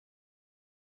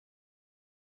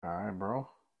All right, bro.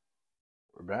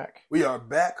 We're back. We are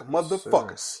back,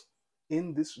 motherfuckers.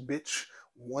 In this bitch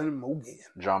one more again.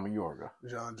 John Mayorga.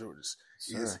 John Georges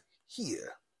is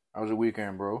here. How was your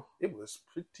weekend, bro? It was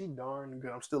pretty darn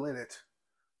good. I'm still in it.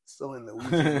 Still in the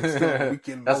weekend. Still in the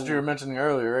weekend That's mode. what you were mentioning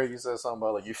earlier, right? You said something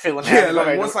about like you feeling Yeah,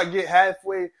 like once I get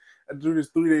halfway, I do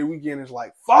this 3-day weekend. It's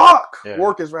like fuck. Yeah.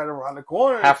 Work is right around the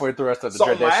corner. Halfway through, I start to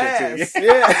dread that shit too.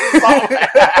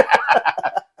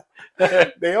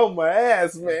 Yeah, they on my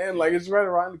ass, man. Like it's right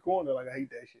around the corner. Like I hate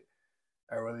that shit.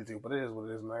 I really do, but it is what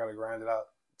it is, man. I gotta grind it out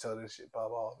until this shit pop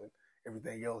off and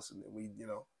everything else, and then we,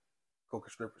 coke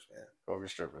and strippers, man. Coke and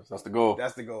strippers. That's the goal.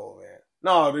 That's the goal, man.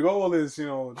 No, the goal is,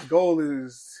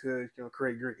 to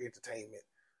create great entertainment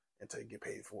and to get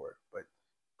paid for it. But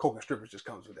coke and strippers just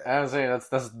comes with that. I was saying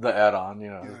that's the add-on,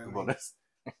 the bonus.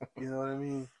 You know what I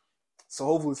mean? So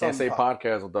hopefully, can't say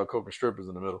podcast without coke and strippers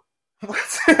in the middle.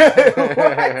 What?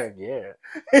 Yeah.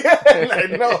 Like,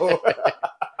 no.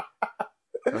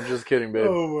 I'm just kidding, babe.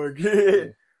 Oh my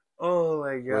god. Oh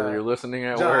my god. Whether you're listening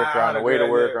at work, or on the way to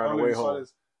work, or on the way home.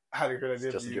 I had a good idea.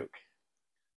 It's just a joke.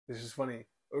 This is funny.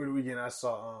 Over the weekend, I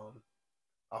saw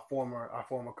our former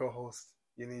co-host,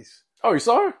 Eunice. Oh, you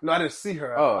saw her? No, I didn't see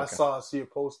her. Oh, okay. I saw she had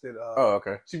posted.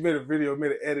 Okay. She made a video,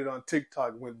 made an edit on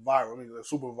TikTok, went viral. I mean, like,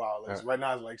 super viral. Like, right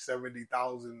now, it's like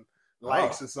 70,000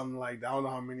 likes or something like that. I don't know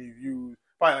how many views.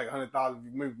 Probably like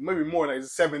 100,000, maybe more. Like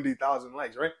 70,000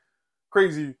 likes, right?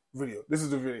 Crazy video. This is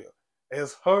the video.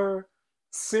 It's her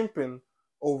simping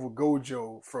over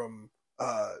Gojo from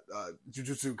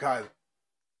Jujutsu Kaisen.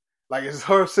 Like it's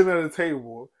her sitting at a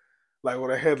table, like with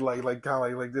her head like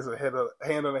kind of like this, a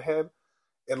hand on her head,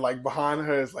 and like behind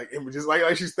her is like images,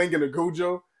 like she's thinking of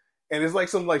Gojo, and it's like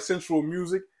some like sensual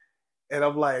music, and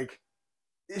I'm like,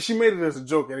 she made it as a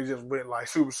joke, and it just went like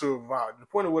super viral. The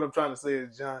point of what I'm trying to say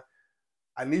is, John,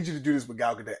 I need you to do this with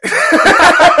Gal Gadot.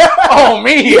 Oh,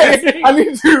 me? Yes, I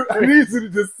need you to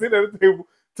just sit at a table,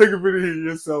 take a video of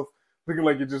yourself, looking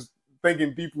like you're just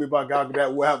thinking deeply about Gal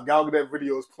Gadot. We'll have Gal Gadot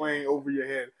videos playing over your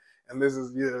head. And this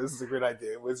is a great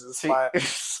idea. This is fire.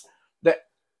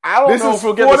 I don't know if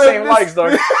we'll get the same likes,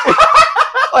 though.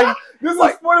 Like this is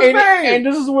for the fame. And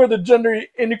this is where the gender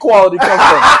inequality comes from.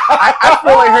 I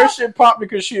feel like her shit popped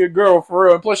because she a girl for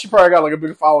real, and plus she probably got like a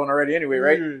big following already anyway,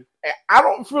 right? And I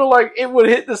don't feel like it would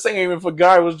hit the same if a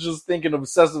guy was just thinking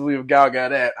obsessively of Gal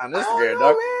Gadot on Instagram,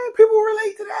 dog. Man, people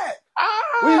relate to that.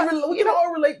 We can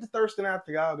all relate to thirsting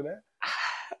after Gal Gadot.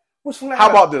 How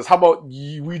about this? How about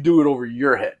we do it over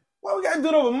your head? Why we gotta do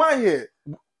it over my head?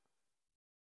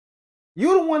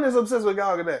 You the one that's obsessed with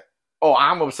Gal Gadot. Oh,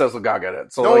 I'm obsessed with Gal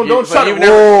Gadot. So don't try to.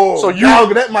 Gal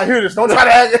Gadot might hear this. Don't try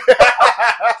to act.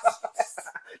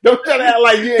 Don't try to act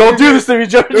like you. Don't do this to me,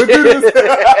 Joe. Don't do this.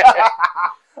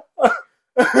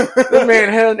 This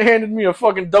man handed me a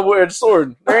fucking double-edged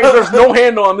sword. There's no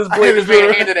handle on this blade that's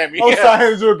being handed at me. I'm sorry,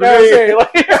 handed you a grenade.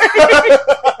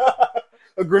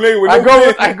 A grenade with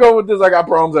I go with this. I got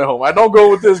problems at home. I don't go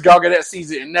with this. Gal Gadot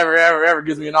sees it and never, ever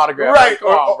gives me an autograph. Right? Like, come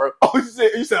on, bro. Oh,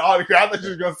 you said autograph. I thought you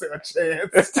were gonna say a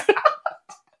chance.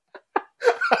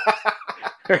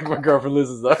 My girlfriend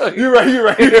listens. You're right.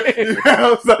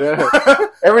 Yeah.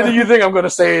 Everything you think I'm gonna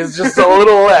say is just a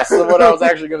little less of what I was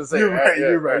actually gonna say. You're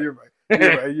right.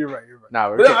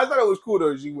 Nah, but I thought it was cool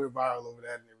though. She went viral over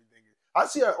that and everything. I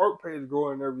see her art page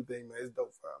growing and everything, man. It's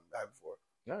dope for her. I'm happy for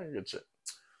her. Yeah, good shit.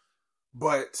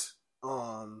 But,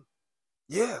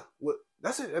 yeah,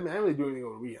 that's it. I mean, I didn't really do anything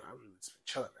over the weekend. I've just been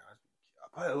chilling, man.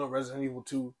 I played a little Resident Evil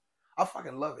 2. I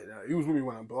fucking love it. It was with me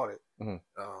when I bought it.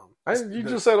 Mm-hmm. You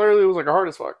just said earlier it was like a hard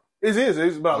as fuck. It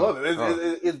is, but I love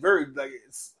it. It's very, like,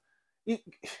 it's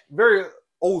very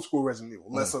old school Resident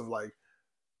Evil. Less of, like,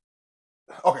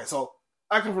 okay, so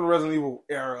I come from the Resident Evil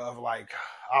era of, like,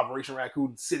 Operation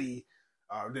Raccoon City.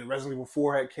 Then Resident Evil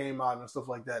 4 had came out and stuff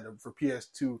like that for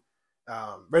PS2.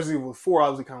 Resident Evil 4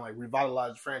 obviously kind of like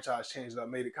revitalized the franchise, changed it up,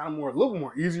 made it kind of a little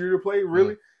more easier to play,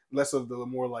 really. Less of the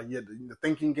more like, the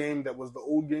thinking game that was the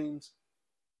old games.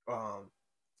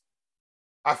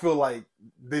 I feel like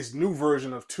this new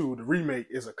version of 2, the remake,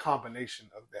 is a combination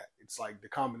of that. It's like the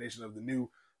combination of the new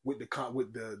with the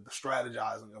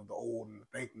strategizing of the old and the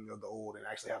thinking of the old, and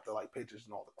actually have to like pictures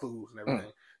and all the clues and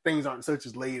everything. Things aren't such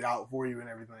as laid out for you and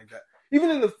everything like that.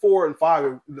 Even in the 4 and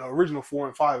 5, the original 4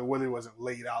 and 5, whether it wasn't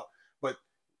laid out. But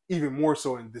even more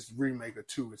so in this remake of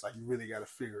 2, it's like you really got to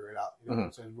figure it out. You know what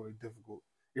I'm saying? It's really difficult.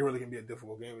 It really can be a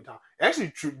difficult game at times.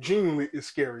 Actually, genuinely, is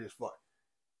scary as fuck.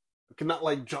 It cannot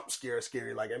like jump scary.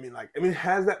 Like it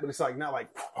has that, but it's like not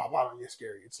like pop out on you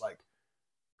scary. It's like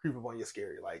creep up on you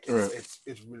scary. Like it's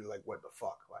really like what the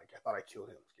fuck. Like I thought I killed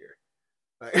him scary.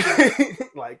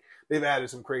 Like, like they've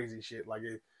added some crazy shit. Like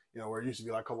You know, where it used to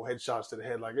be like a couple headshots to the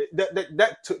head, like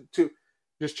that to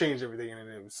just changed everything in and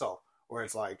of itself. Where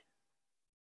it's like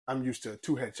I'm used to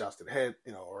 2 headshots to the head,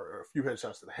 you know, or a few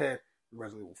headshots to the head.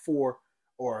 Resident Evil 4,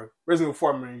 or Resident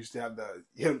Evil 4, I used to have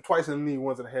you hit him twice in the knee,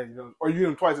 once in the head, you know, or you hit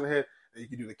him twice in the head, and you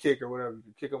can do the kick or whatever. You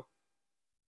can kick him.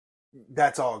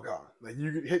 That's all gone. Like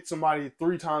you could hit somebody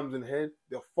 3 times in the head,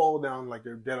 they'll fall down like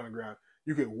they're dead on the ground.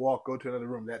 You can walk, go to another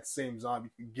room. That same zombie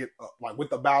can get up, like with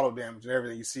the battle damage and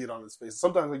everything. You see it on his face.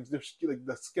 Sometimes like the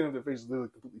skin of their face is literally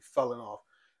completely falling off,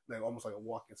 like almost like a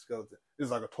walking skeleton. This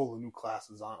is like a totally new class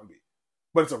of zombie,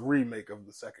 but it's a remake of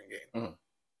the second game. Mm-hmm.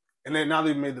 And then now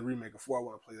they've made the remake of 4. I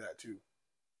want to play that too,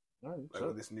 right, like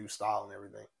with this new style and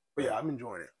everything. But yeah, I'm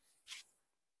enjoying it.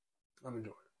 I'm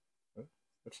enjoying it.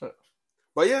 What's up?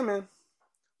 But yeah, man,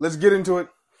 let's get into it.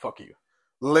 Fuck you.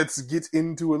 Let's get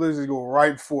into it. Let's just go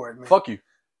right for it, man. Fuck you.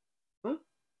 Why do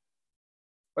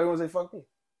you want to say fuck me?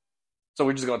 So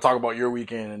we're just going to talk about your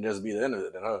weekend and just be the end of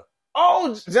it then, huh?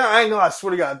 Oh, John, I ain't know. I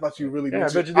swear to God, I thought you really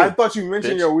mentioned. I bet you did. I thought you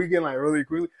mentioned your weekend like really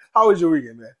quickly. How was your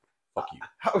weekend, man? Fuck you.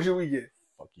 How was your weekend?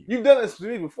 Fuck you. You've done this to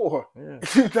me before. Yeah.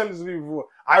 You've done this to me before.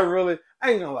 I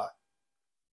ain't gonna lie.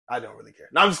 I don't really care.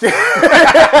 No, I'm just kidding.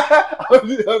 I'm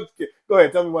just kidding. Go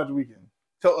ahead, tell me about your weekend.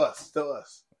 Tell us.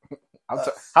 How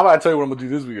about I tell you what I'm gonna do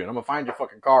this weekend? I'm gonna find your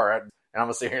fucking car and I'm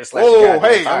gonna sit here and slash. Oh,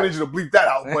 hey, I need you to bleep that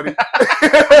out, buddy.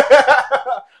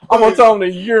 I'm gonna tell them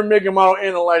that you're making model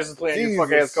and a license plate on your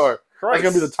fucking ass car. Christ.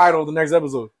 That's gonna be the title of the next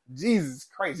episode. Jesus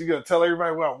Christ, you're gonna tell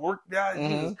everybody where I work now? Mm-hmm.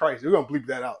 Jesus Christ, we're gonna bleep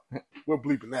that out. We're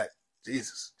bleeping that.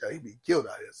 Jesus, he be killed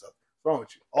out here. So what's wrong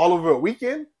with you? All over a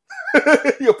weekend?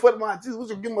 You'll put my Jesus, what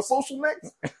you give him a social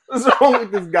next? What's wrong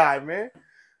with this guy, man?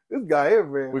 This guy here,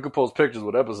 man. We could post pictures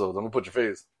with episodes. I'm gonna put your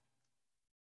face.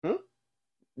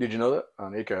 Did you know that?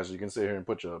 On Acast, you can sit here and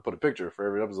put a picture for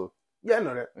every episode. Yeah, I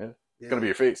know that. Yeah. It's gonna be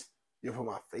your face. You put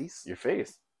my face? Your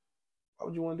face. Why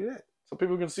would you want to do that? So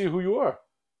people can see who you are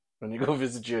when you go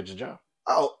visit you at your job.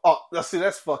 Oh, see,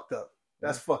 that's fucked up.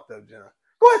 That's fucked up, John.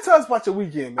 Go ahead and tell us about your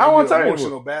weekend, man. I don't want to tell you.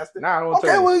 Emotional bastard. Nah, I don't want to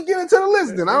tell you. Okay, well, get into the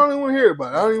list then. I don't even want to hear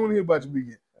about it. I don't even want to hear about your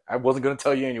weekend. I wasn't going to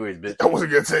tell you anyways, bitch. I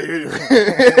wasn't going to tell you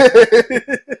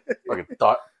anyway. Fucking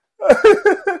thought.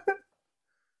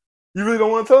 You really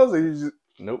don't want to tell us? Or you just...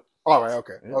 Nope. All right,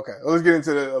 okay. Yeah. Okay, let's get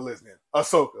into the list then.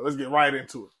 Ahsoka. Let's get right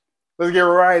into it. They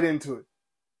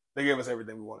gave us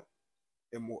everything we wanted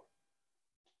and more.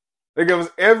 They gave us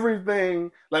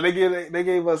everything. Like they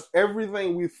gave us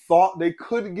everything we thought they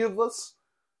could give us.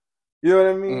 You know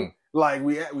what I mean? Like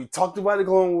we talked about the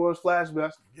Clone Wars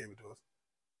flashbacks, gave it to us.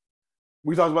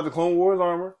 We talked about the Clone Wars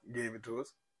armor, gave it to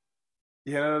us.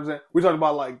 You know what I'm saying? We talked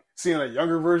about like seeing a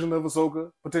younger version of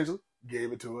Ahsoka potentially,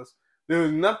 gave it to us. There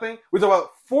was nothing. We talked about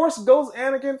Force Ghost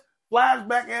Anakin,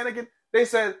 flashback Anakin. They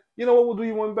said, you know what? We'll do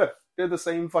you one better. They're the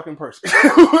same fucking person.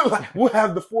 Like, we'll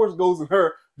have the Force Ghost and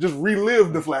her just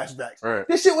relive the flashbacks. Right.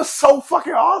 This shit was so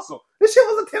fucking awesome. This shit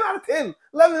was a 10 out of 10.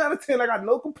 11 out of 10. I got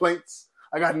no complaints.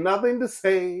 I got nothing to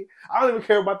say. I don't even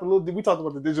care about the little... We talked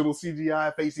about the digital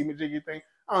CGI face imaging thing.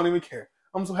 I don't even care.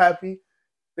 I'm so happy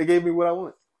they gave me what I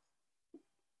want.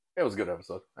 It was a good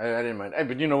episode. I didn't mind. Hey,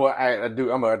 but you know what? I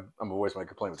do. I'm a voice my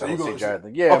complaint with that CGI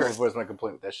thing. Yeah, okay. I'm gonna voice my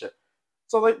complaint with that shit.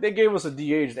 So like they gave us a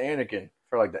de-aged Anakin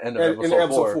for like the end of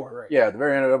episode 4. Right? Yeah, the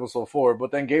very end of episode 4.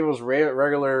 But then gave us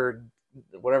regular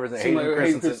whatever his name, Hayden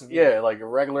Christensen. Yeah, like a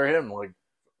regular him, like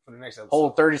for the next episode.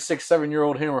 Whole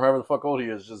 7-year-old him or however the fuck old he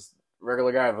is, just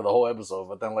regular guy for the whole episode.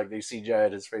 But then like they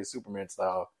CGI'd his face Superman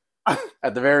style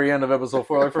at the very end of episode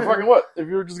 4. Like for fucking what? If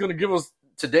you were just gonna give us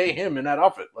today him in that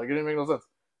outfit, like it didn't make no sense.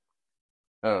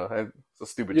 I don't know. It's a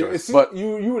stupid choice. But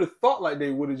you would have thought like they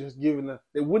would have just given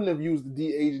they wouldn't have used the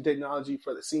de-aging technology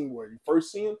for the scene where you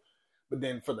first see him, but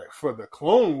then for the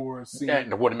Clone Wars scene,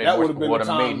 it would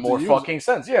have made more fucking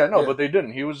sense. Yeah, no, but they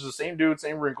didn't. He was the same dude,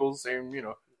 same wrinkles, same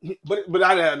But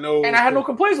I had no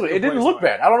complaints with it. It didn't look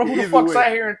bad. I don't know who the fuck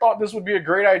sat here and thought this would be a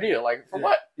great idea. Like for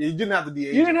what? You didn't have to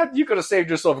de-age. You could have saved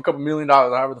yourself a couple $1 million,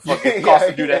 however the fuck it cost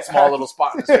to do that small little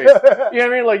spot in his face. You know what I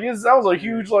mean? Like that was a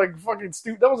huge fucking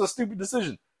stupid. That was a stupid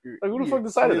decision. Like who the fuck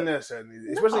decided that?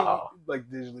 Especially like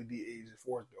digitally de-aged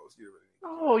Force Ghosts.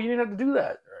 No, you didn't have to do that.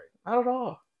 Right. Not at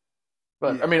all.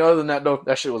 But I mean, other than that though,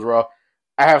 that shit was raw.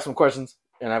 I have some questions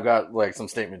and I've got like some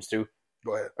statements too.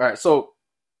 Go ahead. All right, so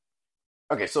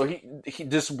okay, so he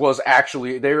this was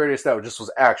actually they already established this was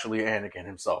actually Anakin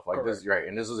himself. Like Correct. This, right?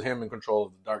 And this is him in control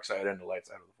of the dark side and the light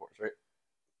side of the Force,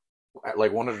 right?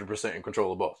 Like 100% in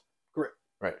control of both. Correct.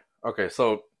 Right. Okay,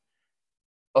 so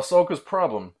Ahsoka's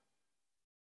problem.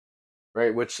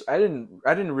 Right, which I didn't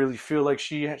really feel like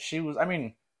she was. I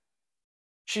mean,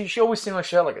 she always seemed like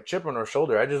she had like a chip on her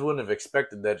shoulder. I just wouldn't have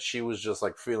expected that she was just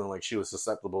like feeling like she was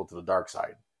susceptible to the dark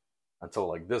side until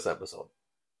like this episode.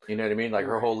 You know what I mean? Like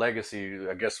her whole legacy,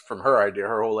 I guess from her idea,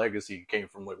 her whole legacy came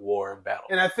from like war and battle.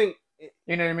 And I think,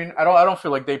 you know what I mean? I don't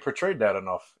feel like they portrayed that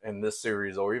enough in this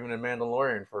series or even in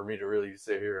Mandalorian for me to really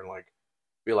sit here and like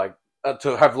be like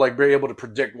to have like be able to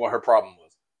predict what her problem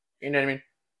was. You know what I mean?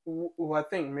 well, I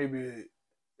think maybe the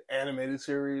animated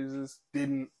series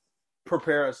didn't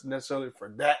prepare us necessarily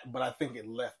for that, but I think it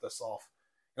left us off.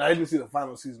 And I didn't see the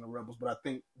final season of Rebels, but I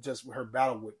think just with her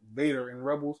battle with Vader in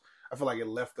Rebels, I feel like it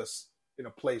left us in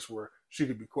a place where she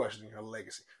could be questioning her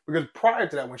legacy. Because prior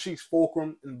to that, when she's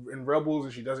Fulcrum in Rebels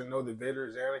and she doesn't know that Vader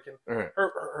is Anakin,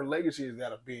 her legacy is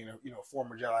that of being a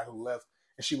former Jedi who left.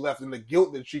 And she left, and the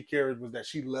guilt that she carried was that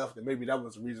she left, and maybe that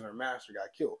was the reason her master got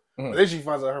killed. But then she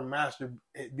finds out her master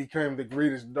became the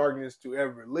greatest darkness to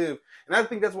ever live. And I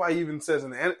think that's why he even says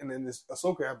in this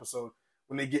Ahsoka episode,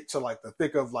 when they get to like the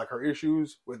thick of like her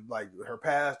issues with like her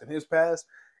past and his past,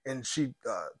 and she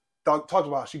talks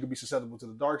about how she could be susceptible to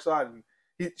the dark side,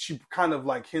 and she kind of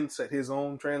like hints at his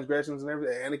own transgressions and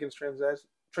everything, Anakin's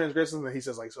transgressions, and he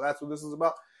says like, so that's what this is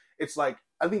about. It's like,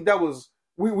 I think that was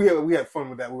we had fun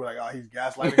with that. We were like, oh, he's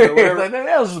gaslighting or whatever.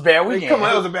 That was a bad weekend. Come on,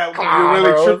 that was a bad weekend. You're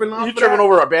really bro. tripping off. You're tripping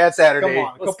over a bad Saturday. Come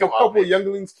on, a couple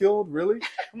younglings killed. Really?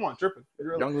 Come on, tripping.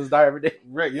 Really? Younglings die every day.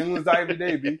 Right, younglings die every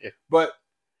day, B. But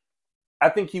I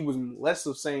think he was less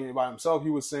of saying it by himself. He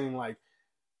was saying like,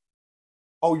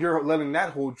 oh, you're letting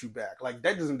that hold you back. Like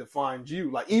that doesn't define you.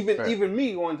 Like even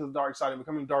me going to the dark side and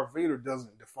becoming Darth Vader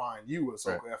doesn't define you.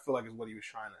 So I feel like it's what he was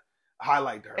trying to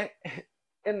highlight to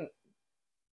her.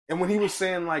 And when he was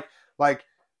saying like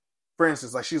for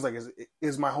instance, like she's like,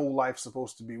 is my whole life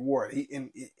supposed to be war?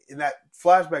 In that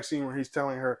flashback scene where he's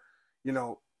telling her,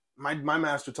 my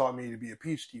master taught me to be a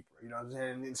peacekeeper. You know what I'm saying?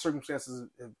 And in circumstances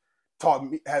have taught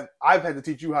me, I've had to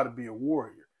teach you how to be a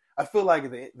warrior. I feel like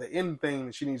the end thing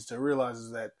that she needs to realize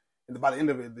is that by the end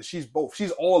of it, that she's both.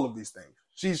 She's all of these things.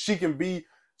 She can be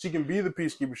the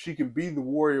peacekeeper. She can be the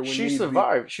warrior. When she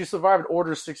survived. She survived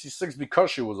Order 66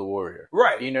 because she was a warrior.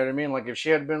 Right. You know what I mean? Like if she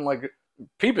had been like,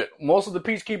 peep it. Most of the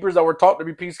peacekeepers that were taught to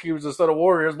be peacekeepers instead of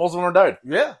warriors, most of them are died.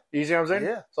 Yeah. You see what I'm saying?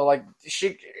 Yeah. So like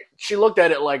she looked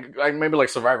at it like maybe like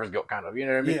survivor's guilt kind of. You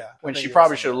know what I mean? Yeah. When she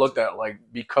probably should have looked at like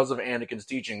because of Anakin's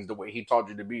teachings, the way he taught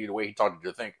you to be, the way he taught you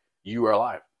to think, you are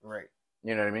alive. Right.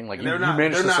 You know what I mean? Like you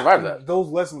managed to survive that. Those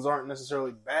lessons aren't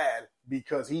necessarily bad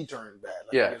because he turned bad.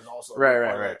 Like, yeah. Also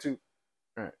right. Too.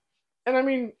 Right. And I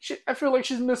mean, I feel like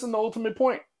she's missing the ultimate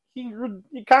point. He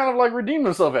kind of like redeemed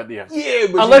himself at the end. Yeah,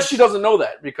 but unless she doesn't know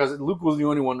that because Luke was the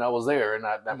only one that was there in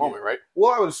that moment, right?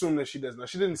 Well, I would assume that she does know.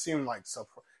 She didn't seem like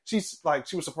surprised. She's like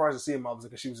she was surprised to see him obviously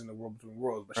because she was in the world between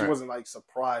worlds, but she wasn't like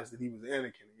surprised that he was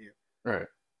Anakin again. Right.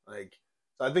 Like,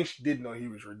 so I think she did know he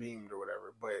was redeemed or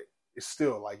whatever, but it's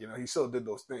still like he still did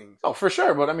those things. Oh, for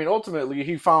sure. But I mean, ultimately,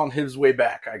 he found his way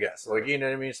back. I guess, like you know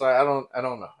what I mean. So I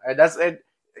don't know. That's it.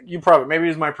 You probably maybe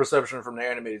it's my perception from the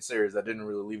animated series that didn't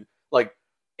really leave like.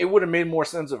 It would have made more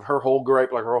sense if her whole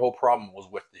gripe, like her whole problem was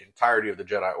with the entirety of the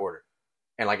Jedi Order.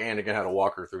 And like Anakin had to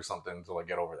walk her through something to like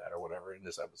get over that or whatever in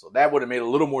this episode. That would have made a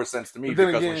little more sense to me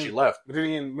because when she left. But then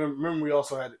again, remember we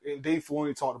also had, and Dave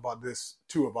Filoni talked about this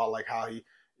too, about like how he,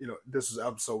 this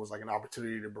episode was like an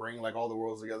opportunity to bring like all the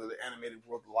worlds together, the animated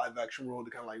world, the live action world,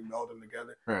 to kind of like meld them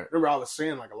together. Right. Remember I was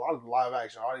saying like a lot of the live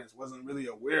action audience wasn't really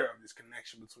aware of this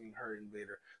connection between her and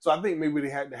Vader. So I think maybe they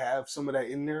had to have some of that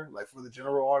in there, like for the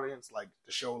general audience, like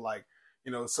to show like,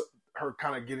 so her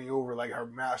kind of getting over like her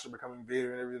master becoming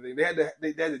Vader and everything. They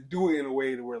had to do it in a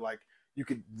way to where like you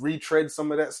could retread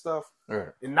some of that stuff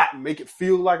and not make it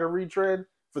feel like a retread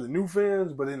for the new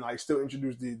fans, but then like still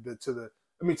introduce to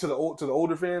the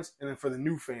older fans, and then for the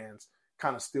new fans,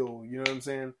 kind of still, you know what I'm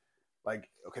saying? Like,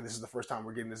 okay, this is the first time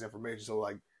we're getting this information, so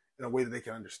like in a way that they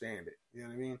can understand it. You know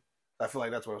what I mean? I feel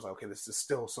like that's where I was like, okay, this is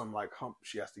still some like hump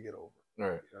she has to get over.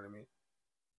 Right. You know what I mean?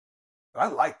 But I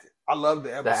liked it. I loved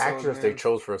the episode. The actress they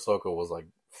chose for Ahsoka was like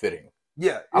fitting.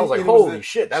 Yeah, I was like, holy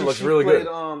shit, that looks really good.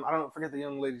 I don't forget the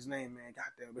young lady's name, man.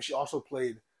 Goddamn, but she also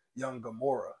played young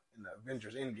Gamora in the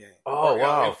Avengers Endgame. Oh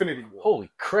wow, Infinity War.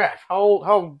 Holy crap!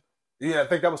 How? Yeah, I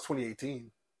think that was 2018.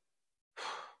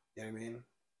 You know what I mean?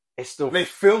 They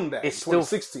filmed that. It's in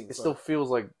 2016. It still feels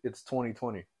like it's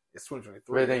 2020. It's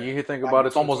 2023. Right then, you think about it,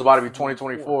 it's almost about to be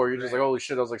 2024. You're just like, holy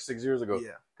shit, that was like 6 years ago.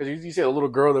 Yeah, because you see a little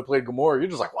girl that played Gamora, you're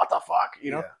just like, what the fuck,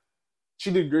 you know? Yeah.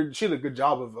 She did good. She did a good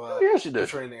job of she did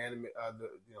portraying the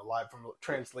live from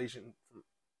translation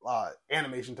from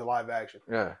animation to live action.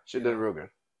 Yeah, she did real good.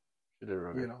 She did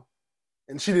real good. You know,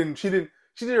 and she did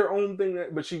her own thing,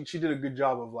 but she did a good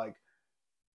job of like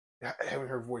having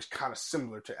her voice kind of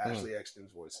similar to Ashley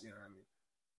Eckstein's voice. You know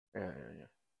what I mean? Yeah.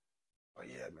 But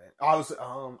yeah, man.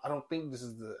 I don't think this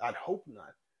is I'd hope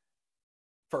not.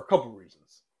 For a couple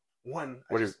reasons. One,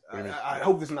 What do you mean? I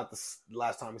hope this is not the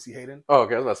last time we see Hayden. Oh,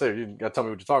 okay. I was about to say, you got to tell me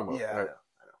what you're talking about. Yeah, Right.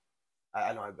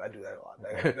 I know. I do that a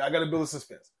lot. I got to build a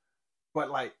suspense.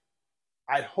 But like,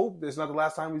 I hope this is not the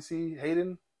last time we see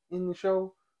Hayden in the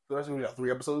show. So that's we got 3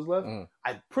 episodes left.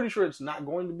 I'm pretty sure it's not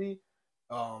going to be.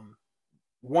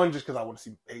 One, just because I want to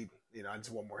see Hayden. You know, I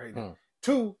just want more Hayden.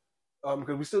 2,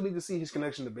 because we still need to see his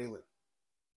connection to Balin.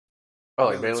 Oh,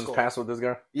 like Balin's past with this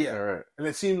guy? Yeah. All right. And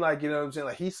it seemed like, you know what I'm saying?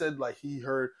 Like, he said, like, he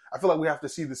heard... I feel like we have to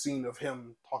see the scene of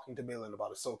him talking to Balin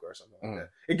about Ahsoka or something like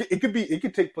that. It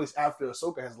could take place after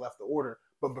Ahsoka has left the Order,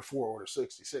 but before Order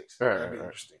 66. That'd be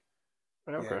interesting.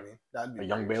 Okay. You know what I mean? That'd be a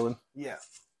young Balin? Yeah.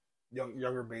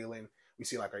 Younger Balin. We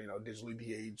see, like, digitally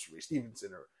de-aged Ray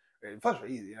Stevenson. Plus,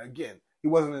 again, he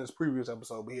wasn't in his previous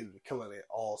episode, but he had been killing it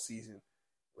all season.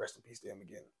 Rest in peace to him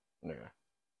again. Yeah.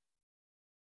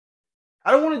 I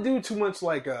don't want to do too much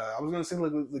like I was gonna say I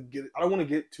don't want to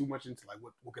get too much into like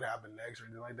what could happen next or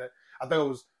anything like that. I thought it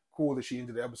was cool that she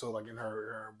ended the episode like in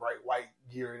her bright white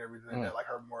gear and everything like that, like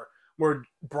her more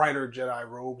brighter Jedi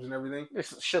robes and everything.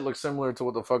 This shit looks similar to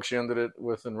what the fuck she ended it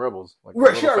with in Rebels. Like,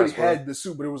 right, she already had the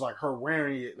suit, but it was like her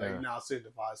wearing it like now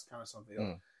signifies kind of something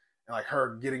else. And like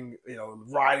her getting,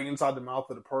 riding inside the mouth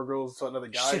of the Purgles to another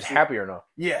guy. She's happier now.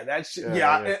 Yeah, that's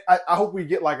yeah. I hope we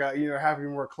get like a happy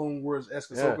more Clone Wars esque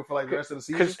Ahsoka for like the rest of the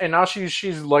season. And now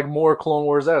she's like more Clone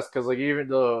Wars esque because like even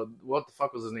what the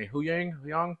fuck was his name?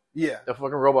 Huyang? Yeah, the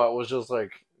fucking robot was just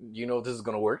like, if this is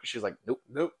gonna work? She's like,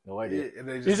 nope, no idea. Yeah,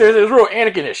 it's real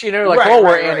Anakin-ish, like Clone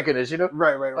Wars Anakin-ish,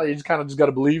 Right. Like, you just kind of just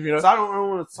gotta believe, So I don't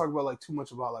want to talk about like too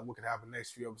much about like what could happen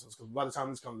next few episodes because by the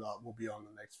time this comes out, we'll be on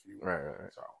the next few. Right.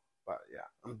 So. But yeah,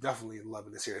 I'm definitely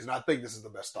loving this series, and I think this is the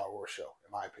best Star Wars show,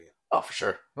 in my opinion. Oh, for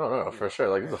sure. No, for sure.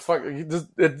 Like the fuck,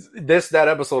 that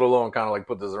episode alone kind of like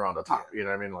put this around the top. You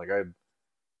know what I mean? Like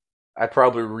I'd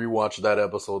probably rewatch that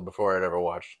episode before I'd ever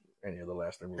watch any of the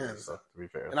last 3 movies. So, to be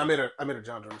fair, and I made a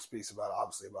John Durham speech about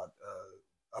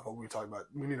what we were talking about.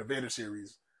 We need a Vader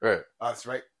series, right? Us,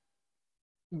 right?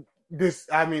 This,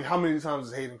 I mean, how many times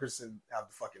does Hayden Christensen have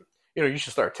the fucking? You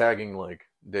should start tagging like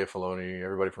Dave Filoni,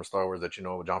 everybody from Star Wars that John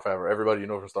Favreau, everybody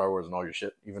from Star Wars and all your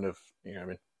shit, even if, you know what I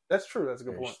mean? That's true. That's a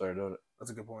good point. Start doing it.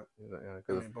 That's a good point.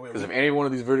 Because if any one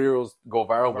of these videos go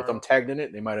viral with them tagged in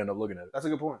it, they might end up looking at it. That's a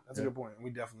good point. A good point. And we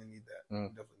definitely need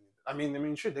that. I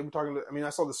mean, shit, they were talking to, I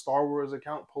saw the Star Wars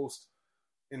account post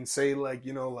and say like,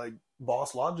 like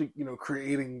Boss Logic,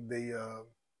 creating the,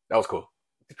 that was cool.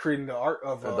 Creating the art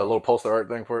of the little poster art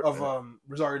thing for it of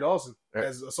Rosario Dawson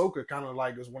as Ahsoka, kind of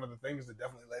like was one of the things that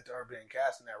definitely led to her being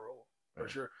cast in that role for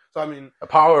sure. So I mean, the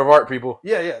power of art, people.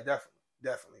 Yeah,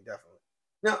 definitely.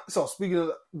 Now, so speaking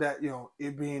of that,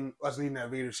 it being us leading that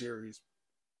Vader series,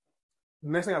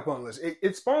 the next thing I put on the list,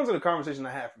 it spawns in a conversation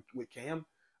I had with Cam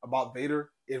about Vader.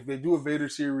 If they do a Vader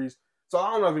series, so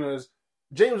I don't know if you know this,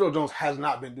 James Earl Jones has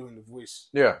not been doing the voice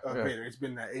of Vader. It's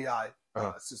been that AI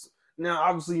system. Now,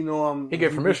 obviously, he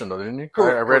gave permission though, didn't he?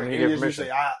 Correct. I read he gave permission.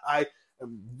 I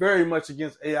am very much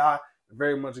against AI,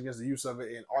 very much against the use of it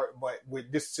in art, but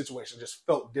with this situation, it just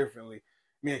felt differently.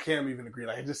 Me and Cam even agreed.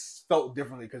 Like, it just felt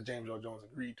differently because James Earl Jones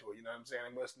agreed to it. You know what I'm saying?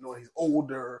 He must know he's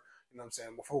older. You know what I'm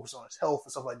saying? More focused on his health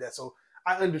and stuff like that. So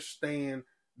I understand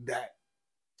that,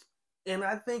 and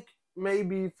I think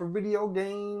maybe for video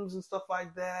games and stuff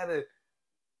like that,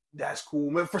 that's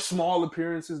cool. But for small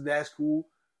appearances, that's cool.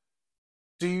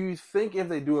 Do you think if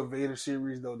they do a Vader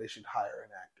series, though, they should hire an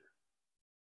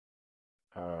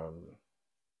actor?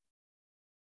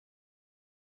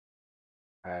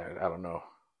 I don't know.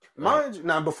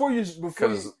 Now, before you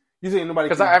say nobody,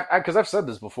 because I've said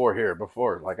this before.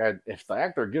 Like, if the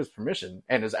actor gives permission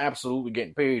and is absolutely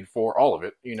getting paid for all of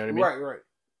it, you know what I mean? Right.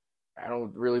 I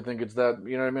don't really think it's that.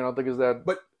 You know what I mean? I don't think it's that.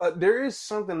 But there is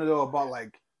something though about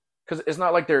like, because it's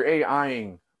not like they're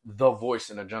AIing the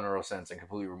voice in a general sense and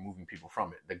completely removing people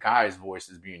from it. The guy's voice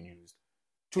is being used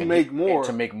to make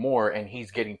more, and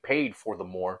he's getting paid for the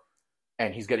more,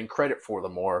 and he's getting credit for the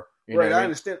more. Right, I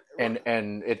understand. And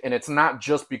it's not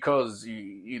just because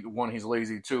he's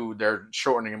lazy. Two, they're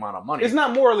shortening the amount of money. It's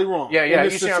not morally wrong. Yeah. You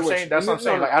see what I'm saying? That's what I'm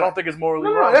saying. Like, I don't think it's morally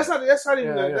wrong. That's not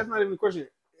even the question.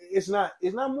 It's not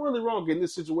morally wrong in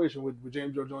this situation with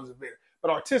James Earl Jones and Vader, but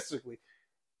artistically,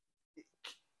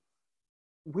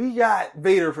 we got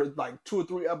Vader for like 2 or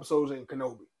 3 episodes in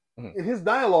Kenobi, and his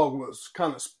dialogue was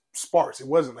kind of sparse. It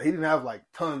wasn't like he didn't have like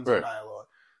tons of dialogue.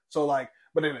 So like,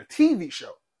 but in a TV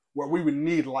show where we would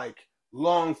need like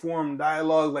long form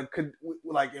dialogue, and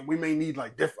we may need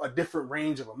like a different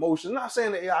range of emotion. I'm not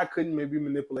saying that AI couldn't maybe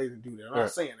manipulate and do that. I'm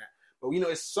not saying that, but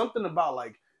it's something about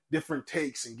like different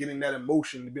takes and getting that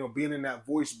emotion, being in that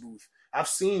voice booth. I've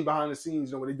seen behind the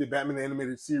scenes, when they did Batman the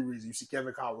Animated Series, you see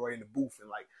Kevin Conroy in the booth and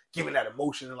like giving that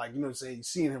emotion and like, you know what I'm saying,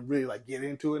 seeing him really like get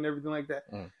into it and everything like that.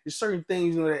 There's certain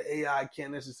things, you know, that AI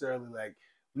can't necessarily like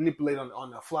manipulate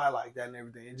on the fly like that and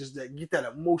everything, and just that, get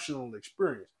that emotional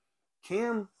experience.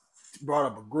 Cam brought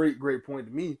up a great point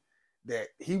to me, that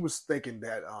he was thinking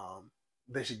that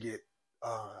they should get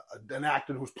an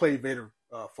actor who's played Vader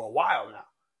for a while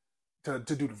now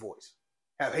to do the voice.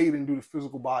 Have Hayden do the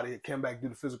physical body, Cam back do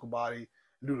the physical body,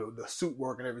 do the suit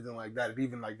work and everything like that, and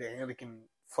even like the Anakin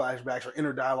flashbacks or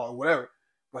inner dialogue or whatever.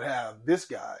 But have this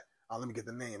guy, let me get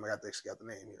the name. I got the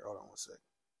name here. Hold on one second.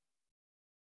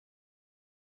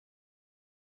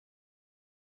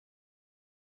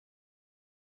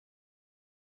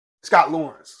 Scott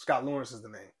Lawrence. Scott Lawrence is the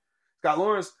name. Scott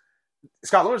Lawrence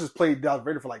has played Darth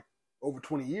Vader for like over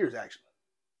 20 years, actually.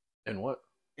 In what?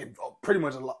 In pretty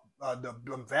much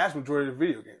the vast majority of the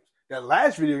video games. That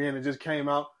last video game that just came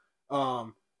out,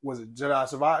 was it Jedi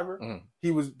Survivor? Mm-hmm.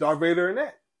 He was Darth Vader in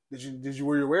that.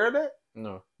 Were you aware of that?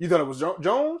 No. You thought it was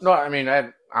Jones? No, I mean,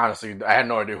 honestly, I had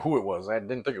no idea who it was. I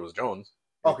didn't think it was Jones.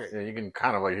 Okay. Yeah, you can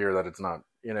kind of like hear that it's not,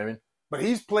 you know what I mean? But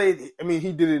he's played, I mean,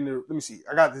 he did it in the, let me see.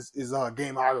 I got his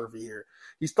gameography here.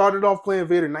 He started off playing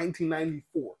Vader in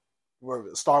 1994.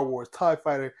 Star Wars TIE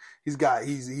Fighter. He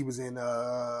was in,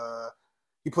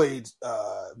 he played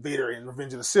Vader in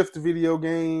Revenge of the Sith, the video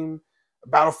game.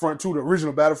 Battlefront 2, the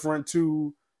original Battlefront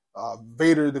 2.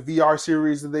 Vader, the VR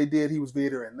series that they did, he was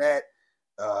Vader in that.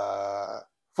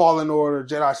 Fallen Order,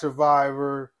 Jedi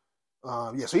Survivor.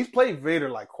 So he's played Vader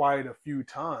like quite a few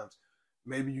times.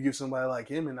 Maybe you give somebody like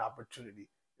him an opportunity.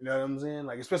 You know what I'm saying?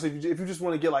 Like, especially if you just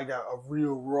want to get like a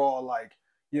real raw, like,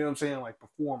 you know what I'm saying, like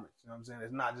performance. You know what I'm saying?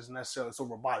 It's not just necessarily so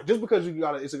robotic. Just because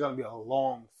it's going to be a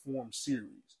long form series.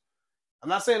 I'm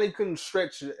not saying they couldn't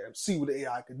stretch it and see what the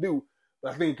AI could do,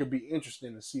 but I think it could be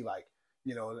interesting to see, like,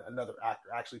 you know, another actor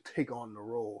actually take on the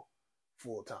role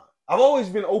full time. I've always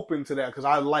been open to that because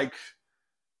I like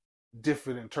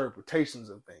different interpretations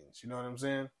of things. You know what I'm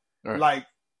saying? Right. Like,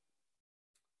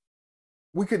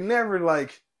 we could never,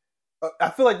 like, I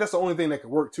feel like that's the only thing that could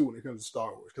work too when it comes to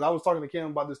Star Wars. Because I was talking to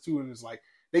Cam about this too, and it's like,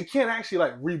 they can't actually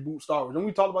like reboot Star Wars. And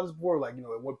we talked about this before, like, you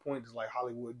know, at what point does like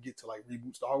Hollywood get to like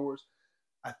reboot Star Wars?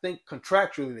 I think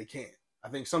contractually they can. I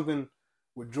think something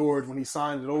with George, when he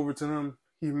signed it over to them,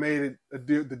 he made it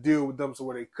the deal with them so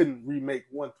where they couldn't remake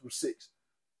 1 through 6.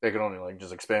 They could only like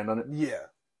just expand on it? Yeah.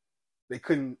 They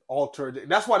couldn't alter it.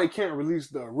 That's why they can't release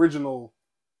the original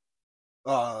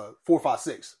 4, 5,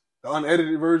 6. The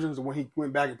unedited versions, when he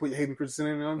went back and put Hayden Christensen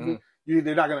in and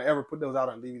they're not going to ever put those out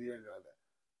on DVD or anything like that.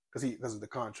 Because of the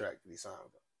contract that he signed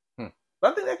with them.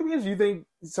 But I think that could be interesting. You think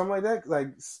something like that? Like,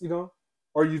 you know?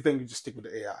 Or you think you just stick with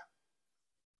the AI?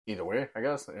 Either way, I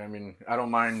guess. I mean, I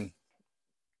don't mind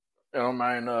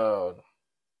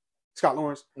Scott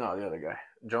Lawrence? No, the other guy.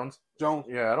 Jones?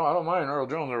 Yeah, I don't mind Earl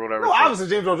Jones or whatever. No, obviously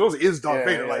James Earl Jones is Darth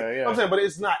Vader. Yeah. I'm saying, but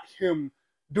it's not him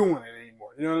doing it anymore.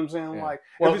 You know what I'm saying? Yeah. Like,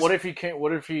 well, what if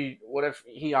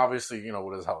he obviously, you know,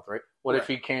 with his health, right? What if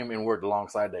he came and worked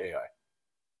alongside the AI?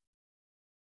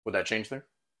 Would that change things?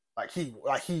 Like he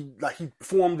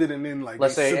formed it and then like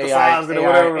let's say synthesized it or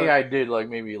whatever. AI did like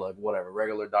maybe like whatever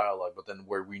regular dialogue, but then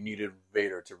where we needed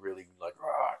Vader to really like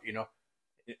you know,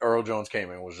 Earl Jones came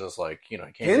and was just like, you know,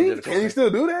 can he still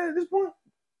do that at this point?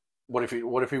 What if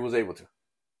he was able to?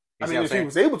 I mean, if he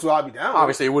was able to, I'd be down.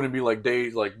 Obviously, it wouldn't be like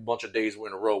days, like a bunch of days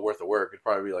in a row worth of work. It'd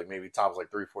probably be like maybe tops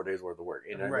like 3-4 days worth of work.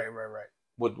 You know? Right.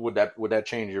 Would that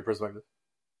change your perspective?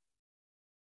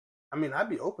 I mean, I'd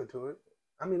be open to it.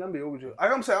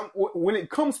 Like I'm saying, when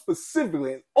it comes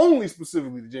specifically and only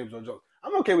specifically to James Earl Jones,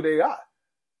 I'm okay with AI.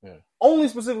 Yeah. Only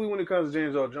specifically when it comes to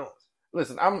James Earl Jones.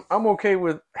 Listen, I'm okay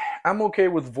with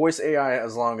voice AI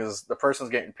as long as the person's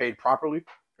getting paid properly.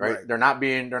 Right? They're not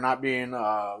being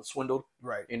swindled.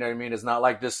 Right. You know what I mean? It's not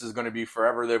like this is going to be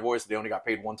forever their voice. They only got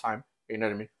paid one time. You know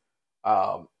what I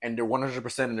mean? And they're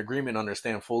 100% in agreement,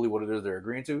 understand fully what it is they're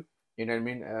agreeing to. You know what I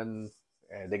mean? And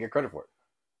they get credit for it.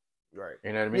 Right.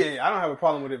 You know what I mean? Yeah, I don't have a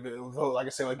problem with it. Like I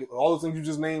said, like all the things you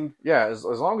just named. Yeah, as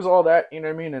long as all that, you know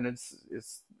what I mean? And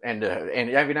and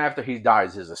even after he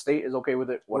dies, his estate is okay with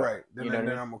it. Whatever. Right. Then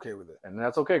I'm okay with it. And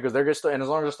that's okay because and as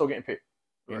long as they're still getting paid.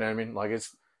 You know what I mean? Like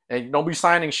and don't be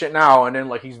signing shit now and then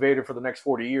like he's Vader for the next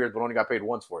 40 years but only got paid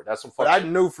once for it. That's some fuck shit. I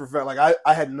know for a fact, like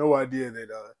I had no idea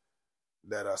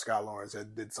that Scott Lawrence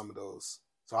did some of those.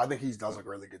 So I think he does a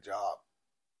really good job.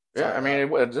 So, yeah, I mean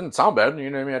it didn't sound bad. You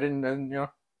know what I mean? I didn't you know.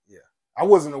 Yeah, I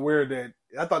wasn't aware that.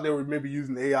 I thought they were maybe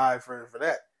using the AI for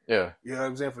that. Yeah, you know what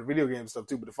I'm saying, for the video game stuff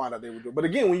too. But to find out they were doing. But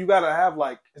again, when you gotta have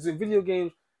like, is it video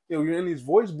games? you're in these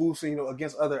voice booths, and,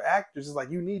 against other actors. It's like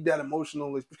you need that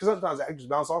emotional, because sometimes actors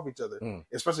bounce off each other,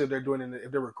 especially if they're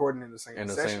if they're recording in the same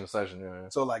session. Yeah.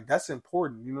 So like that's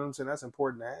important. You know what I'm saying? That's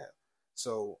important to have.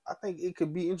 So I think it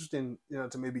could be interesting,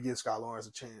 to maybe give Scott Lawrence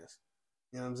a chance.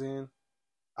 You know what I'm saying?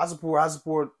 I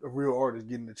support a real artist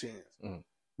getting the chance,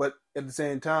 but at the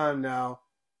same time now.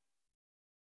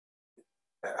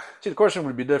 See, the question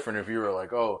would be different if you were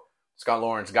like, oh, Scott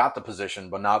Lawrence got the position,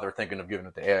 but now they're thinking of giving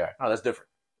it to AI. No, that's different.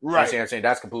 Right. You see what I'm saying?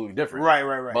 That's completely different.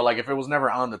 Right. But like, if it was never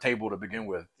on the table to begin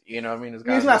with, you know what I mean?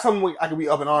 It's not something I could be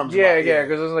up in arms about. Yeah,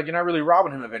 because it's like, you're not really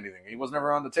robbing him of anything. He was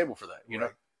never on the table for that, you know?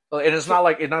 And it's not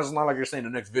like you're saying the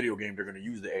next video game they're going to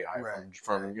use the AI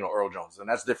from Earl Jones, and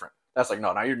that's different. That's like,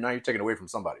 no, now you're taking away from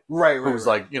somebody, who's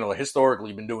like,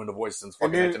 historically been doing the voice since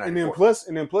fucking 1994.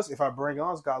 And then plus, if I bring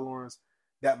on Scott Lawrence,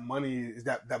 that money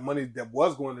that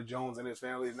was going to Jones and his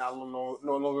family is now no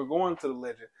longer going to the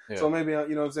legend. Yeah. So maybe, you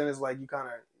know what I'm saying? It's like you kind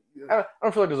of. I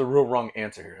don't feel like there's a real wrong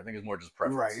answer here. I think it's more just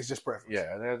preference. Right, it's just preference.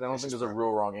 Yeah, I don't think there's a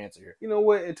real wrong answer here. You know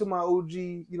what? And to my OG,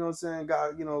 you know what I'm saying?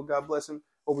 God bless him.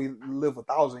 Hope he live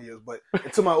 1,000 years. But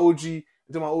until my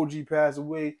OG pass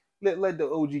away, let the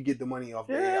OG get the money off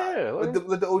the AI. Let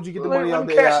the OG get the money off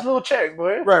the AI. Cash a little check,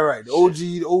 boy. Right.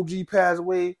 The OG pass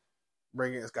away.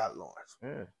 Bring in Scott Lawrence.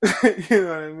 Yeah. You know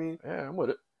what I mean? Yeah, I'm with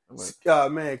it.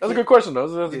 Man, that's a good question though.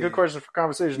 That's a good question for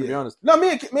conversation. To be honest, no,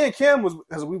 me and Cam was,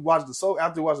 as we watched the Ahsoka.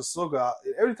 After we watched the Ahsoka,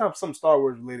 every time some Star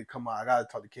Wars related come out, I gotta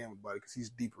talk to Cam about it because he's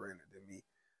deeper in it than me.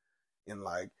 And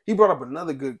like, he brought up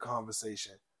another good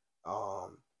conversation.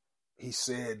 He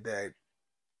said that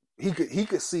he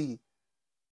could see.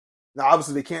 Now,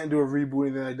 obviously, they can't do a reboot or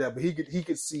anything like that, but he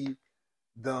could see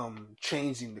them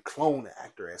changing the clone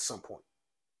actor at some point.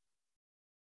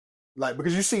 Like,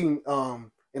 because you see,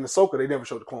 in Ahsoka, they never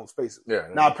showed the clones' faces. Yeah.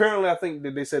 Now, apparently, I think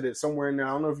that they said that somewhere in there.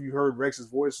 I don't know if you heard Rex's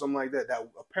voice or something like that. That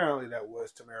apparently that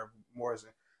was Tamara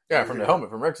Morrison. Yeah, from the helmet,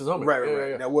 from Rex's helmet.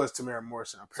 Right. That was Tamara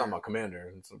Morrison. Talking about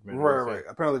Commander. Right.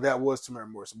 Apparently, that was Tamara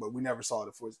Morrison, but we never saw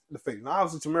the face. Now,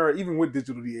 obviously, Tamara, even with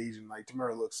digital de-aging, like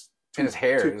Tamara looks. And his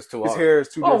hair is too. His hair is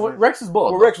too. Oh, different. Rex is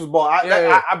bald. Well, Rex was bald.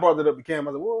 I brought that up to Cam.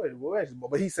 I was like, well, Rex is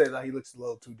bald, but he said that he looks a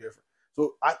little too different.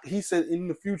 So he said in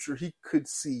the future he could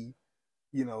see.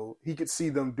 He could see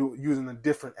them using a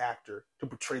different actor to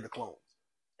portray the clones.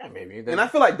 Yeah, maybe. And I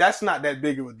feel like that's not that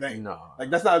big of a thing. No. Like,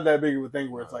 that's not that big of a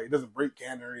thing where it's like, it doesn't break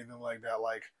canon or anything like that.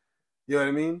 Like, you know what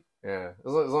I mean? Yeah.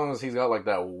 As long as he's got, like,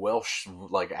 that Welsh,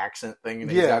 like, accent thing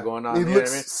that he's got going on. It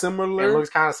looks similar. It looks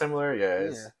kind of similar,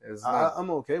 yeah. It's not...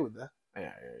 I'm okay with that.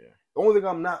 Yeah. The only thing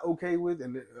I'm not okay with,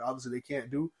 and obviously they can't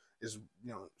do, is,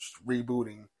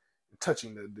 rebooting,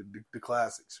 touching the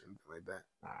classics or anything like that.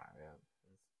 Yeah.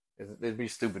 It'd be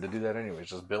stupid to do that anyways.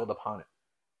 Just build upon it.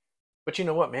 But you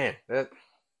know what, man? I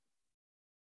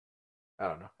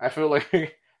don't know. I feel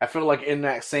like in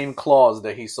that same clause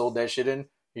that he sold that shit in,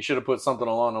 he should have put something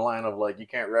along the line of like, you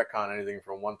can't retcon anything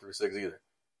from 1 through 6 either.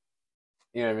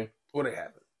 You know what I mean? What they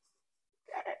happen?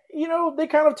 They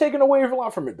kind of taken away a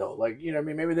lot from it though. Like, you know what I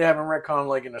mean? Maybe they haven't retconned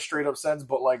like in a straight up sense,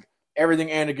 but like everything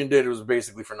Anakin did was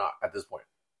basically for naught at this point.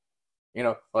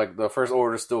 Like the First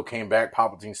Order still came back.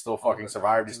 Palpatine still fucking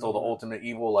survived. He's still the ultimate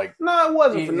evil. Like, no, it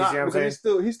wasn't for not because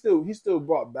he still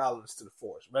brought balance to the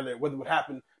Force. Whether what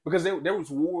happened, because there was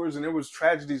wars and there was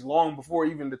tragedies long before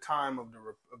even the time of the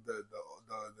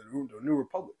New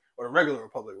Republic or the regular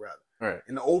Republic rather. Right.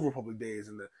 In the Old Republic days,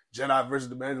 and the Jedi versus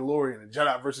the Mandalorian, and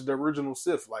Jedi versus the original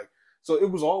Sith. Like, so it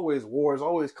was always wars,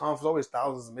 always conflicts, always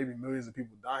thousands and maybe millions of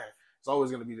people dying. It's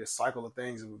always going to be this cycle of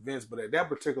things and events. But at that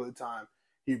particular time,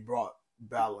 he brought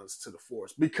balance to the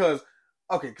Force because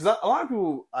a lot of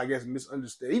people, I guess,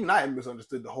 misunderstood. Even I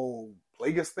misunderstood the whole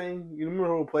Plagueis thing. You remember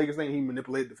the whole Plagueis thing? He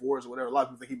manipulated the Force or whatever. A lot of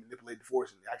people think he manipulated the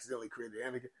Force and accidentally created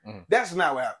Anakin. Mm-hmm. That's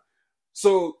not what happened.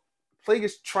 So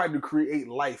Plagueis tried to create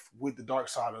life with the dark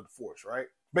side of the Force, right?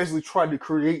 Basically tried to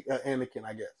create an Anakin,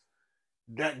 I guess.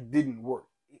 That didn't work.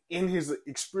 In his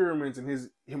experiments and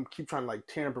him keep trying to like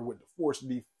tamper with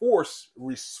the Force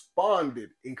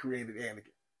responded and created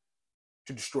Anakin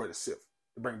to destroy the Sith,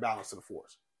 to bring balance to the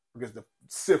Force. Because the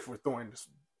Sith were throwing this.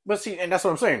 But see, and that's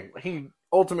what I'm saying. He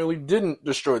ultimately didn't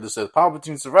destroy the Sith.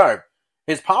 Palpatine survived.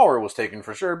 His power was taken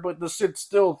for sure, but the Sith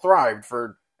still thrived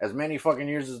for as many fucking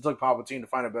years as it took Palpatine to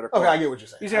find a better clone. Okay, I get what you're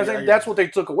saying. You see what I'm saying? That's what they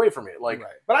took away from it. Like,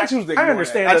 right. But I choose to ignore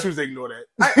understand that. I choose to ignore that.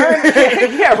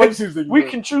 Yeah, but we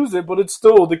can choose it, but it's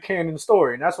still the canon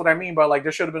story. And that's what I mean by, like,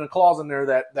 there should have been a clause in there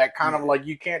that kind of, like,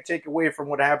 you can't take away from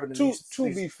what happened in these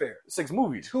be fair. 6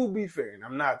 movies. To be fair, and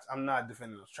I'm not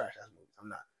defending those trash-ass movies. I'm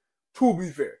not. To be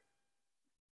fair,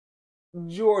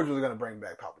 George was going to bring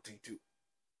back Palpatine, too.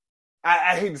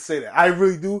 I hate to say that. I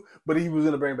really do, but he was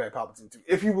going to bring back Palpatine, too.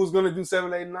 If he was going to do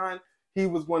 7, 8, 9, he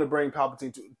was going to bring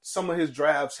Palpatine to. Some of his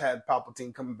drafts had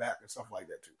Palpatine coming back and stuff like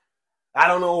that too. I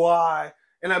don't know why.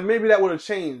 And maybe that would have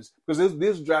changed because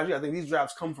this draft, I think these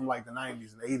drafts come from like the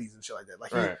 90s and the 80s and shit like that.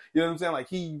 Like, you know what I'm saying? Like,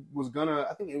 he was gonna,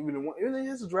 I think even he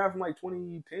has a draft from like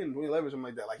 2010, 2011, something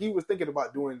like that. Like, he was thinking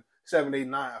about doing 7, 8,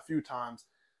 9 a few times.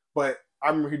 But I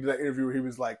remember he did that interview where he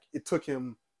was like, it took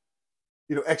him,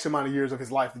 X amount of years of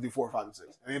his life to do 4, 5, and 6.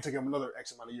 And then it took him another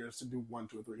X amount of years to do 1,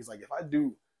 2, and 3. He's like, if I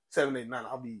do 7, 8, 9,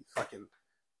 I'll be fucking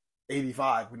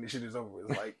 85 when this shit is over.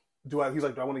 It's like, do I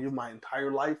want to give my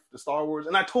entire life to Star Wars?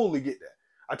 And I totally get that.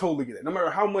 No matter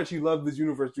how much you love this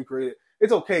universe you created,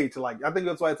 it's okay to like. I think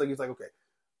that's why it's like okay,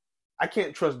 I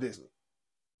can't trust Disney,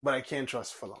 but I can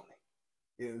trust Filoni.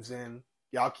 You know what I'm saying?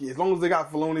 Y'all, as long as they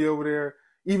got Filoni over there,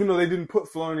 even though they didn't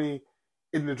put Filoni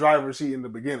in the driver's seat in the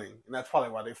beginning, and that's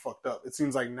probably why they fucked up. It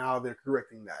seems like now they're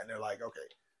correcting that, and they're like, okay,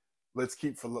 let's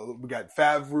keep Filoni. We got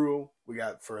Favreau, we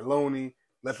got Filoni.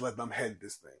 Let's let them head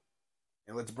this thing.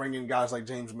 And let's bring in guys like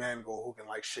James Mangold who can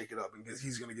like shake it up, and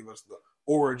he's going to give us the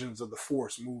origins of the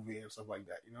Force movie and stuff like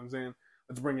that. You know what I'm saying?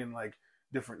 Let's bring in like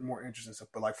different, more interesting stuff.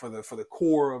 But like for the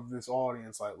core of this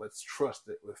audience, like let's trust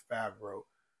it with Favreau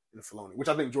and Filoni, which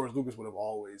I think George Lucas would have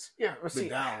always been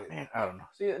down with. Man, I don't know.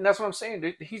 See, and that's what I'm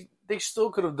saying. They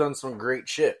still could have done some great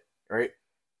shit, right?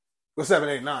 With 7,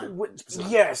 8, 9.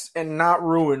 Yes, and not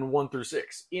ruin 1 through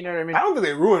 6. You know what I mean? I don't think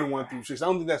they ruined 1 through 6. I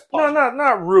don't think that's possible. No,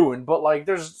 not ruined, but like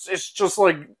it's just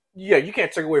like, yeah, you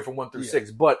can't take away from 1 through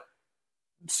 6, but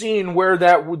seeing where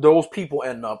those people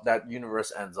end up, that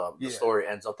universe ends up, the story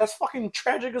ends up, that's fucking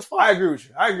tragic as fuck. I agree with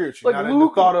you. Like now,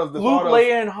 Luke,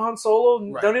 Leia, and Han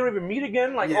Solo don't even meet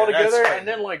again, like all together, and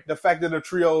then like the fact that the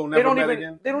trio never met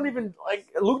again. They don't even like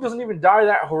Luke doesn't even die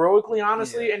that heroically,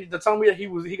 honestly. Yeah. And to tell me that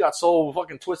he got so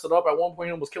fucking twisted up at one point,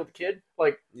 he almost killed the kid.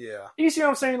 Like, you see what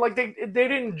I'm saying? Like they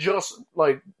didn't just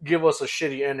like give us a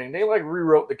shitty ending. They like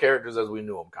rewrote the characters as we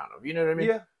knew them, kind of. You know what I mean?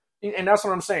 Yeah. And that's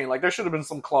what I'm saying. Like, there should have been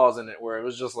some clause in it where it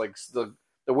was just like the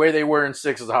way they were in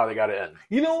 6 is how they got to end.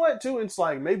 You know what, too? It's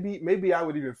like maybe I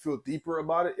would even feel deeper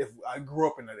about it if I grew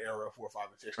up in that era of 4, 5,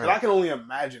 and 6. Because I can only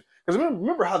imagine. Because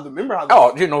remember how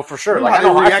for sure. Like, I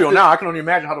know how I feel now. I can only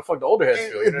imagine how the fuck the older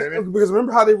heads feel. You know what I mean? Because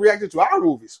remember how they reacted to our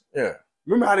movies. Yeah.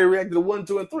 Remember how they reacted to 1,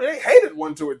 2, and 3. They hated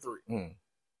 1, 2, and 3. Mm.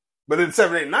 But then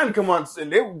 7, 8, 9 come on,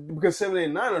 and because 7,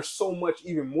 8, 9 are so much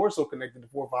even more so connected to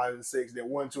 4, 5, and 6 than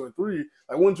 1, 2, and 3.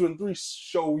 Like 1, 2, and 3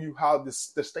 show you how the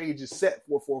stage is set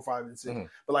for 4, 5, and 6. Mm-hmm.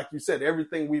 But like you said,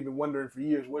 everything we've been wondering for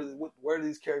years: where do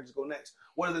these characters go next?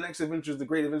 What are the next adventures? The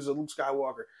great adventures of Luke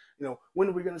Skywalker. When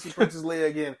are we going to see Princess Leia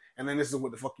again? And then this is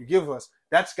what the fuck you give us.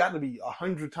 That's got to be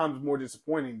 100 times more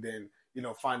disappointing than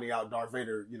finding out Darth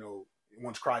Vader.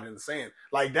 Once cried in the sand.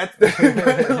 Like that's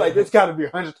like it's got to be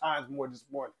 100 times more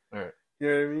disappointing. Right. You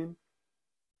know what I mean?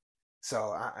 So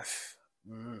I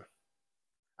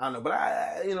don't know,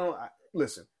 but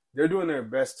listen. They're doing their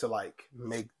best to like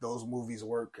make those movies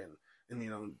work and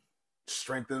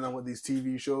strengthen them with these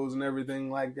TV shows and everything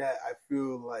like that. I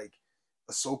feel like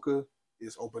Ahsoka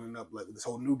is opening up like this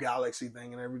whole new galaxy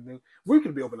thing and everything. We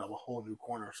could be opening up a whole new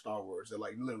corner of Star Wars that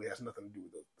like literally has nothing to do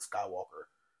with the Skywalker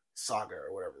saga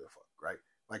or whatever the fuck, right?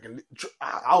 Like, and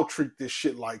I'll treat this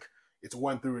shit like it's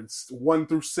 1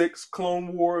 through 6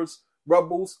 Clone Wars,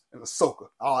 Rebels, and Ahsoka.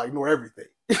 I'll ignore everything.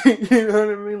 You know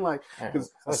what I mean? Like,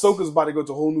 because Ahsoka's about to go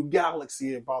to a whole new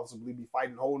galaxy and possibly be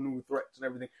fighting whole new threats and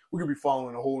everything. We could be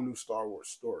following a whole new Star Wars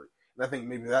story, and I think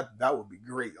maybe that would be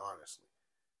great. Honestly,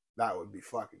 that would be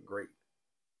fucking great.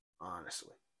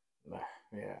 Honestly,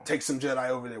 yeah. Take some Jedi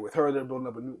over there with her. They're building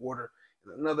up a new order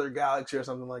in another galaxy or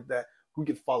something like that. We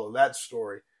could follow that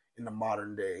story in the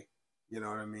modern day. You know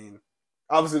what I mean?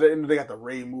 Obviously, they got the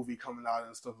Rey movie coming out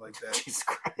and stuff like that. Jesus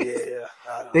Christ. Yeah.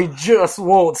 They just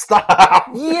won't stop.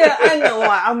 Yeah, I know.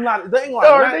 I'm not. They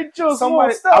just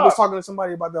won't stop. I was talking to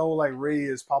somebody about the whole like Rey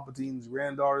is Palpatine's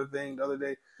granddaughter thing the other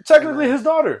day. Technically his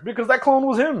daughter, because that clone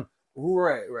was him.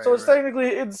 Right. So it's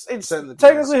technically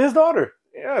technically his daughter.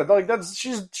 Yeah, like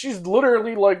she's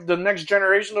literally like the next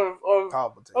generation of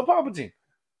Palpatine.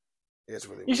 It's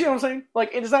really you see what I'm saying?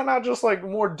 Like, is that not just like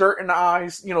more dirt in the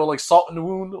eyes? Like salt in the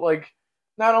wound. Like,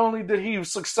 not only did he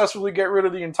successfully get rid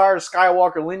of the entire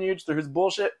Skywalker lineage through his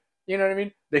bullshit, you know what I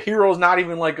mean? The hero's not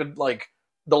even like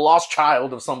the lost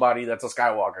child of somebody that's a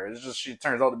Skywalker. It's just she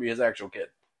turns out to be his actual kid.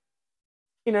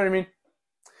 You know what I mean?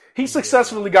 He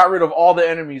successfully got rid of all the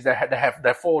enemies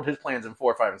that foiled his plans in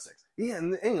 4, 5, and 6. Yeah,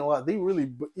 and ain't a lot. They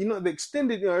really, the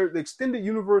extended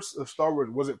universe of Star Wars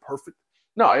wasn't perfect.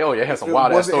 No, it had some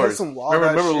wild ass stories.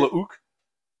 Remember Luke?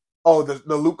 Oh,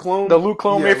 the Luke clone? The Luke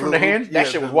clone made from the hand? That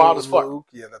shit was wild as fuck.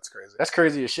 Yeah, that's crazy. That's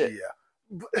crazy as shit.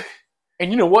 Yeah.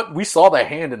 And you know what? We saw that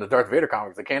hand in the Darth Vader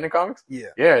comics, the canon comics. Yeah.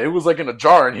 Yeah, it was like in a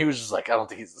jar, and he was just like, I don't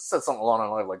think he said something along the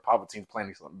line like Palpatine's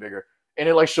planning something bigger. And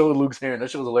it like showed Luke's hand.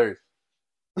 That shit was hilarious.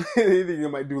 You think it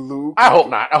might do Luke? I hope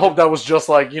not. I hope that was just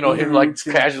like, you know, him like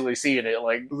casually seeing it,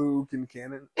 like Luke in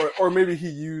canon, or maybe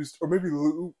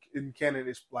Luke in canon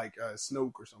is like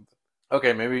Snoke or something.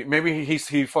 Okay, maybe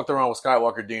he fucked around with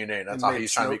Skywalker DNA, and that's how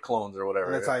he's trying to make clones or whatever.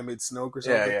 And that's how he made Snoke or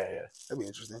something. Yeah. That'd be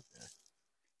interesting.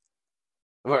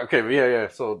 Yeah. Okay, but yeah.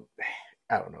 So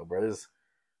I don't know, bro.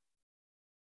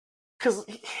 Because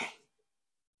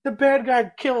the bad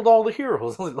guy killed all the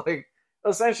heroes, like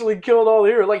essentially killed all the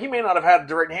heroes. Like he may not have had a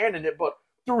direct hand in it, but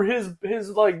through his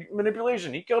like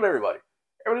manipulation, he killed everybody.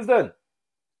 Everybody's dead.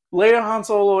 Leia, Han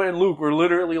Solo, and Luke were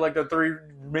literally like the three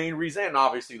main reasons, and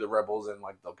obviously the rebels and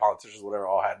like the politicians, whatever,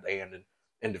 all had a hand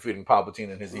in defeating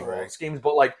Palpatine and his evil schemes.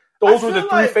 But like those were the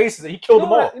three faces, and he killed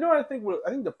them all. You know what I think? I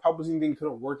think the Palpatine thing could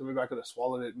have worked, and maybe I could have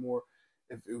swallowed it more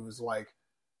if it was like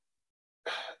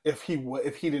if he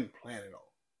didn't plan it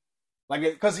all, like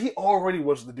because he already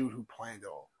was the dude who planned it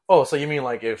all. Oh, so you mean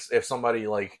like if somebody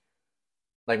like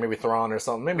maybe Thrawn or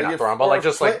something, maybe like not Thrawn, but like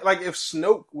just like if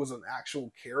Snoke was an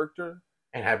actual character.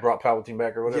 And had brought Palpatine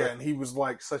back or whatever. Yeah, and he was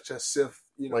like such a Sith,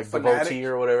 like fanatic, devotee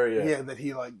or whatever. Yeah, that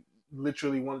he like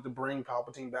literally wanted to bring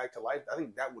Palpatine back to life. I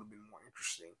think that would have been more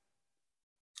interesting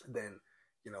than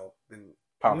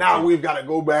Palpatine. Now we've got to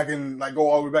go back and like go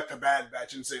all the way back to Bad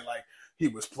Batch and say like he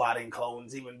was plotting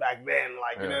clones even back then.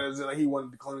 Like like he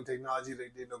wanted the cloning technology. They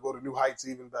did go to new heights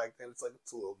even back then. It's like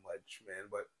it's a little much, man.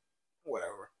 But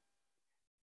whatever.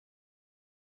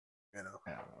 I don't know,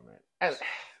 man.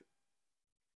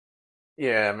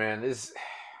 Yeah, man. As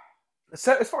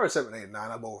far as 7, 8,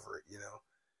 9, I'm over it.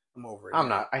 I'm over it. I'm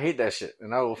not. I hate that shit,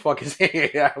 and I will fucking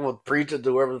say I will preach it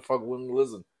to whoever the fuck wouldn't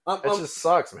listen. It just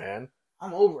sucks, man.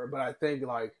 I'm over it, but I think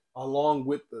like along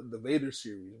with the Vader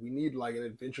series, we need like an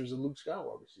Adventures of Luke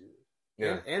Skywalker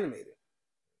series, animated.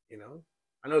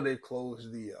 I know they've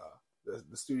closed the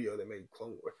studio that made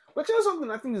Clone Wars, but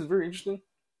something I think is very interesting.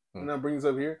 And that brings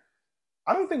up here.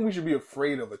 I don't think we should be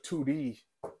afraid of a 2D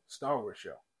Star Wars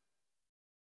show.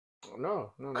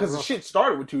 No. Because the shit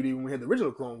started with 2D when we had the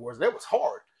original Clone Wars. That was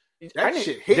hard.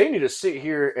 Shit hit. They need to sit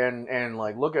here and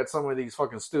like look at some of these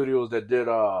fucking studios that did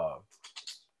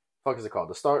fuck is it called?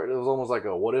 It was almost like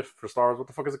a What If for Star Wars. What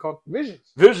the fuck is it called?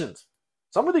 Visions.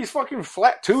 Some of these fucking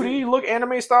flat 2D look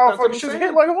anime style fucking shit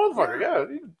hit like a motherfucker.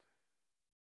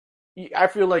 Yeah. I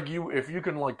feel like if you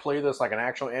can like play this like an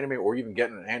actual anime or even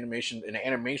get an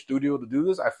anime studio to do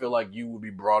this, I feel like you would be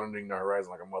broadening the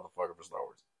horizon like a motherfucker for Star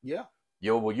Wars. Yeah.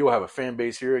 You'll have a fan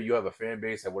base here. You have a fan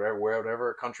base at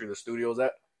wherever country the studio's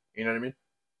at. You know what I mean?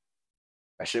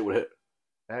 That shit would hit.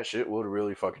 That shit would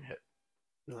really fucking hit.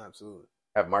 No, absolutely.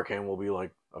 Have Mark Hamill be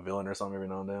like a villain or something every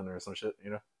now and then or some shit,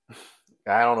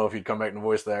 I don't know if he'd come back and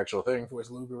voice the actual thing. Voice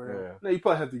Luke or whatever. Yeah. No, you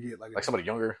probably have to get like somebody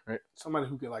younger, right? Somebody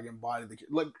who can like embody the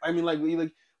like. I mean, like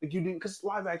you do because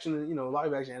live action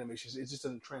animation, it just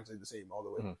doesn't translate the same all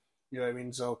the way. Mm-hmm. You know what I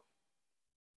mean? So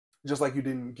just like you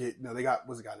didn't get, they got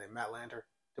what's a guy named Matt Lanter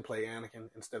to play Anakin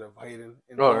instead of Hayden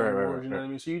in Clone Wars. You know what I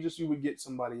mean? So you would get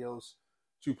somebody else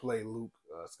to play Luke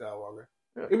Skywalker.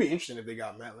 Yeah. It'd be interesting if they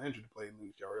got Matt Lanter to play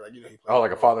Luke Skywalker, he played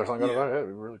like a father or something. Yeah, that'd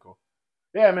be really cool.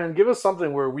 Yeah, man, give us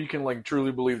something where we can like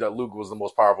truly believe that Luke was the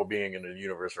most powerful being in the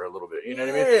universe for a little bit. You know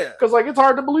what I mean? Because like it's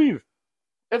hard to believe.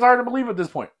 It's hard to believe at this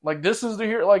point. Like this is the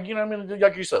here, like you know what I mean?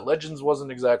 Like you said, Legends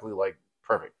wasn't exactly like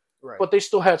perfect, right? But they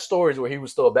still had stories where he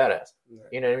was still a badass. Right.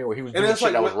 You know what I mean? Where he was doing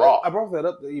shit that was raw. I brought that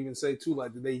up to even say too,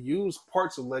 like they used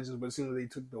parts of Legends, but it seems like they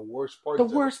took the worst parts. The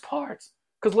worst parts.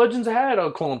 Because Legends had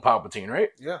a clone Palpatine, right?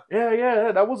 Yeah.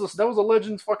 That was a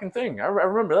Legends fucking thing. I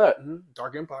remember that. Mm-hmm.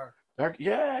 Dark Empire.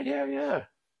 Yeah.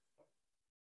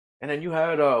 And then you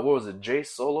had what was it, Jace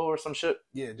Solo or some shit?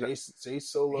 Yeah, Jace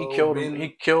Solo. He killed him. He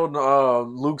killed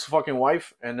Luke's fucking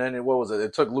wife, and then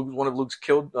it took one of Luke's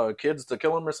kids to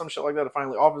kill him or some shit like that to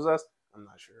finally off his ass. I'm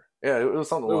not sure. Yeah, it was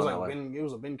something. It was like it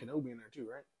was a Ben Kenobi in there too,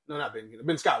 right? No, not Ben Kenobi.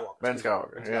 Ben Skywalker. Ben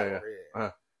Skywalker.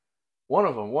 Yeah. One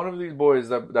of these boys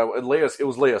that Leia, it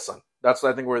was Leia's son. That's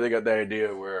I think where they got the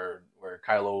idea where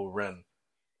Kylo Ren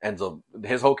ends up.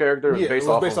 His whole character is based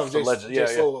off of the Legend. Yeah.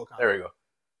 Solo there you go.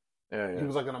 Yeah. He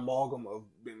was like an amalgam of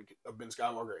Ben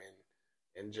Skywalker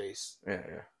and Jace. Yeah.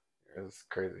 It's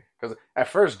crazy because at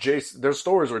first Jace, there's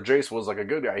stories where Jace was like a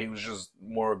good guy. He was just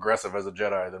more aggressive as a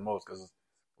Jedi than most because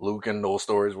Luke and those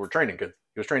stories were training kids.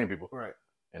 He was training people, right?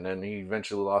 And then he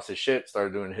eventually lost his shit,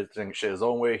 started doing shit his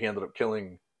own way. He ended up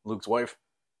killing Luke's wife,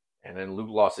 and then Luke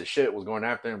lost his shit, was going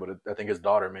after him, but I think his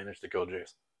daughter managed to kill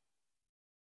Jace.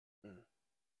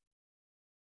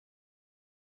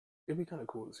 It'd be kind of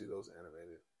cool to see those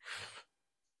animated.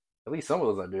 At least some of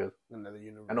those ideas. Another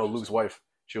universe. I know Luke's wife.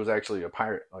 She was actually a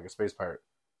pirate, like a space pirate.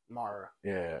 Mara.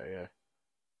 Yeah.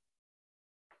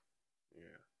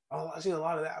 Oh, I see a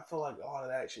lot of that. I feel like a lot of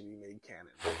that should be made canon.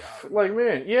 Like,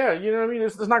 man, yeah, you know what I mean?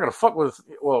 It's not going to fuck with,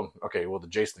 well, okay, well, the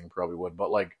Jace thing probably would,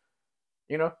 but, like,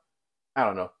 you know, I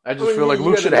don't know. I just feel like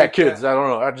Luke should have had kids. That. I don't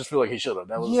know. I just feel like he should have.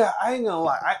 Yeah, I ain't gonna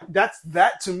lie.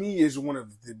 That to me is one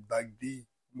of the, like, the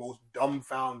most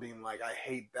dumbfounding, like, I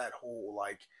hate that whole,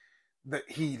 like, that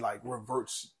he, like,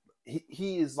 reverts.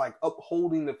 He is, like,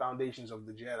 upholding the foundations of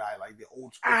the Jedi, like the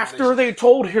old school. After they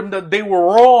told him that they were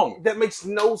wrong. That makes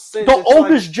no sense. The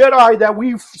oldest Jedi that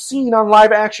we've seen on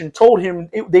live action told him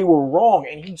they were wrong,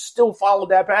 and he still followed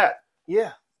that path.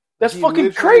 Yeah. That's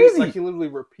fucking crazy. Like, he literally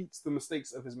repeats the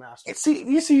mistakes of his master.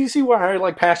 You see why I,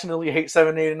 like, passionately hate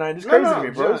 7, 8, and 9? It's crazy to me,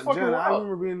 bro. It's fucking wild. I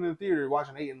remember being in the theater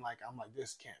watching 8, and, like, I'm like,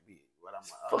 this can't be. But I'm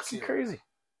like, fucking crazy.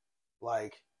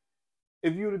 Like,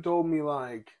 if you would have told me,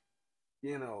 like,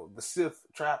 you know, the Sith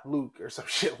trapped Luke or some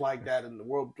shit like that in the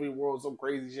world between worlds, some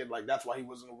crazy shit, like that's why he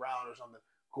wasn't around or something,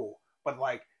 cool. But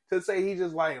like to say he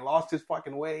just like lost his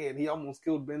fucking way and he almost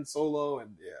killed Ben Solo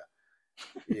and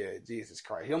yeah, Jesus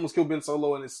Christ, he almost killed Ben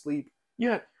Solo in his sleep.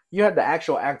 Yeah, you had the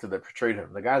actual actor that portrayed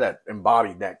him, the guy that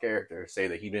embodied that character, say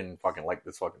that he didn't fucking like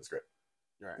this fucking script.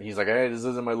 Right. And he's like, hey, this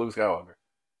isn't my Luke Skywalker.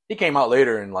 He came out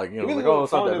later and like, you know, like, oh,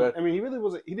 it's not that bad. I mean, he really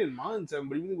wasn't. He didn't mind 7,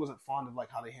 but he really wasn't fond of like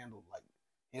how they handled like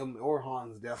him or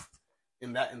Han's death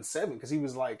in 7, because he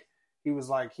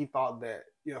thought that,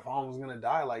 you know, if Han was gonna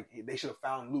die, like they should have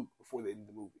found Luke before they ended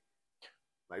the movie.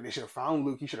 Like they should have found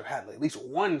Luke. He should have had like, at least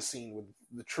one scene with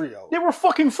the trio. They were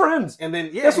fucking friends, and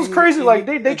then this was crazy. Like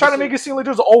they try to make it seem like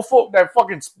there's old folk that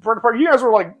fucking spread apart. You guys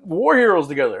were like war heroes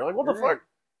together. Like what the fuck?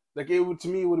 Like it would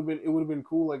have been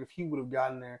cool. Like if he would have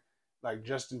gotten there like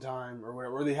just in time or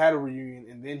whatever, or they had a reunion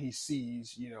and then he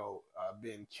sees, you know,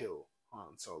 Ben kill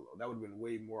Han Solo. That would have been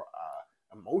way more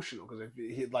emotional, because if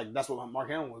he, like, that's what Mark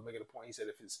Hamill was making a point. He said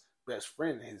if his best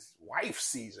friend, his wife,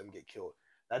 sees him get killed,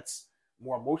 that's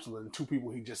more emotional than two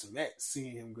people he just met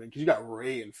seeing him go. Because you got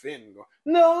Rey and Finn go,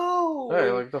 no,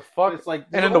 hey, like the fuck. It's like,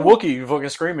 and then the Wookiee, you fucking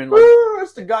screaming. Like,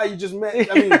 that's the guy you just met.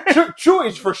 I mean,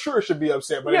 Chewie for sure should be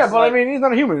upset, but yeah, but like, I mean, he's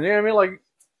not a human. You know what I mean? Like,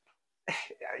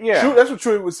 yeah, Chewie, that's what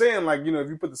Chewie was saying. Like, you know, if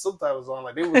you put the subtitles on,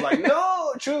 like they was like,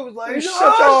 no, Chewie was like, shut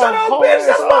up, bitch,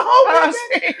 that's my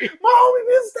homie, my homie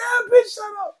been stabbed, bitch,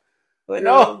 shut up. Like,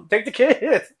 no, take the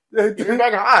kid, give him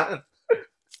back on,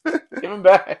 give him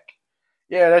back.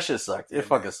 Yeah, that shit sucked. It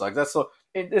fucking sucked.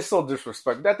 It's so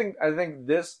disrespectful. I think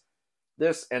this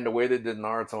and the way they did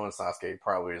Naruto and Sasuke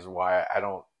probably is why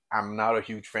I'm not a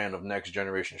huge fan of next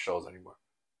generation shows anymore.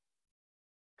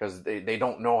 Because they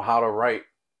don't know how to write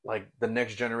like the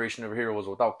next generation of heroes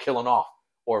without killing off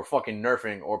or fucking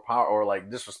nerfing or power or like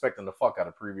disrespecting the fuck out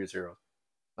of previous heroes.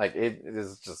 Like it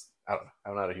is just, I don't know.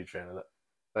 I'm not a huge fan of that.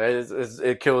 But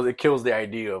it kills the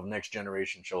idea of next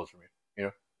generation shows for me. You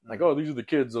know, like, oh, these are the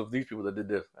kids of these people that did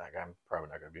this. Like, I'm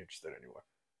probably not gonna be interested anymore.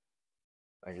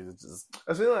 Like it's just.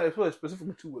 I feel like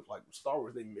specifically too with like Star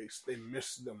Wars, they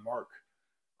missed the mark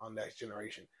on next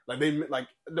generation. Like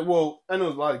well, I know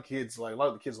a lot of the kids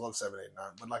love 7, 8, 9,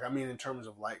 but like I mean in terms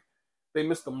of like they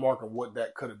missed the mark of what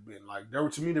that could have been. Like there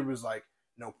was like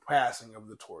no passing of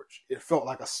the torch. It felt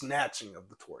like a snatching of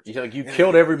the torch. Like you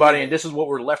killed everybody, and this is what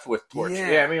we're left with. Torch.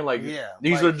 Yeah, I mean, like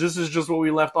this is just what we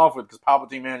left off with because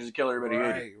Palpatine managed to kill everybody.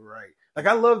 Right. Like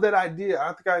I love that idea.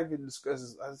 I think I even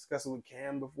discussed it with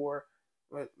Cam before,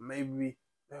 but maybe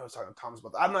I was talking to Thomas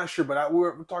about that. I'm not sure, but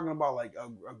we're talking about like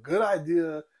a good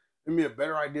idea, maybe a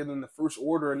better idea than the First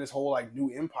Order and this whole like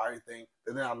new Empire thing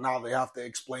that now they have to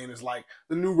explain is like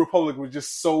the New Republic was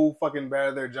just so fucking bad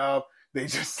at their job. They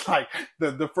just like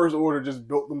the First Order just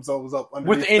built themselves up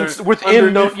within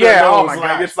yeah. Oh my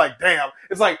god! It's like damn.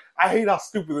 It's like I hate how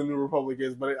stupid the New Republic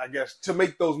is, but I guess to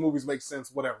make those movies make sense,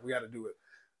 whatever, we got to do it.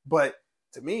 But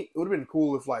to me, it would have been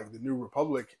cool if like the New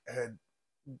Republic had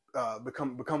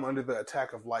become under the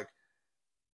attack of like,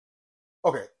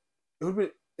 okay, it would have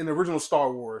been in the original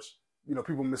Star Wars. You know,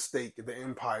 people mistake the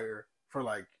Empire for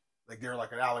like they're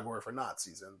like an allegory for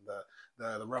Nazis, and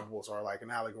the rebels are like an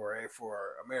allegory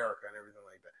for America and everything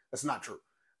like that. That's not true.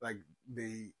 Like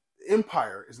the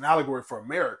Empire is an allegory for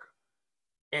America,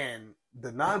 and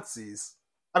the Nazis.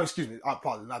 I mean, excuse me, I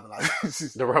apologize, not the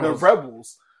Nazis. The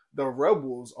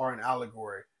rebels are an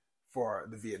allegory for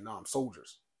the Vietnam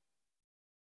soldiers.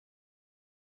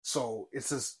 So it's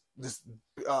this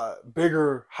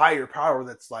bigger, higher power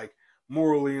that's like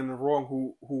morally in the wrong,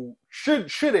 who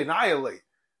should annihilate.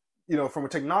 You know, from a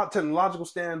technological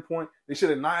standpoint, they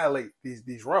should annihilate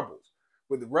these rebels.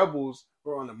 But the rebels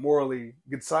are on the morally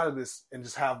good side of this and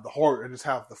just have the heart and just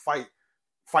have the fight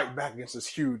fight back against this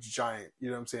huge giant, you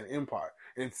know what I'm saying, empire.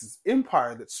 And it's this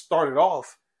empire that started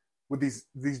off with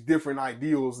these different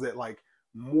ideals that like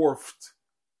morphed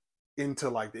into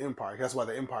like the empire. That's why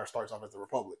the empire starts off as the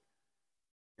Republic.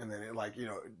 And then it like, you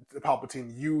know, the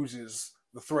Palpatine uses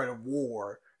the threat of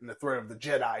war and the threat of the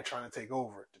Jedi trying to take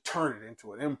over to turn it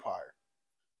into an empire.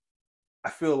 I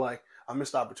feel like a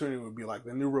missed opportunity would be like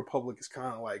the New Republic is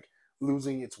kind of like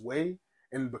losing its way,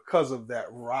 and because of that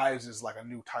rises like a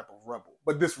new type of rebel.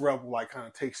 But this rebel like kind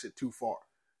of takes it too far.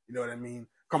 You know what I mean?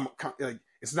 Come like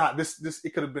it's not this.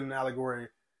 It could have been an allegory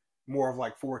more of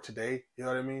like for today. You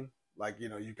know what I mean? Like, you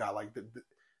know, you got like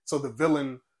so the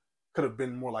villain could have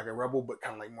been more like a rebel, but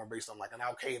kind of like more based on like an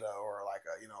Al Qaeda or like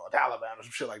a, you know, a Taliban or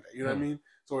some shit like that. You know what I mean?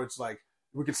 So it's like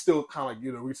we could still kind of like,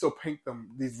 you know, we can still paint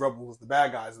these rebels, the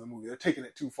bad guys in the movie. They're taking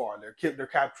it too far. They're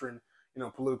capturing, you know,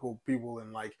 political people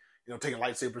and like, you know, taking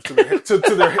lightsabers to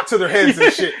their heads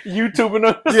and shit. YouTubing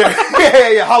them. Yeah.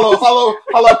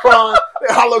 Holocron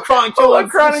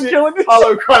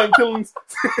killings.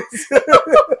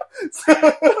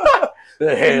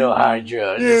 The Hail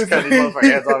Hydra. Just cut these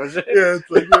motherfuckers' heads off and shit. Yeah,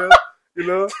 it's like, you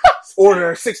know,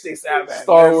 Order 67.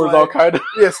 Star Wars, like, Al Qaeda.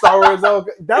 Yeah, Star Wars, Al Qaeda.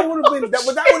 That would have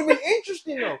been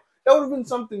interesting though. That would have been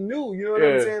something new. You know what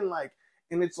I'm saying? Like,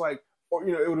 and it's like, or,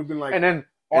 you know, it would have been like, and then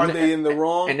are they in the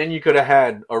wrong? And then you could have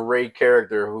had a Rey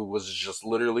character who was just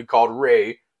literally called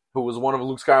Rey, who was one of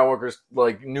Luke Skywalker's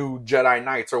like new Jedi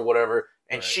Knights or whatever,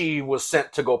 and she was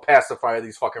sent to go pacify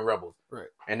these fucking rebels, right?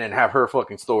 And then have her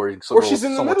fucking story. Or she's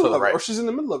in the middle of it. Or she's in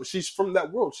the middle of it. She's from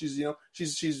that world. She's, you know,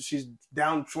 she's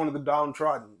down, one of the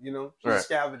downtrodden. You know, she's a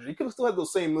scavenger. You could have still had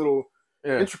those same little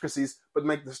intricacies, but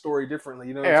make the story differently.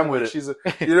 You know, I'm with it. She's a,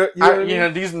 you know,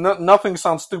 these nothing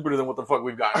sounds stupider than what the fuck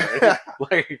we've got. Right?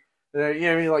 Like. You know what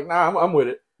I mean? Like, nah, I'm with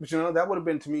it. But, you know, that would have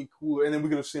been, to me, cooler. And then we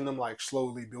could have seen them, like,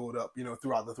 slowly build up, you know,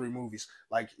 throughout the 3 movies.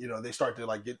 Like, you know, they start to,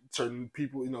 like, get certain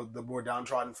people, you know, the more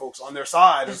downtrodden folks on their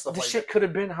side and stuff like that. This shit could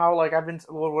have been how, like,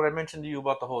 what I mentioned to you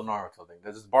about the whole Naruto thing.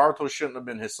 This Boruto shouldn't have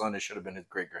been his son. It should have been his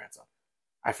great-grandson.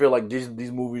 I feel like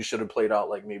these movies should have played out,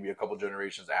 like, maybe a couple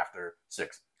generations after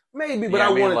 6. Maybe, but I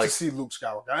wanted to see Luke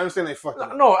Skywalker. I understand they fucked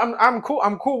up. No, I'm cool.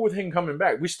 I'm cool with him coming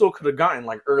back. We still could have gotten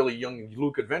like early young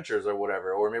Luke adventures or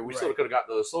whatever, or maybe we still could have got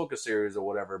the Ahsoka series or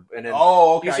whatever. And then,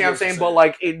 you see what I'm saying? But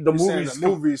like the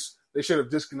movies, they should have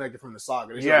disconnected from the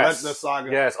saga. They should have let the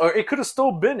saga. Yes, or it could have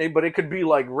still been it, but it could be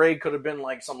like Rey could have been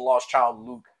like some lost child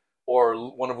Luke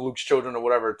or one of Luke's children or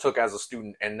whatever took as a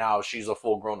student, and now she's a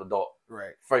full grown adult,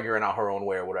 right? Figuring out her own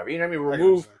way or whatever. You know what I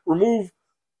mean?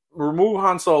 Remove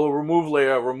Han Solo, remove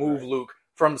Leia, remove Luke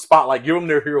from the spotlight. Give them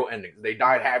their hero endings. They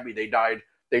died happy. They died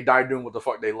doing what the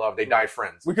fuck they love. They died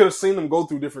friends. We could have seen them go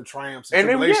through different triumphs and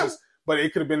tribulations, but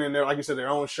it could have been in their, like you said, their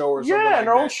own show or something. Yeah,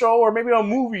 their own show or maybe a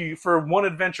movie for one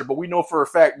adventure. But we know for a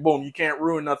fact, boom, you can't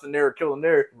ruin nothing there or kill them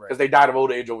there because they died of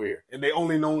old age over here. And they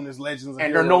only known as legends and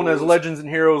heroes. They're known as legends and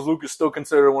heroes. Luke is still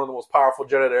considered one of the most powerful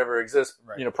Jedi to ever exist.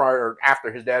 Right. You know, prior or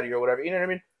after his daddy or whatever. You know what I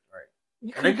mean?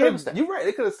 You're right.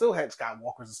 They could have still had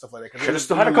Skywalkers and stuff like that. Could have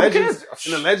still had a couple kids.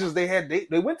 In the Legends, they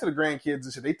went to the grandkids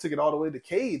and shit. They took it all the way to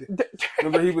Cade.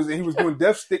 Remember, he was doing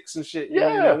death sticks and shit. Yeah.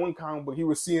 In that one comic book, he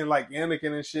was seeing like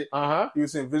Anakin and shit. He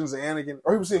was seeing visions of Anakin,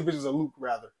 or he was seeing visions of Luke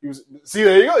rather.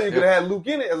 There you go. You could have had Luke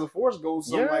in it as a Force ghost,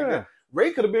 something like that.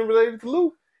 Rey could have been related to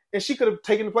Luke. And she could have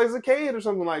taken the place of Cade or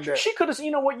something like that. She could have,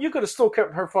 you know what? You could have still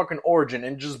kept her fucking origin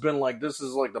and just been like, this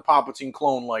is like the Palpatine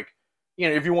clone, like. You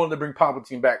know, if you wanted to bring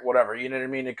Palpatine back, whatever, you know what I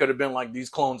mean? It could have been like these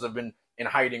clones have been in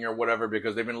hiding or whatever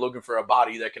because they've been looking for a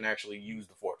body that can actually use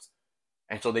the Force.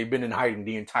 And so they've been in hiding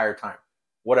the entire time.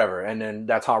 Whatever. And then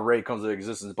that's how Rey comes into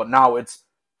existence. But now it's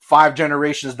 5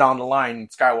 generations down the line,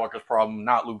 Skywalker's problem,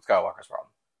 not Luke Skywalker's problem.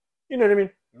 You know what I mean?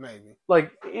 Maybe.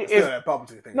 Like,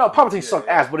 Palpatine thing. No, Palpatine sucked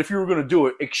ass, but if you were going to do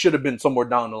it, it should have been somewhere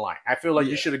down the line. I feel like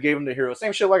you should have gave him the hero.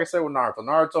 Same shit like I said with Naruto.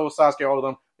 Naruto, Sasuke, all of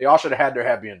them, they all should have had their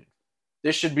happy ending.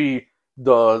 This should be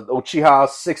the Uchiha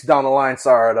 6 down the line,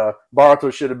 the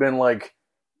Boruto should have been like,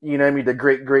 you know what I mean, the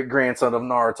great-great-grandson of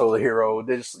Naruto, the hero.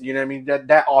 This, you know what I mean?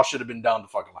 That all should have been down the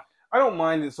fucking line. I don't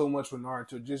mind it so much with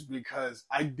Naruto just because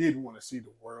I did want to see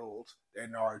the world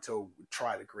that Naruto would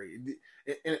try to create.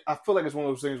 And I feel like it's one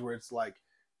of those things where it's like,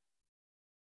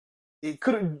 you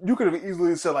could have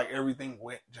easily said like everything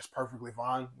went just perfectly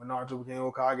fine when Naruto became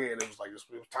Hokage, and it was like it was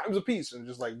times of peace, and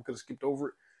just like we could have skipped over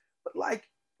it. But like,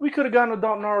 we could have gotten an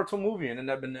adult Naruto movie, and then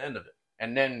that'd been the end of it.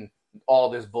 And then all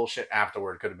this bullshit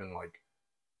afterward could have been like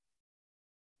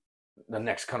the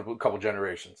next couple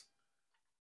generations.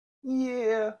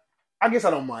 Yeah, I guess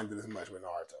I don't mind it as much with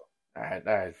Naruto.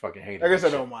 I fucking hate it. I guess I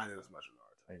don't mind it as much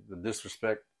with Naruto. The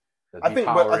disrespect. I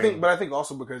think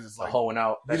also because it's like hoeing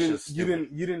out. You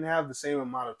didn't have the same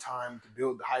amount of time to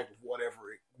build the hype of whatever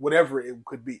whatever it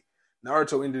could be.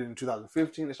 Naruto ended in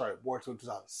 2015. They started Boruto in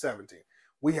 2017.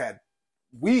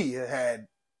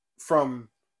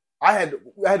 I had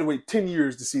to wait 10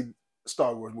 years to see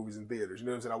Star Wars movies in theaters. You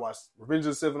know what I'm saying? I watched Revenge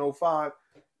of the 705.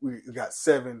 We got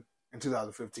 7 in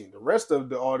 2015. The rest of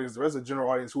the audience, the rest of the general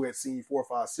audience who had seen 4,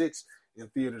 5, 6 in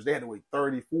theaters, they had to wait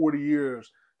 30, 40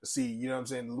 years to see, you know what I'm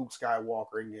saying, Luke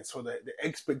Skywalker again. So the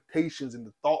expectations and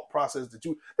the thought process that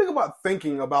you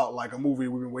thinking about like a movie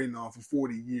we've been waiting on for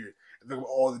 40 years. And think about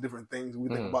all the different things we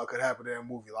think about could happen in that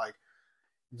movie. Like,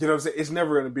 you know what I'm saying? It's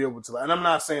never going to be able to, and I'm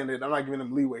not saying that, I'm not giving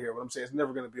them leeway here, but I'm saying it's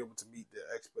never going to be able to meet the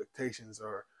expectations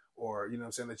or, you know what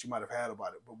I'm saying, that you might have had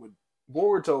about it. But with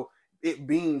Boruto, it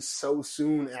being so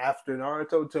soon after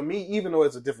Naruto, to me, even though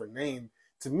it's a different name,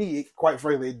 to me, quite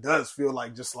frankly, it does feel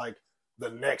like just like the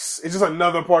next, it's just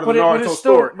another part of the Naruto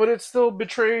story. But it still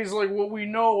betrays like what we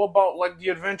know about like the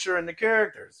adventure and the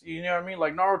characters. You know what I mean?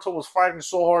 Like Naruto was fighting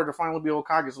so hard to finally be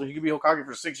Hokage, so he could be Hokage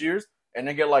for 6 years. And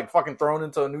then get like fucking thrown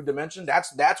into a new dimension.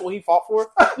 That's what he fought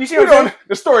for. You see what I'm saying?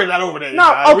 The story's not over there.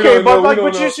 No, okay,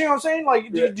 but you see what I'm saying?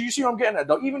 Like, do you see what I'm getting at?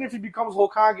 Though, even if he becomes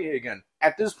Hokage again,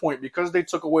 at this point, because they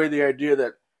took away the idea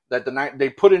that they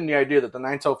put in the idea that the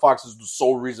Nine-Tailed Fox is the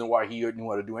sole reason why he knew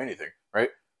how to do anything, right?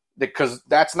 Because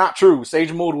that's not true.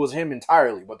 Sage Mode was him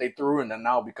entirely, but they threw in that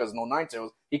now because no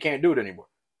Nine-Tails, he can't do it anymore,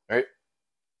 right?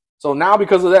 So now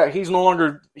because of that, he's no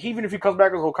longer, even if he comes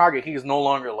back as Hokage, he is no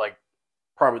longer like,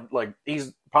 probably like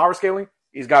he's power scaling.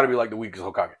 He's got to be like the weakest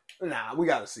Hokage. Nah, we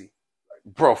gotta see,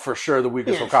 bro, for sure the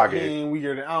weakest Hokage. He ain't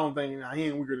weaker than, I don't think he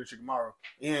ain't weaker than Shikamaru.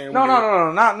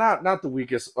 No, not the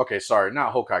weakest. Okay, sorry,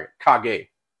 not Hokage. Kage.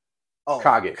 Oh,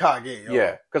 Kage.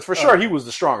 Yeah, because for sure he was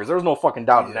the strongest. There was no fucking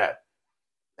doubt in that.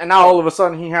 And now all of a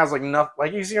sudden he has like enough.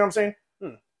 Like you see what I'm saying?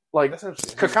 Like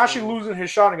Kakashi losing his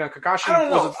Sharingan. Kakashi. I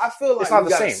don't know. I feel like it's not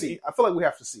the same. See. I feel like we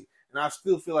have to see. And I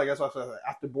still feel like that's why I feel like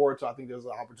after Boruto, I think there's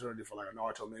an opportunity for like a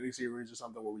Naruto miniseries or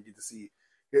something where we get to see.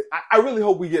 I really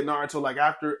hope we get Naruto like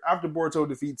after Boruto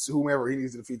defeats whomever he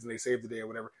needs to defeat and they save the day or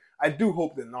whatever. I do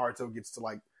hope that Naruto gets to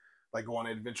like go on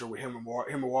an adventure with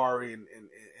Himawari and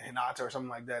Hinata or something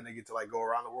like that, and they get to like go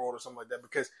around the world or something like that.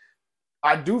 Because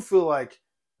I do feel like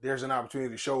there's an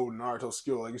opportunity to show Naruto's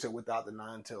skill, like you said, without the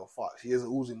Nine-Tailed Fox. He is an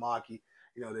Uzumaki.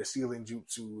 You know, their sealing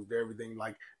jutsu, their everything,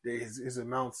 like his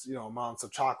amounts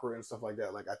of chakra and stuff like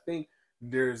that. Like I think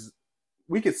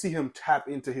we could see him tap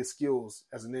into his skills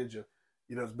as a ninja,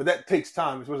 you know, but that takes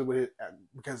time, especially with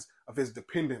because of his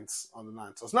dependence on the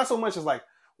Nine. So it's not so much as like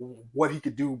what he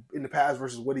could do in the past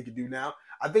versus what he could do now.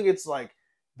 I think it's like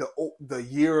the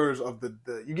years of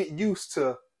the you get used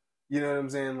to, you know what I'm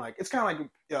saying? Like it's kind of like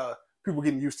people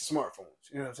getting used to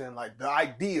smartphones. You know what I'm saying? Like the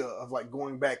idea of like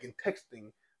going back and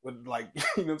texting. With like, you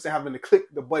know what I'm saying, having to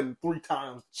click the button 3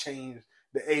 times to change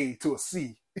the A to a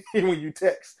C when you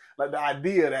text. Like the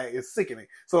idea of that is sickening.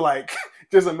 So like,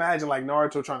 just imagine like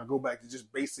Naruto trying to go back to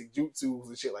just basic jutsus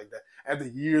and shit like that after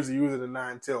years of using the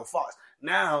Nine-Tailed Fox.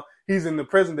 Now he's in the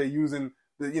present day using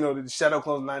the Shadow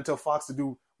Clone's Nine-Tailed Fox to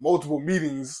do multiple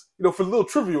meetings, you know, for little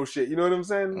trivial shit. You know what I'm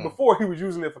saying? Before he was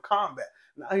using it for combat.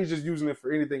 Now he's just using it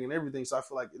for anything and everything. So I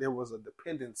feel like there was a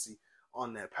dependency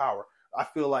on that power. I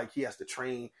feel like he has to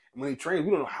train. And when he trains,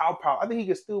 we don't know how powerful. I think he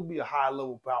can still be a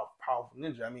high-level powerful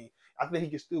ninja. I mean, I think he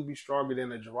can still be stronger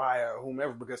than a Jiraiya or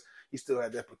whomever because he still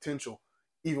had that potential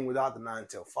even without the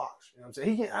Nine-Tailed Fox. You know what I'm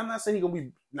saying? I'm not saying he's going to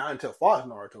be Nine-Tailed Fox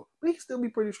Naruto, but he can still be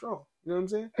pretty strong. You know what I'm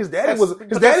saying? His daddy was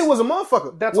a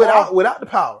motherfucker without the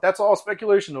power. That's all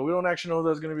speculation, though. We don't actually know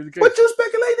that's going to be the case. But you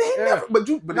speculating.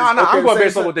 I'm going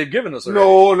based on what they've given us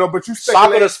already. No, but you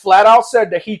speculating. Sakura flat out said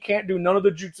that he can't do none of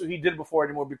the jutsu he did before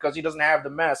anymore because he doesn't have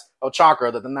the mess of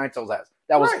chakra that the Nine-Tails has.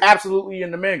 That was absolutely in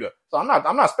the manga. So I'm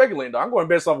not speculating, though. I'm going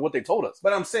based off what they told us.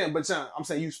 But I'm saying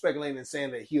you speculating and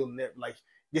saying that he'll never, like,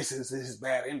 this is his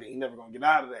bad ending. He's never going to get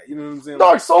out of that. You know what I'm saying?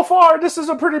 Dog, so far, this is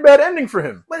a pretty bad ending for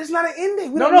him. But it's not an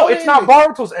ending. No, it's not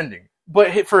Boruto's ending.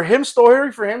 But for his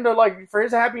story, for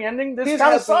his happy ending, this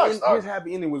kind of sucks. His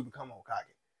happy ending was become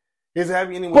Hokage. His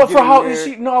happy ending was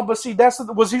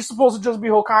was he supposed to just be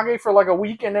Hokage for like a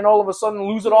week and then all of a sudden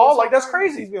lose it all? Like, that's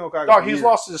crazy. He's been Hokage. Dog, he's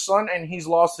lost his son and he's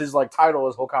lost his like title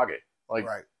as Hokage. Like,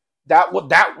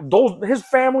 his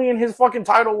family and his fucking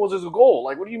title was his goal.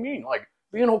 Like, what do you mean? Like,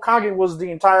 being Hokage was the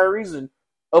entire reason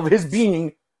of his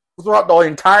being throughout the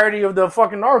entirety of the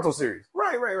fucking Naruto series.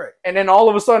 Right. And then all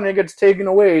of a sudden it gets taken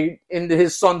away into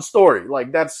his son's story.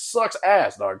 Like, that sucks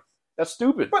ass, dog. That's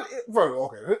stupid. But,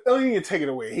 okay, they don't even take it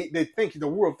away. The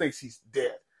world thinks he's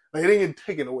dead. Like, it ain't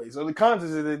taken away. So the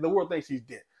context is that the world thinks he's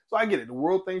dead. So I get it. The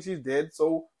world thinks he's dead.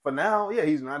 So for now, yeah,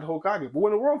 he's not Hokage. But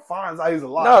when the world finds out he's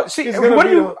alive, no, see,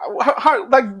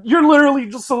 you're literally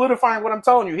just solidifying what I'm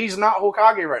telling you. He's not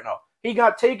Hokage right now. He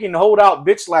got taken, hold out,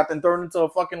 bitch slapped, and thrown into a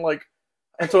fucking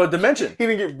into a dimension. He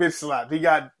didn't get bitch slapped. He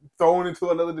got thrown into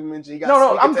another dimension. He got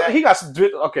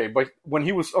okay, but when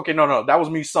he was no, that was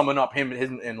me summing up him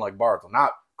and like Baruto,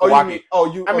 not Kawaki.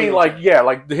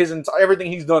 His entire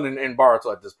everything he's done in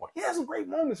Baruto at this point. He has some great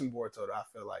moments in Boruto. Though, I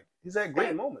feel like he's had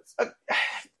great moments.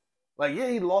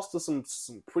 He lost to some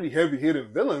pretty heavy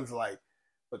hitting villains,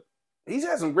 but he's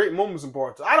had some great moments in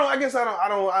Boruto. I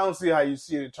don't see how you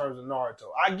see it in terms of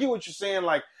Naruto. I get what you're saying,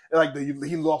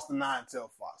 he lost the Nine-Tailed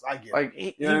Fox. I get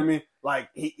it. You know what I mean? Like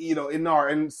he, in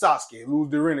Naruto and Sasuke lose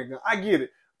the Rinnegan. I get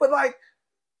it, but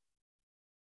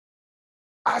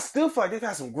I still feel like they've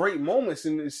had some great moments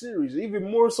in this series, even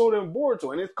more so than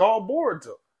Boruto, and it's called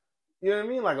Boruto. You know what I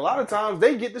mean? Like a lot of times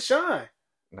they get the shine.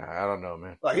 Nah, I don't know,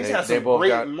 man. He's had some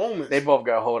great moments. They both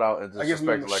got hold out and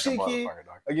disrespected like a motherfucker.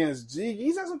 Against Jig,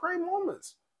 he's had some great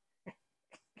moments.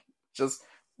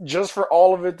 Just for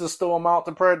all of it to still amount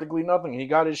to practically nothing. He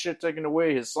got his shit taken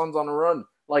away. His son's on the run.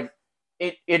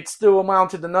 It still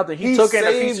amounted to nothing. He took in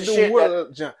a piece of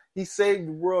shit. John, he saved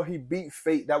the world. He beat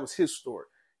fate. That was his story.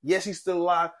 Yes, he's still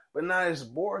alive, but now it's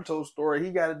Boruto's story.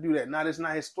 He got to do that. Now it's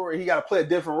not his story. He got to play a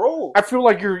different role. I feel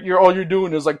like you're all you're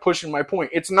doing is pushing my point.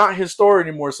 It's not his story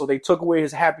anymore, so they took away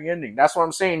his happy ending. That's what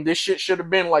I'm saying. This shit should have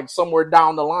been somewhere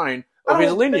down the line of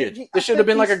his lineage. This should have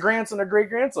been a grandson or great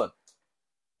grandson.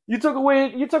 You took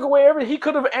away everything. He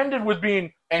could have ended with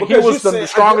being, and he was the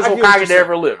strongest Hokage to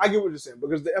ever live. I get what you're saying,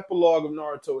 because the epilogue of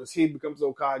Naruto is he becomes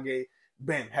Hokage.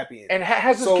 Bam, happy ending. And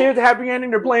has his kid happy ending.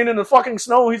 They're playing in the fucking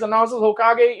snow. He's announced as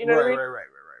Hokage. You know what I mean? Right.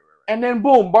 And then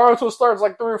boom, Boruto starts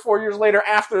 3 or 4 years later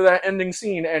after that ending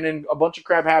scene, and then a bunch of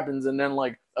crap happens, and then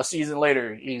a season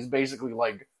later, he's basically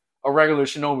a regular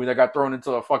shinobi that got thrown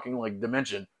into a fucking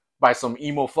dimension by some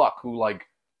emo fuck who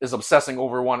is obsessing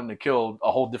over wanting to kill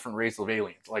a whole different race of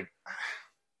aliens.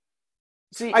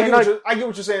 See, I get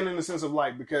what you're saying in the sense of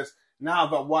because now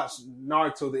if I watch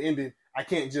Naruto the ending, I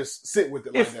can't just sit with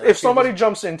it If somebody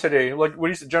jumps in today, what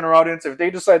you said, general audience, if they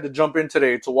decide to jump in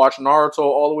today to watch Naruto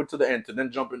all the way to the end, to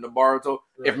then jump into Baruto,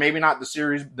 right. If maybe not the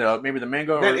series, maybe the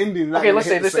manga.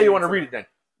 Let's say you want to read it then.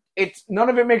 None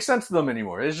of it makes sense to them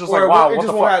anymore. It's just wow, it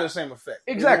just won't have the same effect.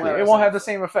 Exactly. It won't have the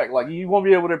same effect. You won't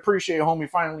be able to appreciate homie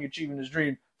finally achieving his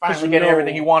dream, finally getting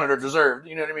everything he wanted or deserved.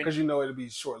 You know what I mean? Because it'll be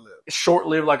short-lived. It's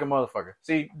short-lived like a motherfucker.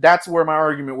 See, that's where my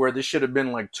argument where this should have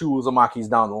been 2 Uzumakis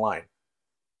down the line.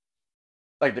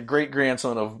 The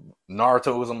great-grandson of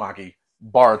Naruto Uzumaki,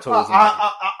 Baruto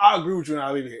Uzumaki. I agree with you, and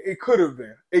I'll leave it here. It could have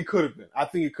been. I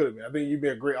think it could have been. I think you'd be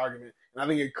a great argument, and I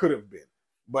think it could have been.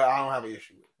 But I don't have an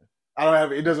issue with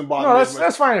it. It doesn't bother me. No,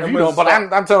 that's fine if you don't, but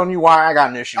I'm telling you why I got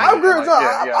an issue with it. I agree with you.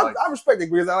 I respect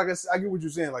it, because I get what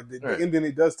you're saying. The ending,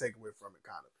 it does take away from it,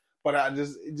 kind of. But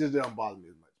it just doesn't bother me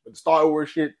as much. But the Star Wars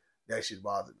shit, that shit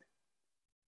bothers me.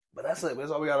 But that's it.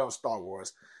 That's all we got on Star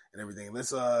Wars and everything.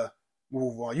 Let's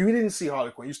move on. You didn't see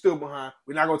Harley Quinn. You're still behind.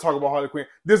 We're not going to talk about Harley Quinn.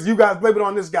 You guys blame it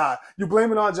on this guy. You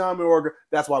blame it on John Mayorga.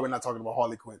 That's why we're not talking about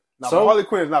Harley Quinn. Now, Harley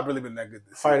Quinn has not really been that good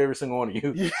this fight year. Every single one of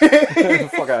you. Get the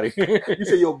fuck out of here. You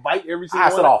say you'll bite every single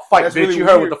one? I said I'll fight, that's bitch. Really you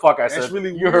heard what the fuck I said. That's really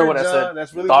you weird, heard what John. I said.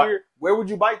 That's really weird. Where would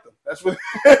you bite them? That's really...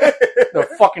 The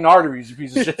fucking arteries, you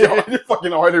piece of shit. The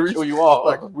fucking arteries. Kill you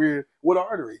all. Weird. What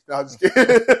artery? No, I'm just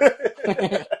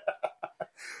kidding.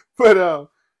 But,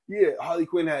 yeah, Harley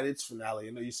Quinn had its finale.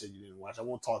 I know you said you didn't watch. I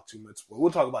won't talk too much, but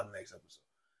we'll talk about it next episode.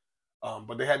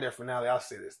 But they had their finale. I'll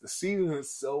say this. The season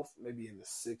itself, maybe in the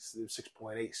 6.8,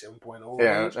 7.0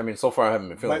 Yeah, range. I mean, so far I haven't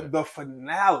been feeling it. But the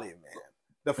finale, man.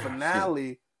 The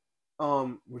finale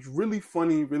was really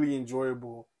funny, really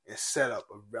enjoyable, and set up,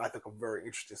 I think, a very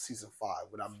interesting season 5.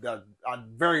 But I'd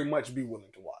very much be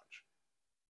willing to watch.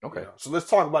 Okay. So let's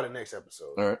talk about it next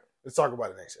episode. All right. Let's talk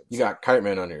about it next episode. You got Kite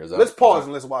Man on here. Let's pause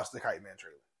and let's watch the Kite Man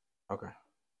trailer. Okay.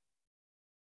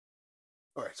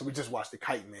 All right, so we just watched the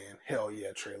Kite Man Hell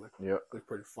Yeah trailer. Yep. Looked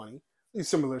pretty funny.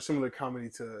 Similar comedy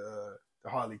to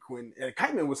Harley Quinn. And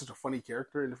Kite Man was such a funny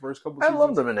character in the first couple seasons. I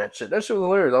loved him in that shit. That shit was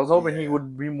hilarious. I was hoping he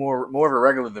would be more of a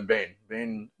regular than Bane.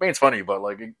 Bane's funny, but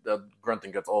the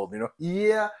grunting gets old, you know?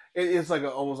 Yeah, it's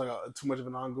almost like too much of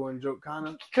an ongoing joke, kind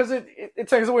of. Because it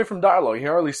takes away from dialogue. He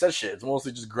hardly says shit. It's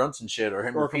mostly just grunts and shit, or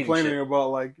him repeating complaining shit.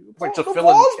 about to fill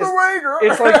in.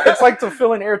 It's like to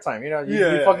fill in airtime. You know,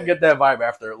 you fucking get that vibe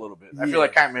after a little bit. I feel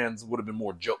like Kite Man's would have been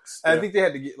more jokes. I think they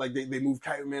had to get they moved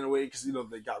Kite Man away because they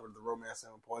got rid of the romance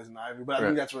and Poison Ivy. But I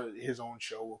think that's where his own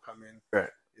show will come in. Right.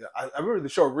 Yeah, I remember the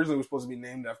show originally was supposed to be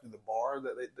named after the bar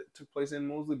that took place in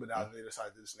Mosley, but now they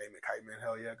decided to just name it Kite Man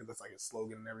Hell Yeah, because that's his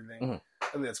slogan and everything. Mm-hmm. I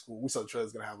think that's cool. We saw the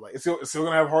trailer's gonna have it's still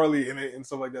gonna have Harley in it and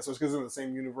stuff like that. So it's because it's in the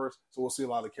same universe. So we'll see a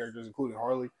lot of characters, including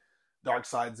Harley.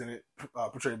 Darkseid's in it,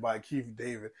 portrayed by Keith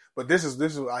David. But this is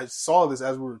I saw this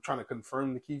as we were trying to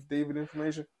confirm the Keith David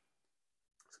information.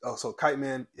 Oh, so Kite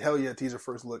Man, hell yeah, teaser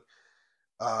first look.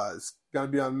 It's gonna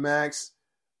be on Max.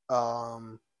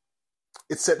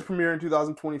 It's set to premiere in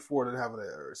 2024. Doesn't have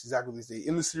its exact release date.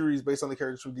 In the series, based on the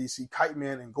characters from DC, Kite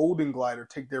Man and Golden Glider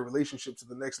take their relationship to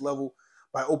the next level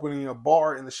by opening a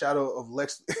bar in the shadow of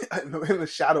Lex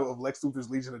Luthor's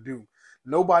Legion of Doom.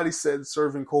 Nobody said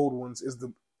serving cold ones is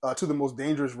to the most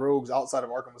dangerous rogues outside of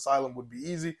Arkham Asylum would be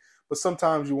easy, but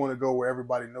sometimes you want to go where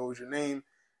everybody knows your name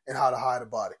and how to hide a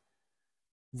body.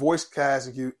 Voice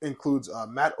cast includes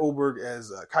Matt Oberg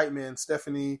as Kite Man,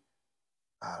 Stephanie.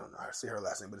 I don't know how to say her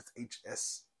last name, but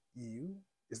it's HSU.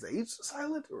 Is the H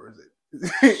silent or is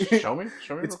it? Show me.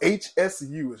 It's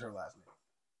HSU is her last name.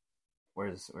 Where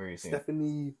are you seeing?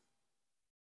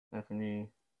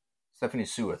 Stephanie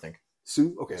Sue, I think.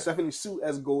 Sue? Okay. Yeah. Stephanie Sue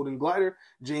as Golden Glider.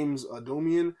 James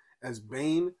Adomian as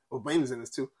Bane. Oh, Bane is in this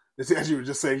too. As you were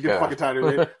just saying, you get fucking tired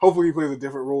of it. Hopefully he plays a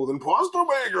different role than Imposter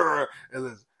Maker. And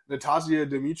then Natasha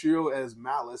Demetrio as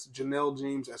Malice. Janelle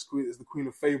James as the Queen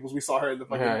of Fables. We saw her in the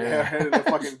fucking head in the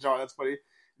fucking jar. That's funny.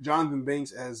 Jonathan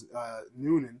Banks as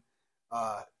Noonan.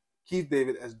 Keith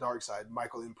David as Darkseid.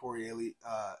 Michael Imperioli.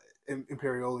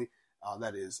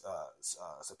 That is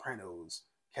Sopranos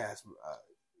cast.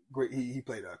 Great. He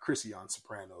played Chrissy on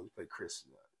Sopranos. He played Chris.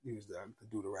 He was the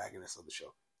deuteragonist of the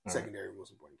show. Secondary,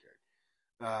 most important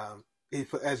character. He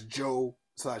put as Joe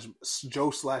 / Mo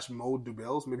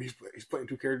Dubels. Maybe he's playing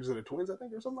two characters that are twins, I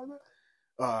think, or something like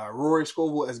that. Rory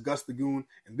Scovel as Gus the Goon,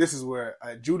 and this is where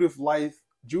Judith Light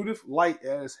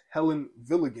as Helen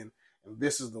Villigan, and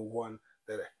this is the one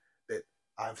that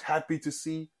I'm happy to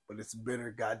see, but it's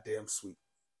bitter goddamn sweet.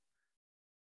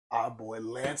 Our boy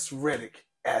Lance Reddick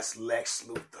as Lex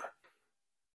Luthor.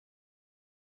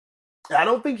 I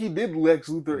don't think he did Lex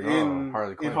Luthor in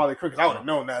Harley Quinn. Because I would have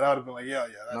known that. I would have been like, yeah,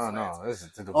 that's Lance. No. This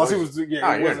is the voice. He was,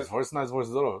 his voice, not his voice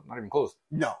at all. Not even close.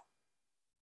 No.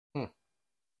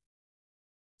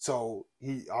 So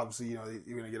he obviously,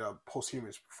 you're gonna get a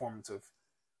posthumous performance of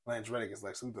Lance Reddick as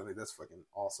Lex Luthor. I think that's fucking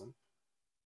awesome.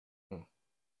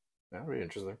 That'd be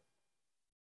interesting.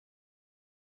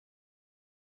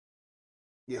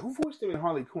 Yeah, who voiced him in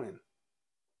Harley Quinn?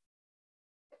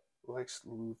 Lex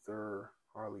Luthor,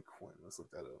 Harley Quinn. Let's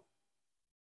look that up.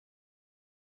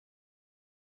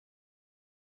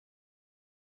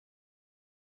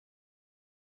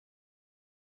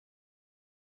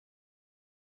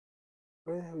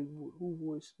 Who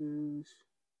voices?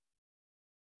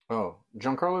 Oh,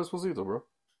 Giancarlo Esposito, bro.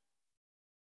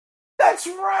 That's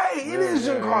right. It is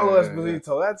Giancarlo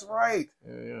Esposito. Yeah. That's right.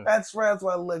 Yeah. That's right. That's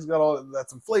why Lex got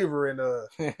some flavor in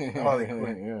Harley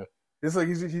Quinn. Yeah. It's like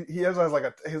he has like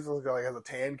has a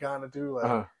tan kind of too.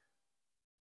 Like,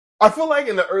 I feel like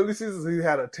in the early seasons he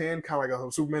had a tan kind of like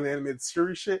a Superman animated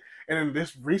series shit, and in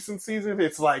this recent season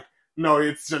it's like no,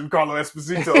 it's Giancarlo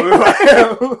Esposito.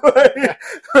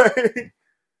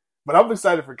 But I'm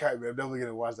excited for Kite Man. I'm definitely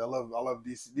gonna watch that. I love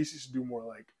DC. DC should do more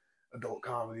like adult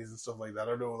comedies and stuff like that. I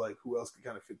don't know like who else could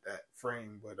kind of fit that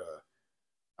frame, but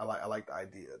I like the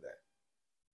idea of that.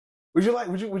 Would you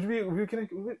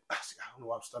connect? I don't know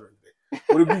why I'm stuttering today.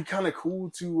 Would it be kind of cool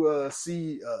to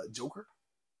see Joker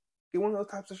get one of those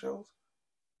types of shows?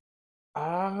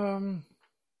 I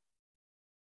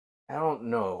don't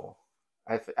know.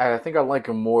 I think I like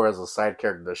him more as a side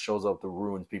character that shows up to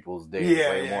ruin people's days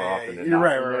more often than you're not.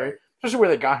 Right. Especially where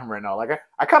they got him right now. Like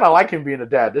I kind of like him being a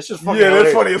dad. That's just fucking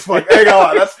that's funny as fuck.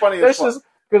 That's funny as fuck. Just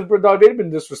because, bro, dog, they've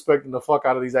been disrespecting the fuck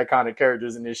out of these iconic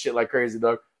characters and this shit like crazy,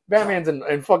 dog. Batman's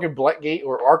in fucking Blackgate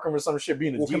or Arkham or some shit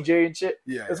being a DJ and shit.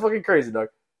 Yeah, it's fucking crazy, dog.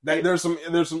 There's some.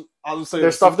 I'll just say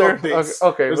there's stuff there. Updates.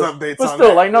 Okay, there's updates. But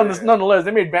still, like nonetheless,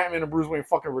 they made Batman and Bruce Wayne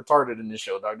fucking retarded in this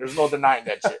show, dog. There's no denying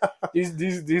that shit.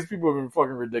 These people have been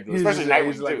fucking ridiculous, especially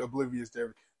Nightwing like oblivious to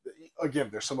everything. Again,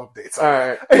 there's some updates. All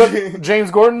right, but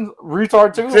James Gordon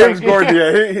retard too. Gordon,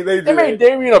 yeah, they made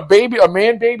Damian a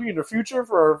man baby in the future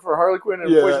for Harley Quinn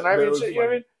and Poison Ivy and shit. You know what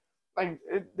I mean? Like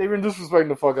they've been disrespecting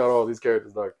the fuck out of all these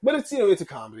characters, dog. But it's it's a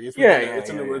comedy. It's in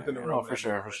the realm. No, for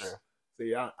sure. So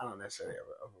yeah, I don't necessarily have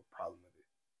a problem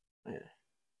with it. Yeah.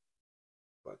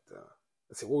 But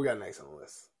let's see what we got next on the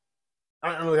list.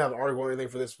 I don't really have an article or anything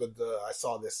for this, but I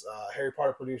saw this. Harry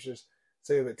Potter producers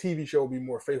say that TV show will be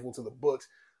more faithful to the books.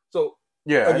 So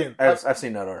yeah, again, I've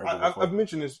seen that article. I've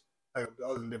mentioned this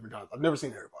in different times. I've never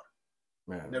seen Harry Potter.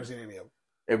 Man, I've never seen any of them.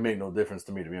 It made no difference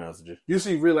to me, to be honest with you. You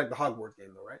see, really like the Hogwarts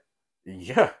game, though, right?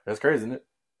 Yeah, that's crazy, isn't it?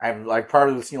 I've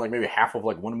probably seen maybe half of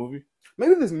one movie.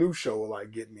 Maybe this new show will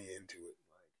get me into it.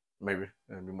 Maybe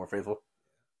it'll be more faithful.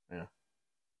 Yeah.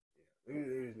 Maybe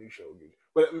this new show,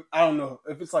 but I don't know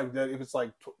if it's like that. If it's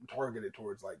like targeted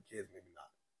towards like kids, maybe not.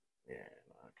 Yeah,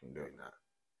 no, I can do Maybe it. not.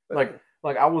 But,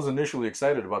 Like I was initially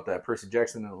excited about that Percy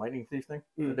Jackson and the Lightning Thief thing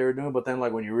that they were doing, but then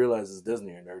like when you realize it's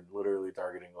Disney and they're literally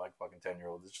targeting like fucking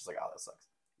 10-year-olds, it's just like, oh, that sucks.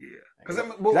 Yeah, because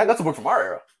that's a book from our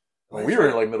era. When we were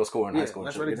in like middle school and high school.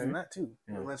 Lance Reddick's in that too.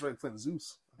 Yeah. Lance Reddick playing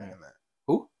Zeus in that.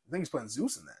 Who? I think he's playing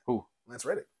Zeus in that. Who? Lance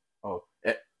Reddick. Oh,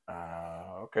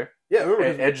 okay. Yeah,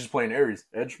 Edge is playing Ares.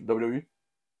 Edge, WWE.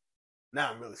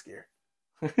 Now I'm really scared.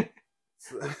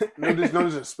 no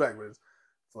disrespect, but it's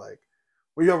like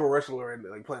when you have a wrestler and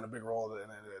like playing a big role in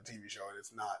a TV show, and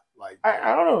it's not like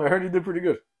I don't know. I heard he did pretty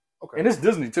good. Okay, and it's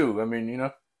Disney too. I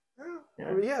mean,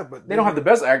 but they don't have the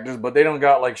best actors, but they don't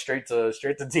got like straight to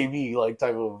TV like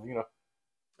type of you know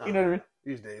what I mean.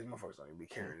 These days, motherfuckers don't even be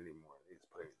caring anymore. They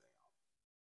just put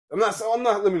everything out. I'm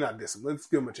not. Let me not diss him. Let's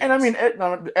give him a chance. And I mean,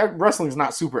 wrestling's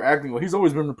not super acting. Well, he's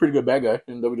always been a pretty good bad guy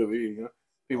in WWE. You know,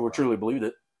 people truly believed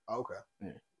it. Okay. Yeah.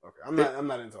 Okay. I'm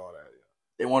not into all that. Yeah.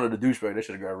 They wanted a douchebag. They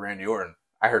should have got Randy Orton.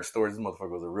 I heard stories. This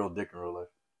motherfucker was a real dick in real life.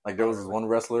 Like there was this one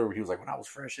wrestler where he was like, when I was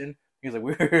fresh in, he was like,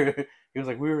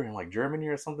 we were in like Germany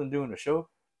or something doing a show.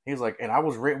 He was like, and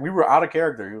we were out of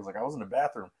character. He was like, I was in the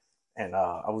bathroom and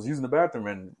I was using the bathroom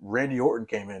and Randy Orton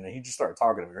came in and he just started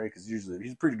talking to me, right? Because usually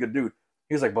he's a pretty good dude.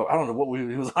 He was like, but I don't know what he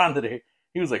was on today.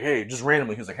 He was like, hey, just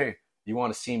randomly, he was like, hey, do you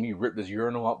want to see me rip this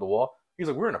urinal out the wall? He was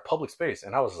like, we're in a public space.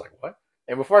 And I was just like, what?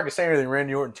 And before I could say anything,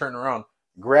 Randy Orton turned around,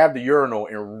 grabbed the urinal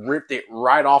and ripped it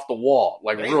right off the wall,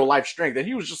 like real life strength. And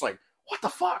he was just like, what the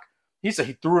fuck? He said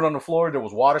he threw it on the floor. There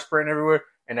was water spraying everywhere.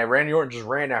 And then Randy Orton just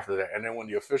ran after that. And then when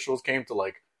the officials came to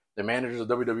like the managers of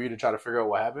WWE to try to figure out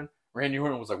what happened, Randy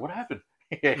Orton was like, what happened?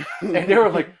 And they were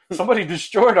like, somebody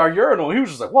destroyed our urinal. He was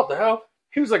just like, what the hell?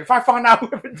 He was like, if I find out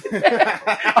whoever did that,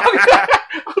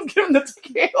 I was giving the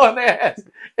TKO on the ass.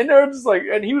 And they were just like,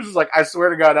 and he was just like, I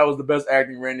swear to God, that was the best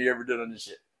acting Randy ever did on this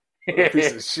shit.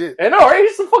 Piece of shit. And no, right?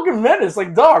 He's a fucking menace.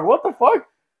 Like, dog, what the fuck?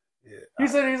 Yeah.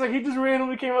 He's like, he just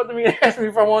randomly came up to me and asked me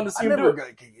if I wanted to see him do it. I never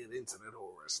could get into that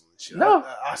whole wrestling shit. No.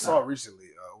 I saw recently,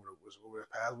 over the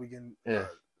past weekend,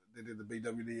 they did the big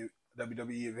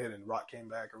WWE event and Rock came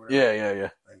back or whatever. Yeah.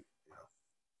 And,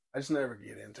 I just never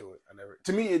get into it.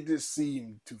 To me, it just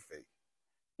seemed too fake.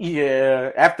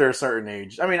 Yeah, after a certain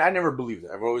age. I mean, I never believed it.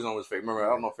 I've always known it was fake. Remember, I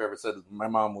don't know if I ever said this, my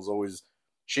mom was always,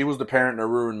 she was the parent that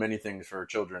ruined many things for her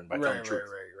children by telling truth.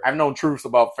 Right. I've known truths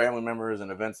about family members and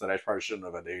events that I probably shouldn't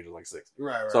have at the age of like 6.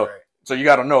 So you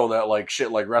got to know that like shit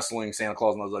like wrestling, Santa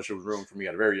Claus, and all that shit was ruined for me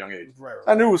at a very young age. Right.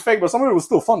 I knew it was fake, but some of it was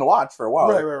still fun to watch for a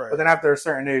while. Right. But then after a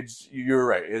certain age, you're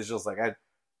right. It's just like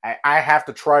I have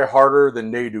to try harder than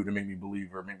they do to make me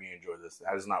believe or make me enjoy this.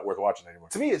 That is not worth watching anymore.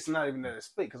 To me, it's not even that it's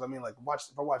fake. Because I mean, like,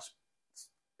 if I watch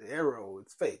Arrow,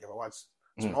 it's fake. If I watch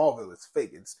Smallville, it's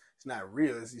fake. It's not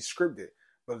real. It's scripted.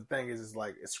 But the thing is, it's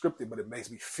like it's scripted, but it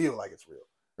makes me feel like it's real.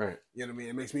 Right. You know what I mean?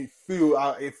 It makes me feel.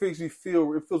 It feels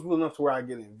real enough to where I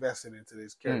get invested into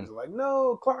this character. Like,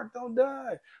 no, Clark, don't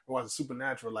die. Or watch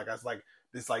Supernatural. Like, it's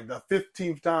like the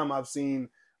 15th time I've seen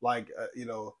like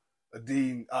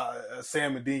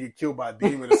Sam and Dean get killed by a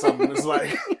demon or something. It's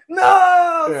like,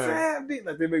 no, Sam, Dean.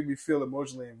 Like, they make me feel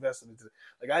emotionally invested into it.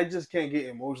 Like, I just can't get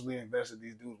emotionally invested in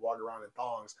these dudes walking around in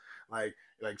thongs, like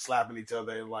slapping each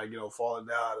other and like, falling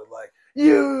down and like,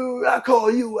 I call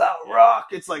you out, Rock.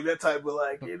 It's like that type of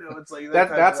like, it's like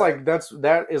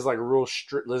that is like real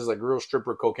real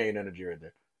stripper cocaine energy right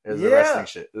there. Is the wrestling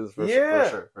shit. This is for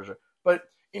sure. But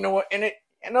you know what?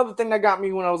 Another thing that got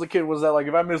me when I was a kid was that like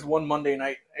if I missed one Monday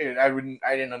night, I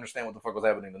didn't understand what the fuck was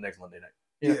happening the next Monday night.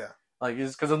 Yeah. Like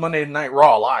it's because it's Monday Night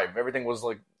Raw live. Everything was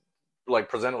like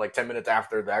presented like 10 minutes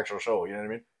after the actual show. You know what I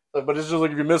mean? But it's just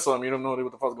like if you miss something, you don't know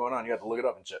what the fuck's going on. You have to look it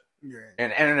up and shit. Yeah.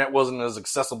 And internet wasn't as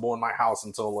accessible in my house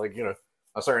until like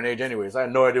a certain age. Anyways, I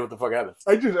had no idea what the fuck happened.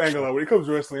 I just ain't gonna lie. When it comes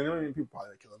to wrestling, I mean, people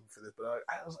probably kill me for this, but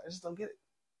I just don't get it.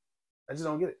 I just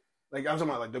don't get it. Like I'm talking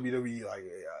about like WWE, like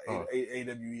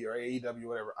AWE or AEW,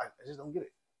 whatever. I just don't get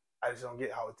it. I just don't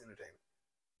get how it's entertaining.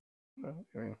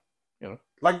 I mean,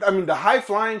 like the high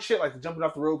flying shit, like the jumping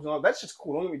off the ropes and all that's just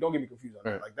cool. Don't get me confused on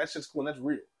that. Like that's just cool and that's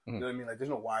real. Mm-hmm. You know what I mean? Like there's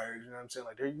no wires. You know what I'm saying?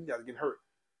 Like you guys get hurt.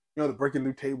 The breaking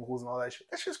through tables and all that shit.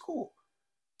 That's just cool.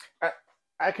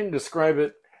 I can describe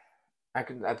it. I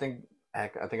think I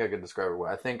could describe it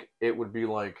well. I think it would be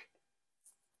like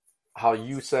how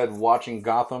you said watching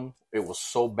Gotham, it was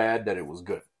so bad that it was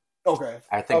good. Okay.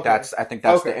 I think that's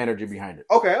the energy behind it.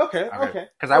 Okay.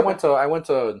 Because I went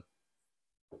to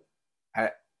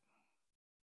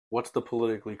what's the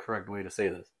politically correct way to say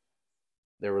this?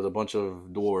 There was a bunch of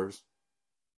dwarves,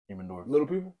 human dwarves. Little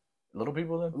people? Little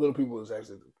People then? Little People is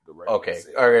actually the right. Okay,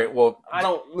 all right. Well, I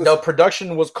don't. The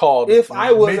production was called If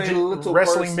I was a little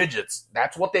Wrestling person, Midgets.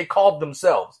 That's what they called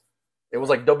themselves. It was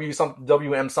like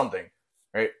WM something,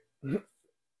 right?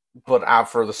 But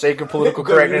for the sake of political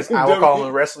correctness, I will call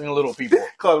them Wrestling Little People.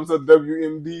 Call themselves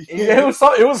WMD. Yeah,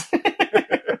 it was.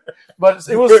 But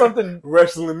it was something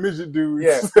wrestling midget dudes.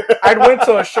 Yeah, I went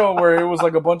to a show where it was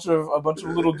like a bunch of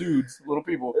little dudes, little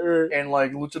people, and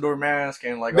like luchador mask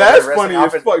and like that's funny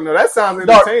as fuck. No, that sounds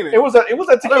entertaining. It was at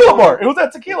Tequila Bar. It was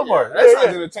at Tequila Bar. That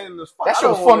sounds entertaining as fuck. That shit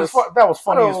was fun as fuck. That was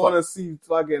funny as fuck. I don't want to see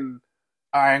fucking.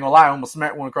 I ain't gonna lie, I almost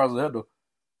smacked one across the head though.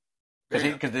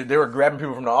 Because they were grabbing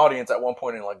people from the audience at one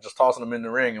point and like just tossing them in the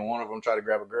ring, and one of them tried to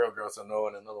grab a girl said no,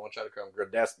 and another one tried to grab girl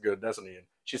Destiny, and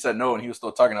she said no, and he was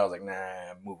still talking. I was like,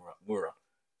 nah, move around.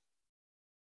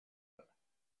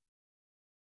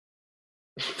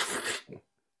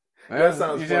 That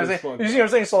sounds fun. You see what I'm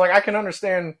saying? So like, I can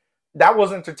understand that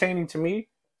was entertaining to me,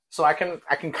 so I can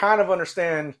kind of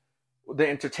understand the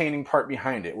entertaining part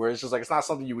behind it, where it's just like it's not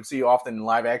something you would see often in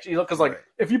live action. Because like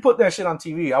if you put that shit on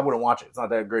TV, I wouldn't watch it. It's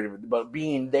not that great of it, but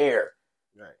being there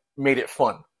made it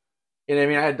fun. And I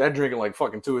mean, I drink like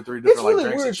fucking 2 or 3 different like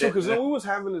drinks and shit. Because we was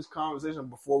having this conversation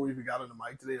before we even got on the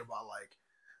mic today about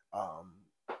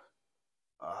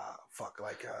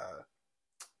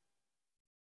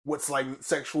what's like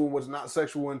sexual, what's not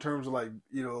sexual in terms of like,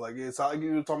 you know, like it's like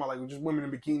you're talking about like just women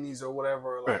in bikinis or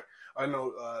whatever, or like I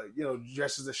know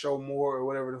dresses that show more or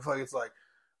whatever the fuck it's like,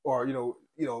 or you know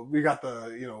we got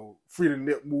the free the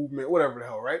nip movement, whatever the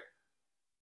hell, right?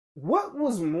 What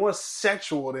was more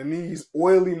sexual than these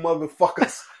oily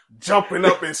motherfuckers jumping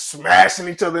up and smashing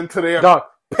each other into their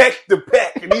peck to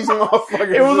peck, and these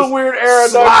motherfuckers it was a weird era,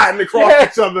 sliding across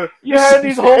each other. You had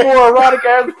these homoerotic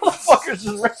ass motherfuckers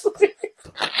just wrestling.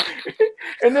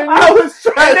 And then I was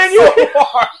trying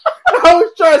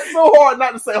so hard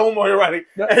not to say homoerotic.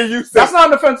 And you said that's not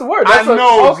an offensive word. That's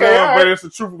but it's the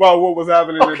truth about what was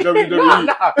happening in WWE.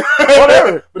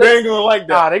 Whatever. But they ain't gonna like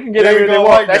that. Nah, they can get everything they want.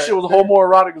 Like that shit was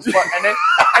homoerotic as fuck.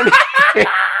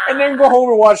 And then go home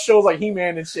and watch shows like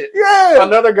He-Man and shit. Yeah.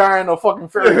 Another guy in a fucking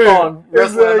fairy con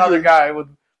wrestling another guy with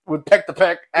peck to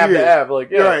peck, ab to ab.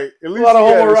 Like, right. At least a lot of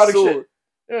homoerotic shit.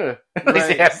 Yeah. At least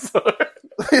he has sword.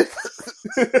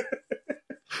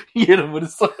 He hit him with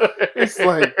his sword. It's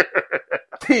like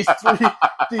these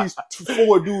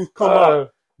 4 dudes come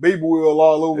out, baby wheel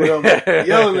all over them,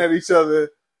 yelling at each other.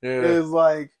 Yeah. It's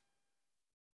like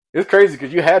it's crazy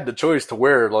because you had the choice to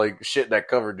wear like shit that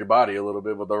covered your body a little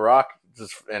bit, but The Rock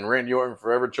and Randy Orton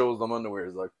forever chose them underwear.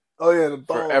 It's like, oh yeah, the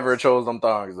thongs. Forever chose them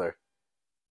thongs there.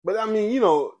 But I mean, they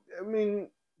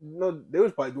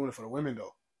was probably doing it for the women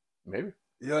though. Maybe.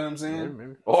 You know what I'm saying?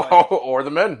 Maybe. Or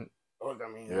the men.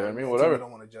 Whatever. I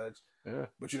don't want to judge. Yeah.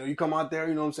 But you come out there,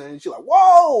 you know what I'm saying? She's like,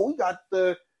 whoa, we got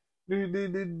the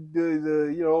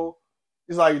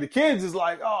it's like the kids is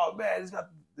like, oh man, it's got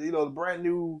the brand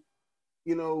new,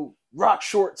 rock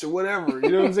shorts or whatever. You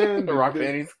know what I'm saying? The rock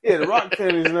panties. Yeah, the rock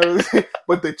panties and everything.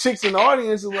 But the chicks in the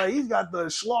audience is like, he's got the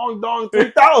Schlong Dong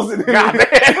 3000. God, man.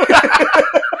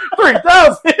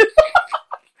 3,000.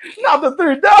 Not the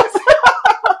 3,000.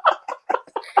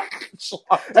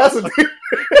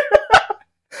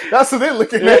 That's what they're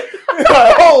looking at.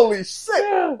 Like, holy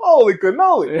shit. Holy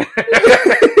cannoli.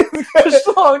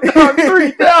 Schlong Dong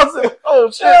 3,000. Oh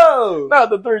shit. Yo. Not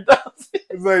the 3,000.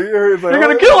 It's like, you're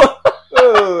gonna kill him.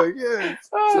 Oh, yeah.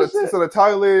 So the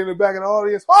tiger lady in the back of the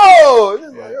audience. Oh!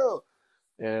 It's like, oh.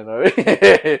 Yeah,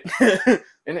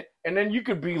 and then you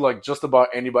could be like just about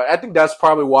anybody. I think that's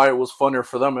probably why it was funner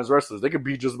for them as wrestlers. They could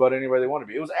be just about anybody they want to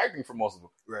be. It was acting for most of them.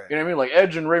 Right. You know what I mean? Like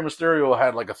Edge and Rey Mysterio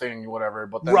had like a thing, whatever.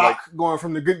 But then, Rock going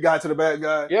from the good guy to the bad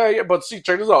guy. Yeah. But see,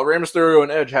 check this out. Rey Mysterio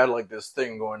and Edge had like this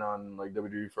thing going on in like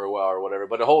WWE for a while or whatever.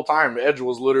 But the whole time, Edge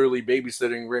was literally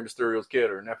babysitting Rey Mysterio's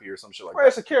kid or nephew or some shit like that.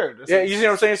 It's a character. You see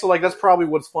what I'm saying? So like that's probably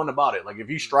what's fun about it. Like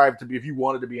if you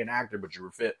wanted to be an actor but you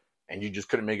were fit and you just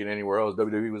couldn't make it anywhere else,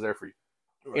 WWE was there for you.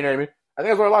 Right. You know what I mean? I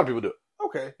think that's what a lot of people do.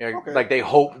 Okay. Okay. Like they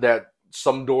hope that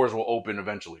some doors will open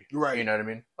eventually. Right. You know what I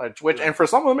mean? Like and for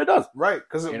some of them it does. Right.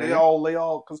 Because they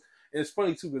all because it's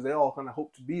funny too because they all kind of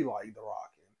hope to be like The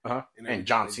Rock and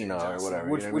John Cena or whatever.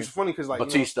 Which is funny because like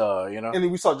Batista, And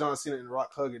then we saw John Cena and The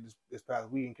Rock hugging this past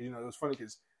weekend because it was funny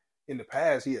because in the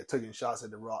past he had taken shots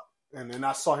at The Rock and then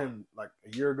I saw him like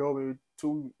a year ago, maybe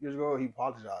 2 years ago. He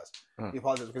apologized. He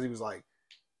apologized because he was like.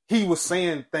 He was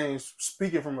saying things,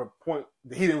 speaking from a point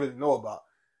that he didn't really know about,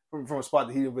 from a spot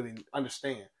that he didn't really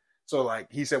understand. So, like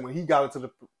he said, when he got into the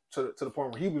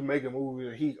point where he was making movies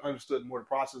and he understood more the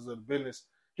process of the business,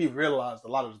 he realized a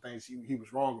lot of the things he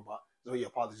was wrong about. So he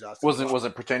apologized. Was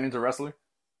it pertaining to wrestling?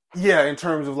 Yeah, in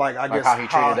terms of like, I guess how he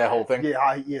treated that whole thing.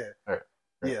 Yeah, Right.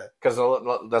 Yeah. Because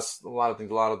that's a lot of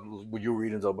things. A lot of when you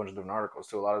read into a bunch of different articles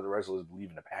too. A lot of the wrestlers believe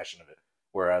in the passion of it.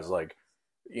 Whereas like,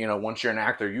 once you're an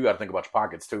actor, you got to think about your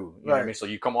pockets too. You know what I mean? So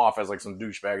you come off as like some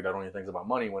douchebag that only thinks about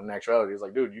money. When in actuality, it's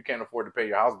like, dude, you can't afford to pay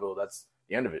your house bill. That's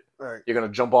the end of it. Right. You're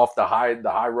gonna jump off the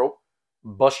high rope,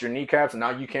 bust your kneecaps, and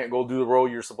now you can't go do the role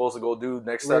you're supposed to go do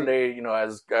next Sunday.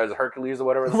 As Hercules or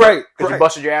whatever. Right. Because you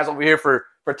busted your ass over here for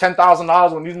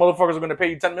 $10,000 when these motherfuckers are going to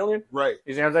pay you $10 million. Right.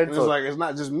 You see what I'm saying? And it's like, it's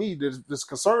not just me that's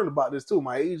concerned about this too.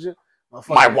 My agent,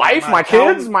 my wife, my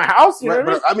kids, my house. You know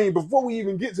what I mean? Before we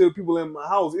even get to the people in my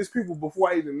house, it's people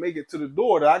before I even make it to the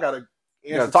door that I gotta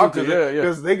talk to.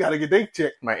 Because they gotta get their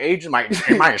check. My agent,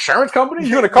 my insurance company.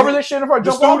 You gonna cover this shit if I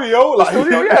jump off? The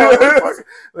studio,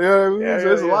 yeah. So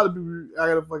there's a lot of people I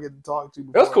gotta fucking talk to.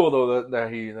 That's cool though that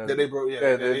they broke.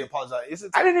 Yeah, they apologized.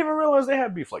 I didn't even realize they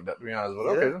had beef like that. To be honest,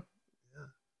 but okay.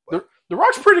 The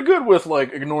Rock's pretty good with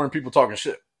like ignoring people talking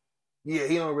shit. Yeah,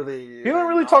 he don't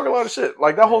really talk a lot of shit.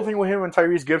 Like that whole thing with him and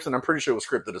Tyrese Gibson, I'm pretty sure was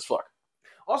scripted as fuck.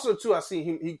 Also, too, I see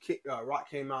him. Rock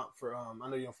came out for. I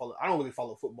know you don't follow. I don't really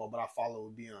follow football, but I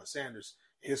follow Deion Sanders.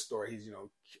 His story. He's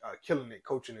killing it,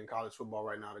 coaching in college football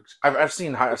right now. I've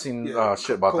seen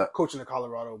shit about that. Coaching the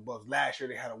Colorado Buffs. Last year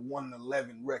they had a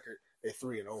 1-11 record. They're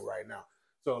 3-0 right now.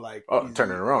 So like,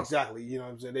 turning it around. Exactly. You know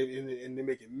what I'm saying? They're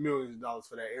making millions of dollars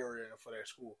for that area and for that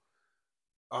school.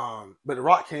 But The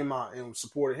Rock came out and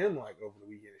supported him like over the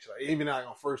weekend. Like, even like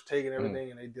on First Take and everything,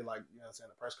 and they did like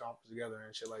a press conference together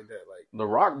and shit like that. Like The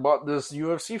Rock bought this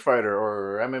UFC fighter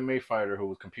or MMA fighter who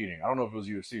was competing. I don't know if it was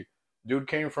UFC. Dude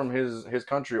came from his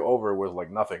country over with like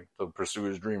nothing to pursue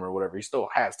his dream or whatever. He still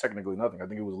has technically nothing. I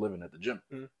think he was living at the gym,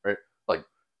 right? Like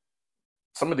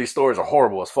some of these stores are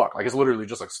horrible as fuck. Like it's literally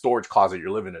just a storage closet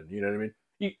you're living in. You know what I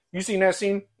mean? You seen that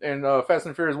scene in Fast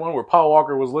and Furious 1 where Paul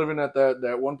Walker was living at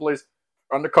that one place?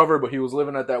 Undercover, but he was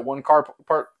living at that one car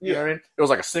part. You know what I mean? It was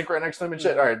like a sink right next to him and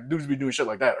shit. All right, dudes be doing shit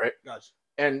like that, right? Gotcha.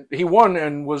 And he won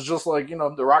and was just like,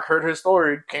 The Rock heard his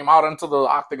story, came out into the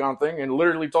octagon thing, and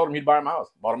literally told him he'd buy him a house.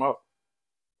 Bought him out.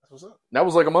 That's what's up. That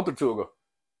was like a month or two ago.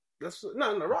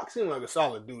 The Rock seemed like a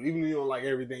solid dude, even though you don't like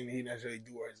everything that he necessarily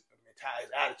do or his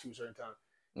attitude certain times.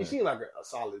 He seemed like a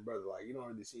solid brother. Like you don't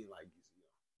really seem like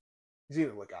he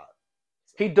seemed to look out.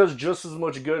 So. He does just as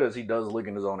much good as he does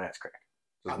licking his own ass crack.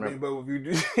 But if you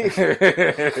do,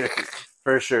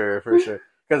 for sure.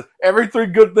 Because every 3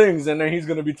 good things, and then he's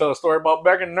going to be telling a story about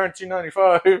back in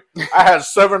 1995, I had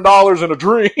 $7 in a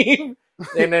dream,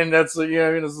 and then that's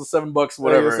it's $7,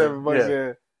 whatever.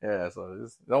 $7, yeah. So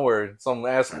don't worry, some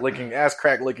ass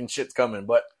crack licking shit's coming,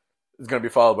 but it's going to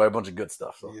be followed by a bunch of good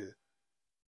stuff. So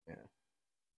yeah.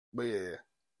 But yeah,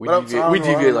 we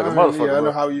deviate like a motherfucker. I don't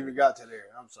know how we even got to there.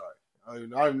 I'm sorry. I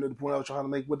don't even know the point I was trying to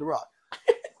make with The Rock.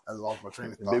 I lost my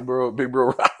train of thought. Big bro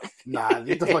Rock. Nah,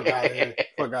 get the fuck out of here.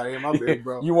 Fuck out of here, my big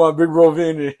bro. You want Big Bro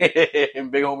Vin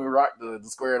and Big Homie Rock to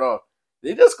square it off.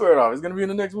 They just squared off. It's gonna be in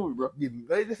the next movie, bro.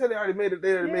 They just said they already made it.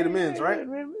 They already made amends, right?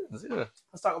 Yeah.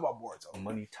 Let's talk about Boruto.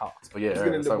 Money talks, but yeah. Let's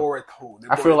get into Boruto.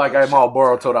 I feel like I'm all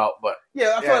Boruto'd out, but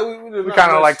yeah, I feel like we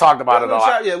kind of like talked about it a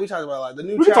lot. Yeah, we talked about like the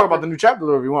new. We can talk about the new chapter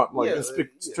though if you want. Like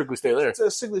strictly stay there.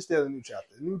 Strictly stay on the new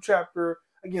chapter. The new chapter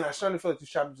again. I started to feel like this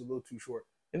chapter's a little too short.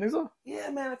 You think so? Yeah,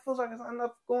 man. It feels like there's not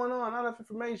enough going on, not enough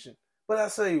information. But I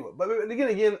tell you what. But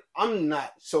again, I'm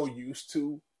not so used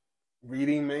to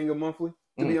reading manga monthly.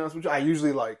 To be honest with you, I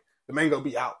usually like the manga will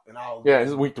be out, and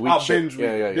it's week to week. I'll binge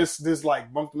read. This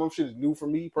like month to month shit is new for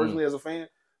me personally as a fan.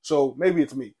 So maybe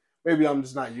it's me. Maybe I'm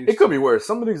just not used. It could be worse.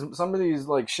 Some of these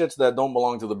like shits that don't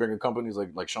belong to the bigger companies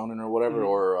like Shonen or whatever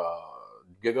or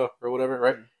Giga or whatever,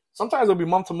 right? Sometimes it'll be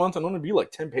month to month and only be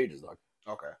like 10 pages, dog.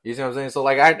 Okay. You see what I'm saying? So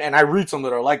like I read some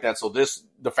that are like that. So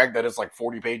the fact that it's like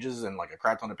 40 pages and like a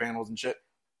crap ton of panels and shit,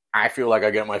 I feel like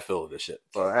I get my fill of this shit.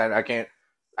 So I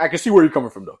can see where you're coming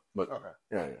from though. But okay.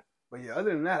 Yeah. But yeah, other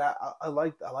than that, I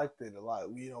liked it a lot.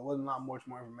 Wasn't not much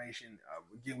more information.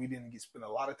 Again, we didn't spend a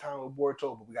lot of time with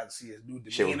Boruto, but we got to see his new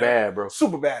demeanor. Shit was bad, bro.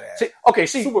 Super badass.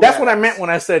 See, that's what I meant when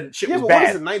I said shit was bad. What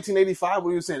is it, 1985? What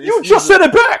were you saying? You just said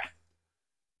it back.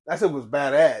 I said it was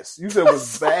badass. You said it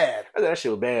was bad. I said that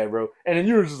shit was bad, bro. And then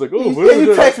you were just like, oh,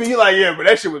 you text me, you're like, yeah, but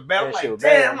that shit was bad. I'm like,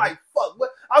 damn. I'm like, fuck. What?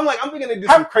 I'm thinking they did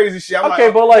some crazy shit.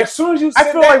 But like, as soon as you said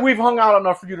I feel like we've hung out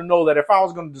enough for you to know that if I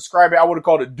was going to describe it, I would have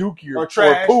called it dookie or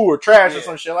trash. Or poo or trash or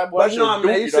some shit like that. But no,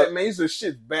 man, you said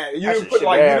shit's bad. You didn't put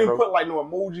like no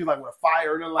emoji like with a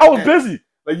fire or nothing like that. I was busy.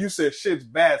 Like you said, shit's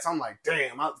bad. So I'm like,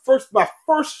 damn. My first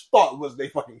thought was they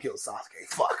fucking killed Sasuke.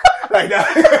 Fuck. Like that.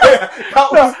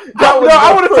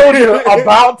 I would have told you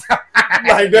about.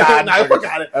 Like that. Nah, fuck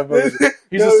out of it.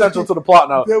 He's essential to the plot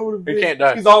now. He can't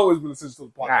die. He's always been essential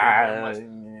to the plot.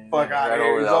 fuck out of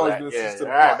here. He's always been assist to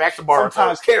the All right, plot. back to Boruto.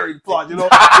 Sometimes carry the plot, you know. you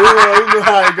know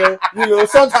how it go. You know,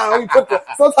 sometimes we put the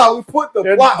plot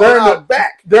on our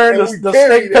back during the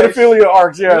snake pedophilia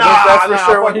arcs. Yeah, that's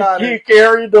for sure. He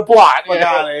carried the plot. Fuck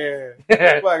out of here.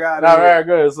 Fuck out of here. Very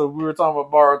good. So we were talking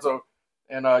about Boruto.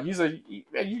 And you said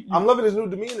I'm loving his new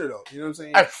demeanor though. You know what I'm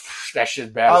saying? That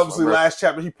shit's bad. Obviously, last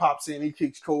chapter he pops in, he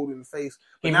kicks Cold in the face.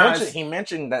 He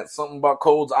mentioned that something about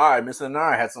Cold's eye, missing an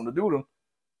eye, had something to do with him.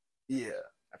 Yeah,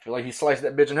 I feel like he sliced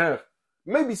that bitch in half.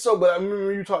 Maybe so, but I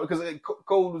remember you talking because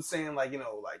Cold was saying like you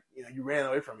ran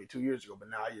away from me 2 years ago, but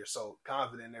now you're so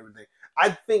confident and everything.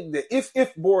 I think that if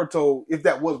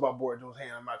that was about Boruto's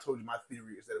hand, I told you my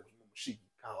theory is that it was Momoshiki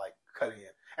kind of like cutting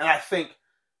in, and I think.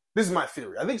 This is my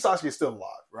theory. I think Sasuke is still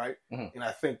alive, right? Mm-hmm. And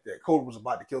I think that Code was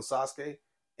about to kill Sasuke,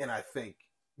 and I think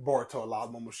Boruto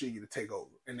allowed Momoshiki to take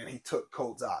over, and then he took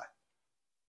Code's eye.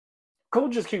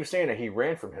 Code just keeps saying that he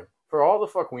ran from him. For all the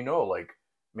fuck we know, like,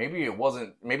 maybe it was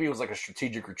like a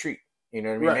strategic retreat. You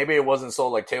know what I mean? Right. Maybe it wasn't so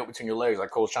like tail between your legs,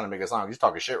 like Code's trying to make a sound. He's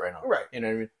talking shit right now. Right. You know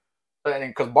what I mean?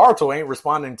 Because Boruto ain't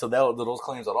responding to those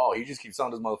claims at all. He just keeps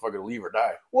telling this motherfucker to leave or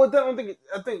die. Well, I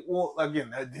think,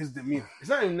 again, his demeanor. It's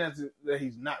not even that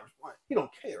he's not responding. He don't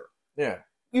care. Yeah.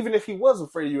 Even if he was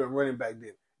afraid of you and running back then,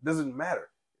 it doesn't matter.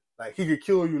 Like, he could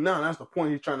kill you now, and that's the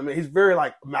point he's trying to make. He's very,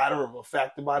 like, matter of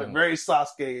fact about it. Very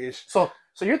Sasuke-ish. So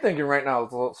you're thinking right now,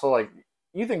 like,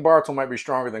 you think Boruto might be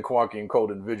stronger than Kawaki and Code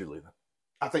individually then?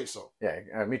 I think so.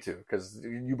 Yeah, me too. Because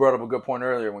you brought up a good point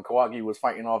earlier when Kawaki was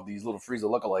fighting off these little Frieza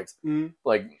lookalikes. Mm-hmm.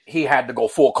 Like he had to go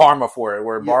full karma for it,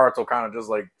 where Boruto kind of just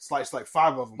like sliced like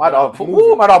 5 of them. My dog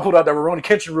pulled out that Rurouni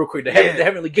Kenshin real quick. The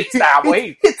heavenly get style.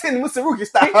 Boy, he did Mitsurugi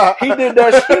style. He did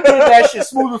that shit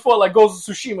smooth before like Ghost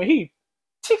of Tsushima. He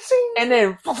and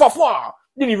then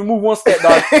didn't even move one step,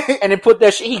 dog. And then put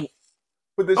that shit.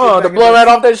 The blood right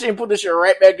off that shit and put this shit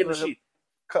right back in the sheet.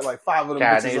 Cut like 5 of them.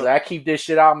 God, I keep this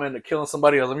shit out, man, to killing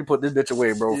somebody else. Let me put this bitch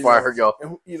away, bro, before I hurt y'all.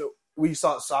 And, we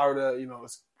saw Sarada,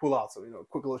 pull out some,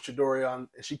 quick little Chidori on,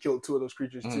 and she killed 2 of those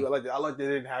creatures too. I like that. I like they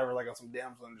didn't have her like on some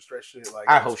damsel in distress shit. Like,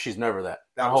 I hope she's never that.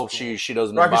 I hope cool. she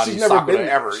doesn't embody Sakura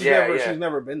ever. She's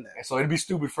never been that. So it'd be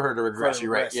stupid for her to regress.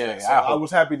 You're right. Yeah. So I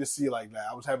was happy to see like that.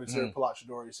 I was happy to see her pull out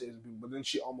Chidori, but then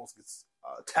she almost gets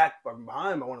attacked from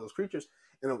behind by one of those creatures.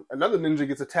 And another ninja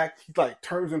gets attacked. He like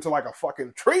turns into like a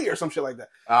fucking tree or some shit like that.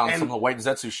 Some of the white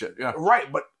Zetsu shit. Yeah,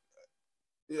 right. But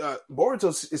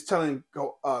Boruto is telling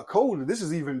Code this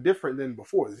is even different than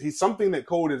before. He's something that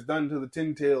Code has done to the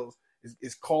Ten Tails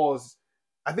is caused.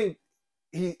 I think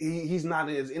he's not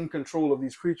as in control of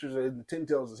these creatures and the Ten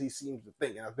Tails as he seems to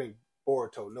think, and I think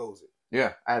Boruto knows it.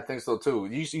 Yeah, I think so too.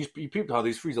 You peeped how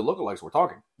these Frieza lookalikes were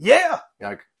talking. Yeah,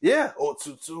 like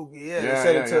Otsutsuki. Yeah, they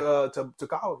said it to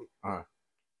Kawaki.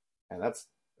 And that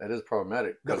is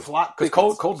problematic.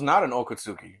 Because Code's not an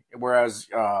Okatsuki, whereas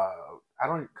Kaguya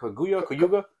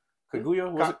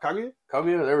was it?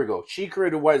 Kaguya. There we go. She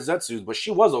created white Zetsus, but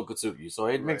she was Okatsuki, so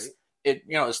it makes it.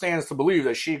 It stands to believe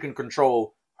that she can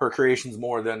control her creations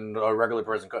more than a regular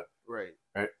person could. Right.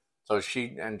 So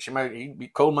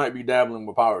Code might be dabbling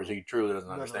with powers he truly doesn't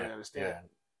understand.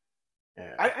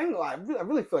 Yeah. I ain't gonna lie. I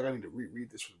really feel like I need to reread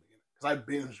this from the beginning because I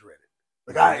binge read it.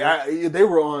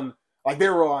 Like they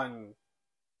were on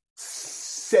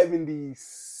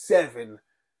 77.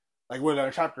 Like when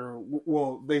a chapter,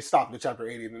 they stopped at chapter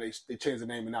 80 and then they changed the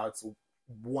name and now it's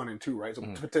 1 and 2, right? So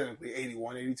technically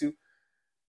 81, 82.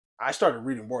 I started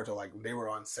reading Boruto like they were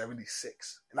on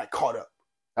 76 and I caught up.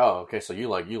 Oh, okay. So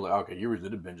you okay, you really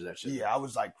did binge that shit. Yeah, I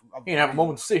was like, you didn't have a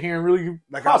moment to sit here and really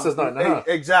process nothing.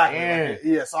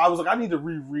 Exactly. Yeah. So I was like, I need to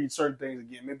reread certain things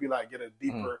again. Maybe like get a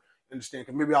deeper understand.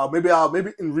 Cause maybe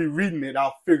in rereading it,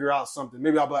 I'll figure out something.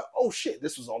 Maybe I'll be like, oh shit,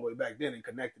 this was all the way back then and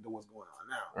connected to what's going on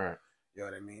now. Right. You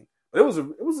know what I mean? But it was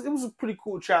a pretty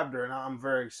cool chapter, and I'm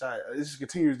very excited. This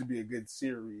continues to be a good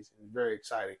series and very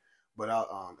exciting. But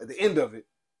at the end of it,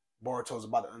 Boruto's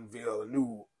about to unveil a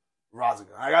new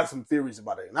Rasengan. I got some theories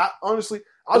about it. And it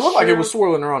looked like it was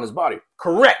swirling around his body.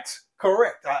 Correct.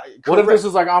 What if this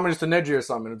is like homage to Neji or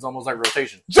something? It's almost like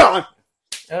rotation. John,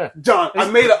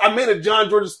 I made a John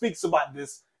Georgia Speaks about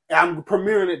this, and I'm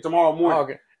premiering it tomorrow morning. Oh,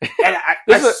 okay. And I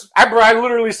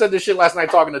literally said this shit last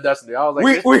night talking to Destiny. I was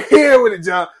like, we're here with it,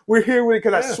 John. We're here with it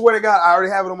because I swear to God, I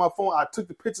already have it on my phone. I took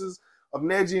the pictures of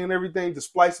Neji and everything to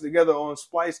splice it together on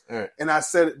Splice. Right. And I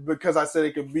said it because I said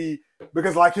it could be,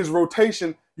 because like his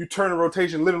rotation, you turn a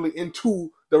rotation literally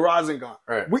into the Rasengan.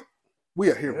 Right.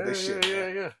 We are here with this shit.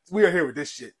 Yeah. We are here with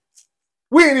this shit.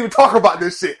 We ain't even talk about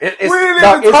this shit. We didn't even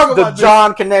talk about the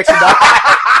John connection.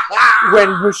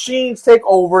 when machines take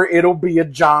over, it'll be a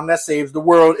John that saves the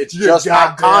world. It's just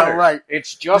not Connor. Right.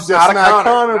 It's just not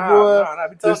Connor, boy. Nah,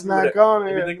 it's not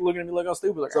Connor. You looking at me like I'm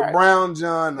stupid. Like, it's a brown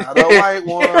John, not a white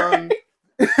one.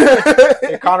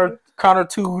 Hey, Connor,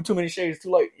 too many shades, too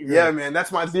late. Yeah, man,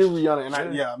 that's my theory on it, and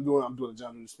I'm doing a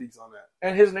John who speaks on that.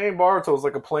 And his name Baruto is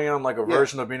like a play on like a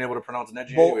version of being able to pronounce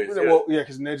Neji. Anyways, well,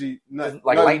 because Neji,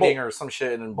 like lightning or some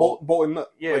shit, and then bolt and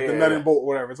nut, like the nut and bolt,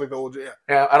 whatever. It's like the old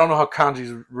Yeah, I don't know how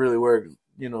kanjis really work.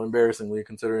 Embarrassingly,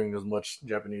 considering as much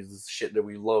Japanese shit that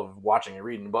we love watching and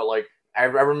reading, but like I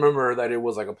remember that it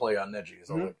was like a play on Neji.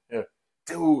 So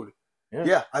dude.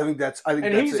 Yeah, I think that's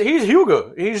he's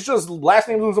Hyuga. He's just last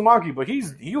name Uzumaki, but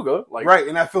he's Hyuga. Like, right,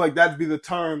 and I feel like that'd be the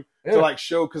term to like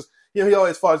show because he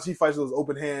always fights those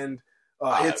open hand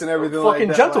hits and everything like that.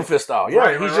 Fucking gentle fist style. Yeah,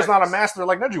 right, he's just not a master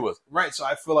like Neji was. Right, so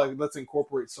I feel like let's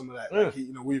incorporate some of that. Like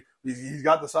he's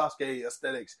got the Sasuke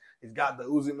aesthetics, he's got the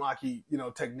Uzumaki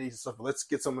techniques and stuff. But let's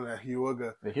get some of that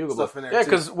Hyuga stuff in there. Yeah,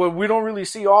 because what we don't really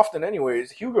see often,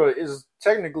 anyways, Hyuga is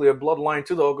technically a bloodline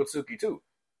to the Okatsuki too.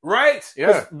 Right.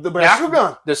 Yeah. The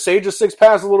Byakugan. The Sage of Six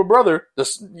Paths' little brother,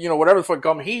 whatever the fuck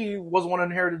come, he was one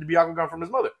inherited the Byakugan from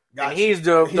his mother. Gotcha. And he's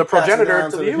the progenitor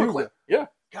to the Hyuga clan. Yeah.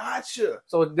 Gotcha.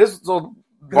 Boruto's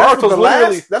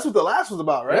literally... That's what the last was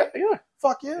about, right? Yeah.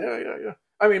 Fuck yeah. Yeah.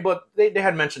 I mean, but they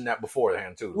had mentioned that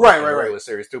beforehand too. Right. In the regular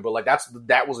series too. But like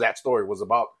that story was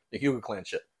about the Hyuga clan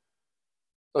shit.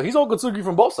 So he's Okatsuki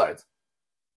from both sides.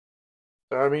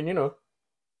 So I mean,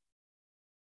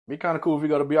 be kind of cool if you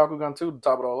got a Byakugan too to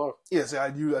top it all off. Yeah, see, I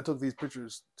took these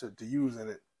pictures to use in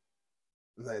it.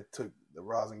 And I took the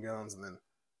Rasenguns and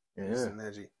then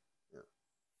Neji.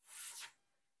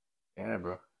 Yeah,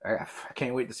 bro. I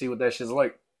can't wait to see what that shit's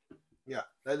like. Yeah,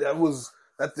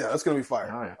 that's gonna be fire.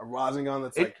 Oh, yeah. A Rasengan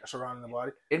that's like surrounding the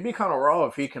body. It'd be kind of raw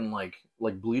if he can like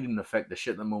bleeding affect the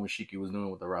shit that Momoshiki was doing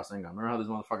with the Rasengan. Remember how this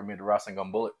motherfucker made the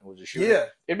Rasengan bullet and was just shooting? Yeah.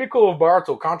 It'd be cool if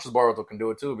conscious Baruto can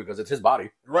do it too because it's his body.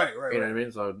 Right. You know what I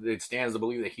mean? So it stands to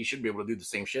believe that he should be able to do the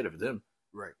same shit if it's him.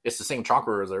 Right. It's the same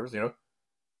chakra reserves, I don't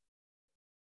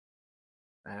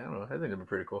know. I think it'd be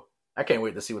pretty cool. I can't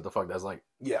wait to see what the fuck that's like.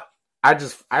 Yeah.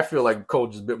 I feel like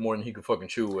Code just bit more than he could fucking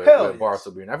chew with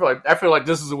Baruto being. I feel like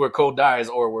this is where Code dies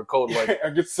or where Code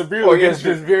gets severely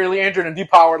injured and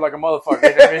depowered like a motherfucker. You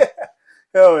know what I mean?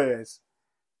 Hell yes.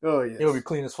 Oh yes. It would be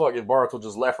clean as fuck if Baruto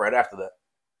just left right after that.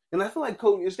 And I feel like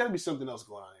Code, there's got to be something else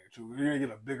going on here too. We're gonna get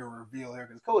a bigger reveal here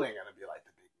because Code ain't gonna be like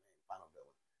the big final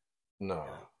villain. No.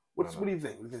 What do you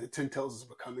think? The Ten Tails is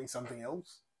becoming something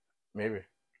else?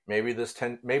 Maybe this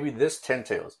Ten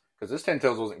Tails, because this Ten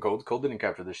Tails wasn't Code. Code didn't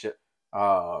capture this shit.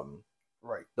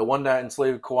 Right. The one that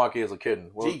enslaved Kawaki as a kid.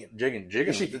 Jigen.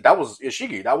 Ishiki. That was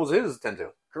Ishiki. That was his Ten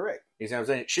Tails. Correct. You see what I'm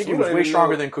saying? Shiki was way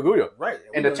stronger than Kaguya. Right.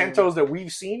 And the Ten Tails that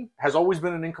we've seen has always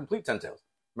been an incomplete Ten Tails.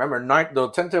 Remember, the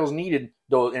Ten Tails needed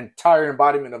the entire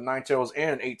embodiment of Nine Tails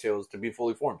and Eight Tails to be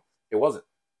fully formed. It wasn't.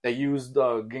 They used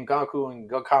Ginkaku and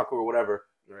Gakaku or whatever,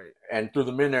 right, and threw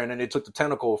them in there, and then they took the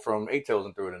tentacle from Eight Tails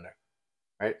and threw it in there.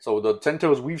 Right? So the Ten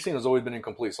Tails we've seen has always been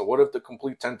incomplete. So what if the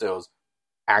complete Ten Tails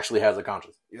actually has a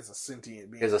conscience? It's a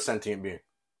sentient being. Is a sentient being.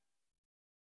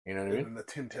 You know what I mean? And the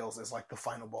Ten Tails is like the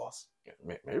final boss.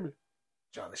 Yeah, maybe.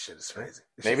 John, this shit is crazy.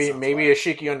 Maybe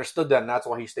Ishiki understood that, and that's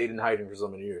why he stayed in hiding for so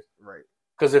many years. Right.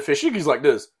 Because if Ishiki's like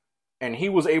this, and he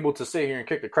was able to sit here and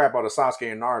kick the crap out of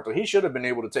Sasuke and Naruto, he should have been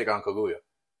able to take on Kaguya.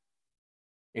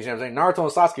 You see what I'm saying? Naruto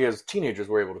and Sasuke as teenagers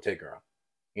were able to take her on.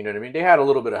 You know what I mean? They had a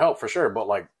little bit of help for sure, but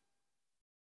like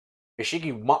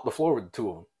Ishiki mopped the floor with the two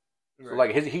of them. Right. So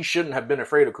like he shouldn't have been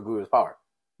afraid of Kaguya's power.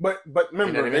 But remember,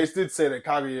 you know they did say that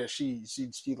Kaguya she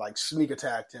like sneak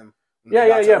attacked him.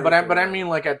 Yeah. But I mean,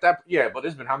 like at that, but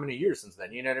it's been how many years since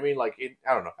then? You know what I mean? Like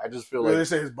I don't know. I just feel like they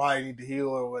say his body need to heal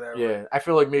or whatever. Yeah, I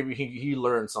feel like maybe he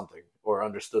learned something or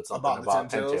understood something about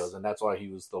Ten Tails, and that's why he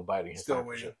was still biting his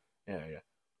tongue. Yeah.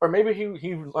 Or maybe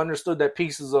he understood that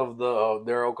pieces of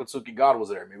their Okatsuki god was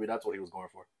there. Maybe that's what he was going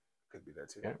for. Could be that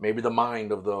too. Yeah, maybe the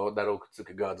mind of that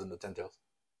Okatsuki god's in the Ten Tails.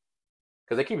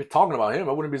 Because they keep talking about him.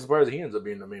 I wouldn't be surprised if he ends up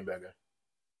being the main bad guy.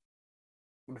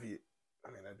 What if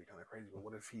that'd be kind of crazy. But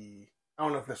what if I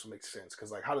don't know if this will make sense.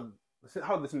 Because like, how did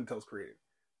the Ten Tails created?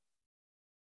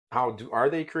 Are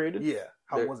they created? Yeah.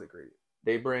 How was it created?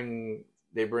 They bring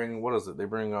what is it? They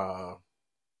bring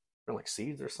like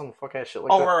seeds or some fuck ass shit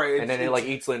like that. Right. And then it like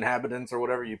eats the inhabitants or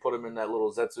whatever. You put them in that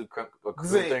little Zetsu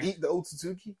Does it eat the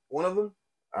Otsutsuki? One of them?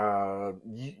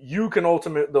 You can the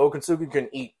Okatsuki can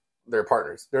eat their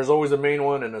partners. There's always a main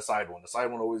one and a side one. The side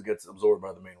one always gets absorbed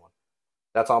by the main one.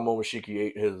 That's how Momoshiki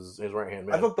ate his right hand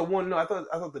man. I thought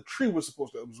the tree was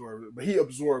supposed to absorb it, but he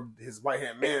absorbed his right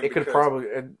hand man. It could probably.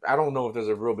 I don't know if there's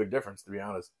a real big difference, to be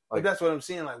honest. Like that's what I'm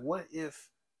saying. Like, what if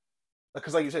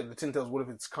Because like you said, the Ten Tails. What if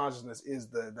its consciousness is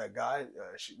that guy?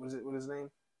 What is it? What is his name?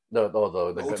 The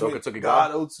Okatsuki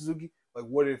God Otsutsuki. Like,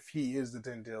 what if he is the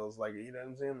Ten Tails? Like, you know what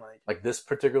I'm saying? Like this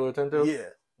particular Ten Tails?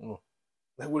 Yeah.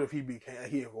 Like, what if he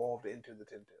evolved into the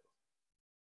Ten Tails?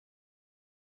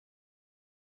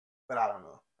 But I don't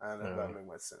know. I don't know if that makes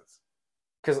much sense.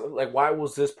 Because like, why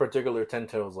was this particular Ten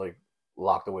Tails like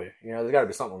locked away? You know, there's got to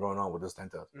be something going on with this Ten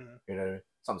Tails. Mm-hmm. You know what I mean?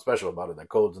 Something special about it that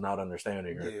Code's not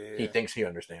understanding, or he thinks he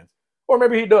understands. Or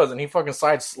maybe he does, and he fucking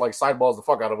sideballs the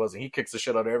fuck out of us, and he kicks the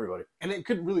shit out of everybody. And it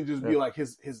could really just be like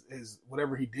his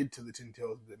whatever he did to the Ten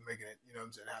Tails that making it, you know what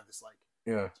I'm saying, have this like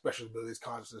special abilities,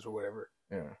 consciousness, or whatever.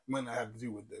 Yeah, might not have to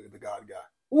do with the God guy.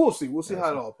 We'll see. We'll see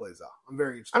how it all plays out. I'm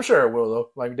very interested. I'm sure it will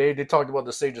though. Like they talked about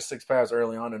the Sage of Six Paths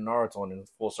early on in Naruto, and in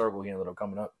full circle, he ended up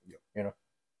coming up. Yep. You know,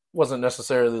 wasn't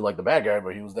necessarily like the bad guy,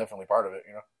 but he was definitely part of it.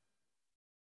 You know.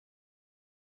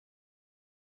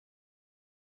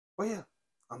 Well, yeah.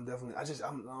 I'm definitely.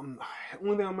 I'm.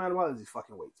 Only thing I'm mad about is these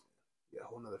fucking weights. Yeah, a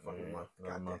whole nother fucking month.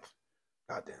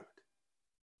 God damn it.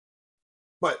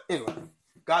 But anyway,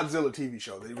 Godzilla TV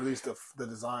show. They released the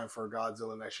design for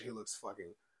Godzilla, and actually he looks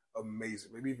fucking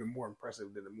amazing. Maybe even more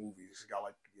impressive than the movie. He's got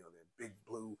like that big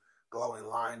blue glowing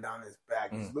line down his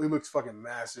back. He looks fucking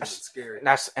massive and scary.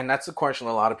 And that's the question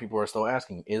a lot of people are still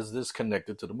asking: is this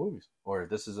connected to the movies, or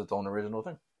this is its own original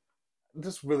thing?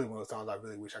 This really one of those times I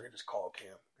really wish I could just call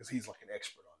Cam because he's like an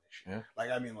expert on this shit. Yeah. Like,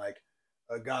 I mean, like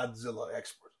a Godzilla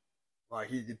expert. Like,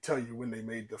 he could tell you when they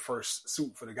made the first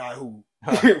suit for the guy who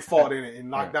fought in it and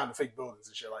knocked down the fake buildings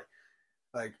and shit.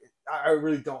 Like I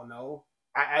really don't know.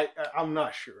 I'm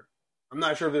not sure. I'm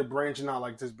not sure if they're branching out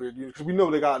like this big because we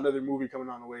know they got another movie coming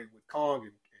on the way with Kong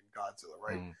and Godzilla,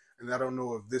 right? And I don't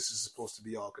know if this is supposed to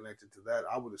be all connected to that.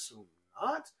 I would assume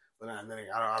not. But I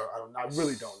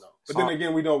really don't know. But then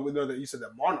again, we know that you said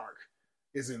that Monarch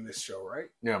is in this show,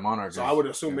 right? Yeah, Monarch. So I would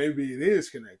assume maybe it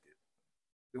is connected.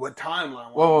 What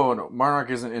timeline? Whoa, no. Monarch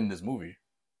isn't in this movie,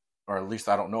 or at least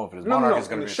I don't know if it is. Monarch is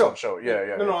going to be in some show.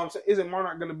 Yeah. No, I'm saying, isn't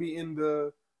Monarch going to be in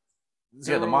the?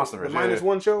 The Monsterverse. The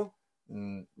 -1 show.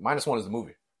 -1 is the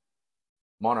movie.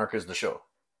 Monarch is the show.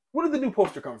 Where did the new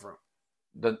poster come from?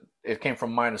 It came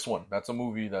from -1. That's a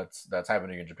movie that's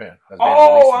happening in Japan.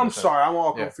 I'm sorry. I'm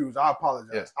all confused. I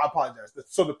apologize. Yeah. I apologize.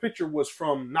 So the picture was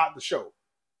from not the show,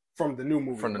 from the new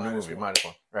movie. From the new movie,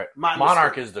 -1. Right. My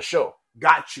Monarch mistake. is the show.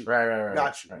 Got you. Right.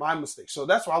 Got you. Right. My mistake. So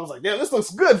that's why I was like, damn, this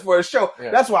looks good for a show.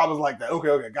 Yeah. That's why I was like that.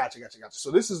 Okay. Gotcha.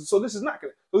 So this is not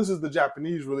good. So this is the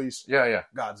Japanese release. Yeah.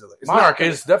 Godzilla. It's Monarch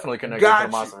is definitely connected to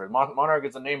the Monsterverse. Monarch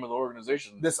is the name of the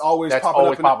organization that's always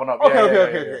popping up.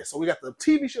 Okay. So we got the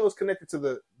TV shows connected to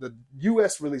the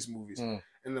U.S. release movies, and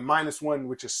the -1,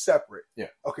 which is separate. Yeah.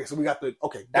 Okay. So we got the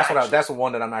That's the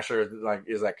one that I'm not sure like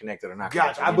is that connected or not.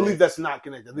 Gotcha. I believe that's not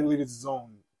connected. I believe it's its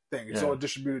own thing. It's all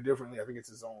distributed differently. I think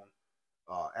it's its own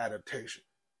adaptation.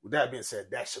 With that being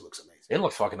said, that shit looks amazing. It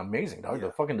looks fucking amazing, dog. Yeah.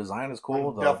 The fucking design is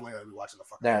cool. Definitely gonna be watching the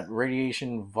fucking that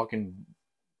radiation fucking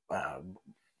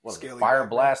fire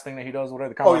blast thing that he does,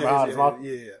 whatever.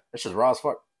 Yeah. It's just raw as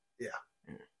fuck. Yeah.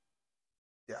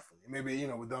 Definitely. Maybe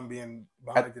with them being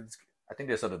behind I think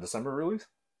they said a December release.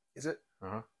 Is it?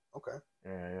 Okay.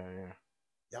 Yeah.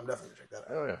 Yeah, I'm definitely gonna check that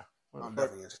out. Oh yeah. I'm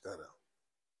definitely gonna check that out.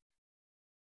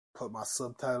 Put my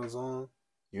subtitles on.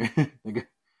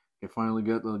 You finally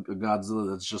get a Godzilla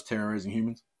that's just terrorizing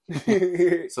humans.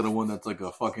 Instead of one that's like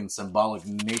a fucking symbolic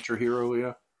nature hero,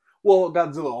 yeah. Well,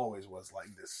 Godzilla always was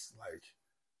like this. Like,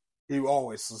 he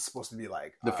always was supposed to be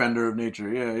like defender of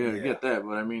nature. Yeah, get that.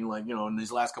 But I mean, like, in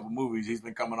these last couple movies, he's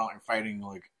been coming out and fighting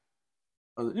like.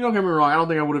 Don't get me wrong. I don't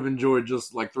think I would have enjoyed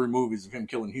just like 3 movies of him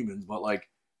killing humans, but like,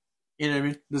 you know what I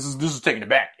mean? This is taking it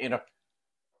back. What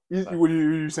are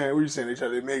you saying? What are you saying?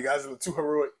 They made Godzilla too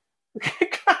heroic.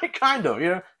 Kind of,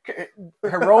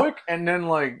 heroic and then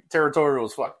like territorial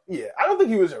as fuck. Yeah, I don't think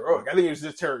he was heroic. I think he was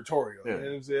just territorial. Yeah. You know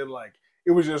what I'm saying? Like,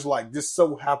 it was just like, this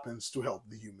so happens to help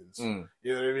the humans. You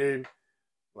know what I mean?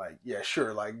 Like, yeah,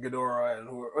 sure, like Ghidorah and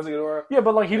who was it, Ghidorah? Yeah,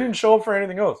 but like he didn't show up for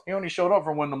anything else. He only showed up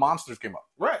for when the monsters came up.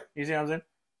 Right. You see what I'm saying?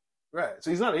 Right.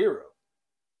 So he's not a hero.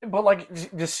 But like,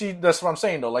 you see, that's what I'm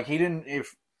saying though. Like, he didn't.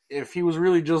 If he was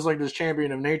really just like this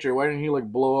champion of nature, why didn't he like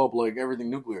blow up like everything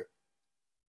nuclear?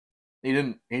 He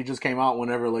didn't. He just came out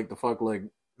whenever, like, the fuck, like...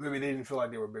 Maybe they didn't feel like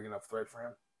they were a big enough threat for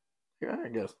him. Yeah, I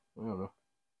guess. I don't know.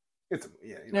 I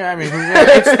mean,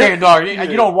 it's staying dog.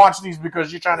 You don't watch these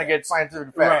because you're trying to get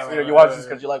scientific facts. Right, you watch this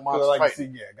because you like monsters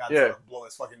fighting. Godzilla blow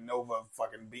his fucking Nova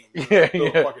fucking beam. I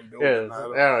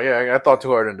thought too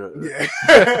hard into it.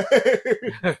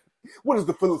 Yeah. What is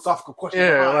the philosophical question?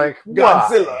 Yeah, like,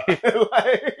 Godzilla.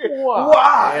 Why?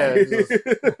 Why? Yeah,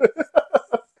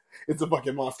 it's a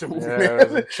fucking monster movie.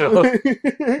 Yeah, chill.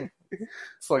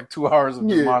 It's like 2 hours of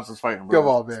just monsters fighting. Bro. Come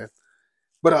on, man.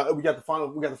 But we got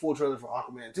the full trailer for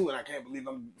Aquaman 2, and I can't believe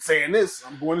I'm saying this.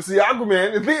 I'm going to see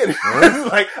Aquaman in theaters.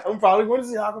 Like, I'm probably going to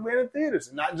see Aquaman in theaters,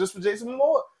 and not just for Jason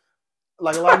Momoa.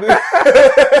 Like a lot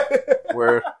of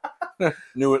Where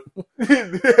knew it,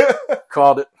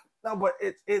 called it. No, but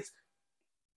it's.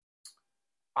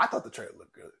 I thought the trailer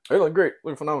looked good. It looked great,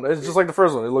 looked phenomenal. It's just like the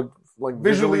first one. It looked like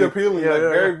visually appealing,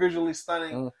 very visually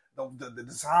stunning. Mm. The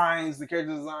designs, the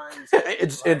character designs.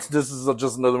 This is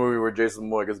just another movie where Jason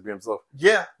Momoa gets to be himself.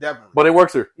 Yeah, definitely. But it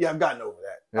works here. Yeah, I've gotten over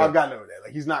that. Yeah. I've gotten over that.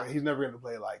 Like he's never going to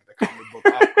play like the comic book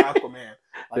Aquaman.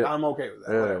 Like I'm okay with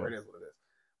that. Whatever it is, what it is.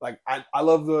 Like I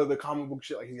love the comic book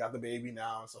shit. Like he's got the baby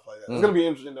now and stuff like that. It's gonna be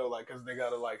interesting though, like because they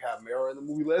gotta like have Mara in the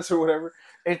movie list or whatever.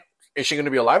 Is she gonna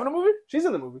be alive in the movie? She's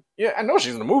in the movie. Yeah, I know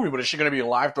she's in the movie, but is she gonna be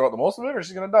alive throughout the most of it, or is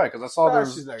she gonna die? Because I saw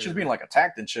she's being like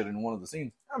attacked and shit in one of the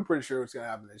scenes. I'm pretty sure what's gonna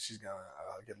happen is she's gonna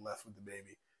get left with the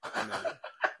baby,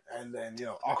 and then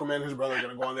Aquaman and his brother are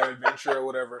gonna go on their adventure or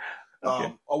whatever.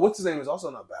 Okay. What's his name is also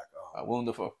not back. Willem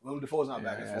Dafoe. Willem Dafoe is not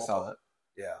back. I saw that.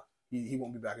 Yeah, he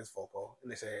won't be back as Falco,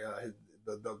 and they say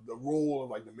the role of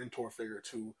like the mentor figure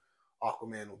to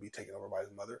Aquaman will be taken over by his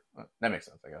mother. That makes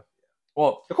sense, I guess.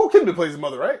 Well, Nicole Kidman plays his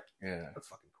mother, right? Yeah, that's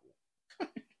fucking cool.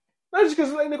 Not just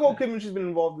because like Nicole Kidman, she's been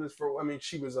involved in this for. I mean,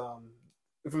 she was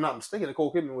if I'm not mistaken,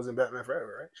 Nicole Kidman was in Batman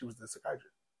Forever, right? She was the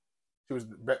psychiatrist. She was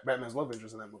Batman's love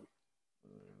interest in that movie.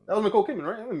 That was Nicole Kidman,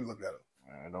 right? Let me look that up.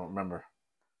 I don't remember.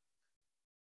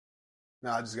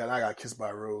 No, I got Kissed by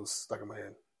a Rose stuck in my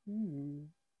head.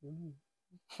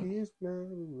 Kissed by a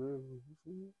Rose.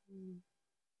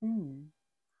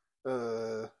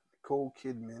 Nicole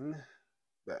Kidman,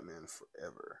 Batman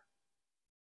Forever.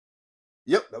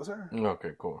 Yep, that was her.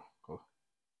 Okay, cool.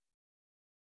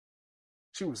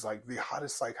 She was like the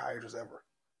hottest psychiatrist ever.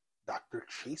 Dr.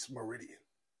 Chase Meridian.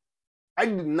 I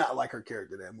did not like her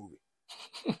character in that movie.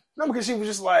 No, because she was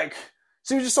just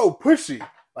so pushy.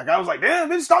 Like, I was like, damn,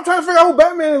 bitch, stop trying to figure out who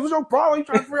Batman is. What's your problem? You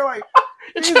trying to figure out, like,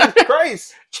 Jesus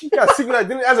Christ. You got secret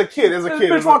identity as a kid.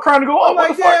 Bitch, I'm crying to go up. I'm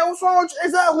like, yeah, what's wrong with you?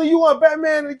 Exactly. You want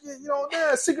Batman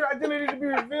to secret identity to be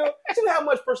revealed. She didn't have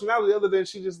much personality other than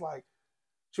she was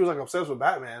obsessed with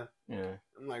Batman. Yeah.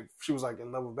 And, like, she was, like,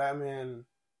 in love with Batman.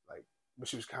 Like, but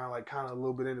she was kind of a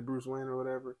little bit into Bruce Wayne or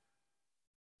whatever.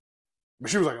 But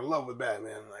she was, like, in love with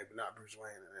Batman, like, but not Bruce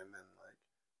Wayne. And then like,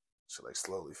 she, like,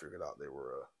 slowly figured out they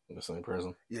were, the same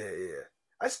person. Yeah.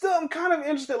 I'm kind of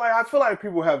interested. Like, I feel like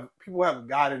people have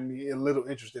gotten me a little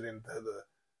interested into the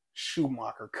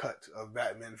Schumacher cut of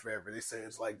Batman Forever. They say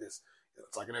it's like this.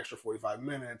 It's like an extra 45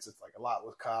 minutes. It's like a lot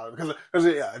with Kyle because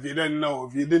if you didn't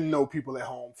know, people at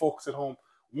home, folks at home,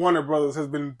 Warner Brothers has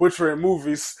been butchering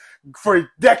movies for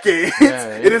decades.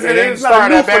 Yeah, it's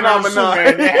not a new phenomenon.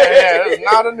 It's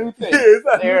not a new thing.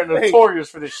 They're notorious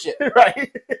for this shit, right?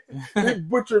 They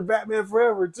butchered Batman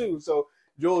Forever too. So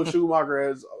Joel Schumacher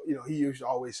has, he used to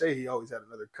always say he always had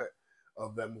another cut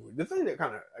of that movie. The thing that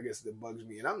kind of, I guess, that bugs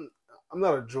me, and I'm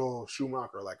not a Joel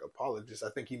Schumacher like apologist. I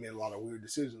think he made a lot of weird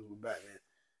decisions with Batman.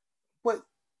 But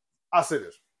I'll say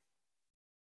this.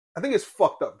 I think it's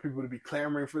fucked up for people to be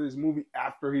clamoring for this movie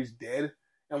after he's dead.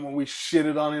 And when we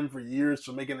shitted on him for years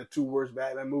for making the 2 worst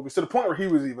Batman movies, to the point where he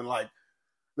was even like,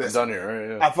 listen, done here,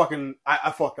 right? Yeah.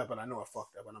 I fucked up and I know I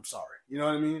fucked up and I'm sorry. You know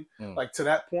what I mean? Like to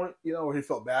that point, where he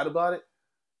felt bad about it.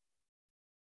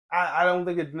 I don't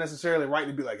think it's necessarily right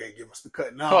to be like, hey, give us the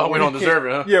cut now. Oh, we don't deserve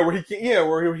it, huh? Yeah,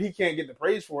 where he can't get the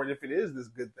praise for it if it is this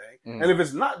good thing. And if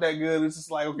it's not that good, it's just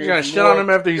like, okay. You gotta shit on him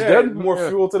after he's dead? More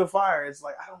fuel to the fire. It's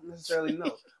like, I don't necessarily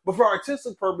know. But for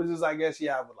artistic purposes, I guess,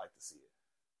 I would like to see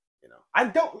it. I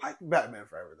don't like Batman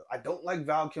Forever, though. I don't like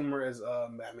Val Kilmer as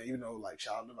Batman, even though, like,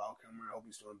 shout out to Val Kilmer. I hope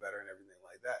he's doing better and everything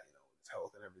like that, his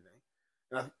health and everything.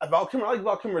 And I like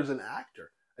Val Kilmer as an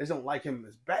actor. I just don't like him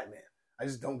as Batman. I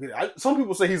just don't get it. Some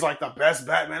people say he's like the best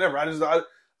Batman ever. I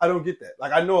don't get that.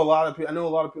 Like I know a lot of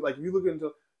people. Like if you look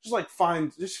into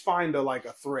find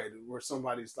a thread where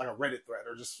somebody's like a Reddit thread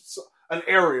or just an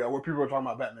area where people are talking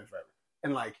about Batman Forever,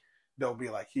 and like they'll be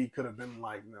like he could have been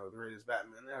like the greatest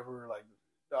Batman ever. Like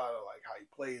how he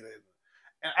played it.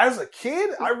 And as a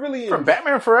kid, I really from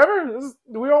Batman Forever.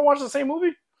 Do we all watch the same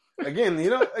movie? Again,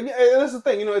 that's the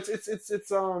thing.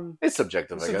 It's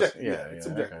subjective. I guess. Yeah, it's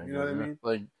subjective. Okay, you know what I mean?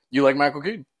 Like. You like Michael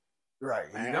Keaton?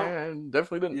 Right. I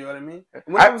definitely didn't. You know what I mean?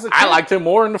 When I was a kid, I liked him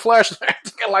more in The Flash. I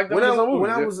think I liked him in some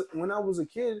movies. When I was a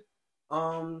kid,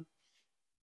 I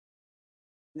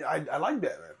liked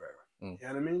Batman Forever. You know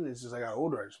what I mean? It's just I got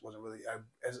older. I just wasn't really.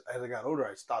 As I got older,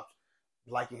 I stopped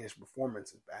liking his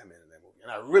performance as Batman in that movie,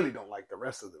 and I really don't like the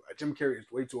rest of them. Jim Carrey is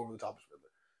way too over the top as Riddler.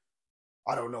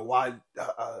 I don't know why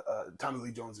Tommy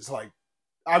Lee Jones is like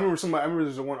I remember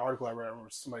there's one article I read. I remember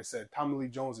somebody said Tommy Lee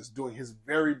Jones is doing his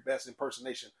very best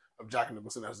impersonation of Jack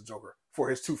Nicholson as the Joker for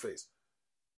his Two-Face.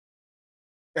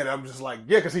 And I'm just like,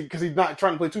 yeah, because he's not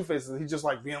trying to play Two-Face. He's just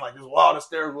like being like this wild,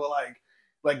 hysterical,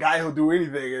 like guy who'll do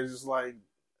anything. It's just like,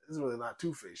 it's really not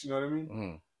Two-Face. You know what I mean?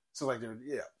 Mm-hmm. So like,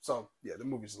 yeah. So yeah, the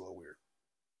movie's a little weird.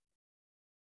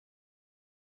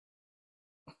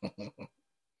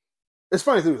 It's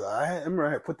funny too. I remember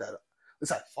I had put that up. At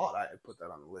least I thought I had put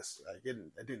that on the list. I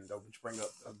didn't though, but you bring up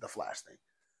the Flash thing.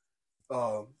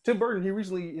 Tim Burton, he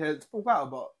recently had spoke out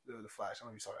about the Flash. I don't know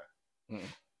if you saw that.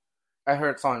 Mm. I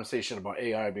heard some say shit about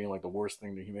AI being like the worst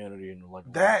thing to humanity and like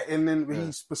that, and then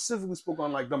he specifically spoke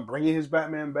on like them bringing his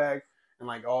Batman back and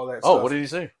like all that. Oh, stuff. what did he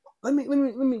say? Let me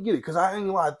get it because I ain't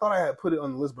gonna lie. I thought I had put it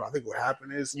on the list, but I think what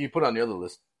happened is You put it on the other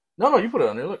list. No, you put it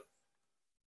on there. Look,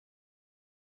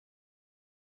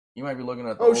 you might be looking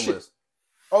at the old list.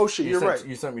 Oh shit, you're right.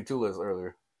 You sent me 2 lists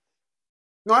earlier.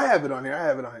 No, I have it on here.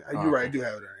 You're right. I Okay. do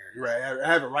have it on here. You're right.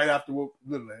 I have it right after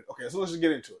literally. Okay, so let's just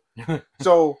get into it.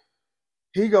 So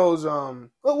he goes, let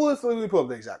me pull up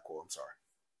the exact quote. I'm sorry.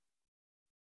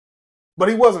 But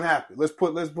he wasn't happy. Let's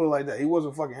put it like that. He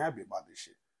wasn't fucking happy about this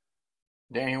shit.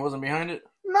 Damn, he wasn't behind it?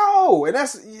 No, and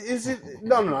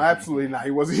no, absolutely not.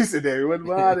 He wasn't. He said that he wasn't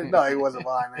behind it. No, he wasn't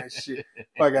behind that shit.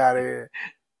 Fuck out of here.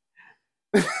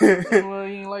 Well,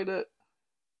 he ain't like that.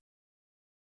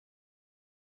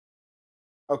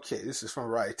 Okay, this is from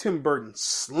Riot. Tim Burton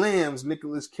slams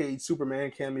Nicolas Cage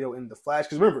Superman cameo in The Flash.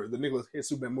 Because remember, the Nicolas Cage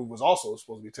Superman movie was also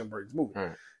supposed to be Tim Burton's movie.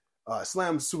 Right.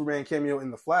 Slams Superman cameo in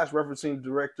The Flash, referencing the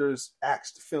director's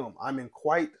axed film. I'm in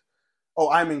quiet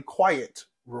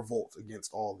revolt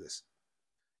against all this.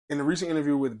 In a recent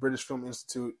interview with the British Film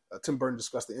Institute, Tim Burton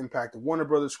discussed the impact of Warner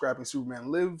Brothers scrapping Superman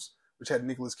Lives, which had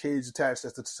Nicolas Cage attached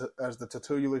as the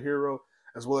titular hero,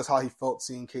 as well as how he felt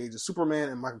seeing Cage as Superman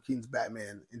and Michael Keaton's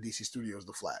Batman in DC Studios'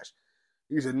 The Flash.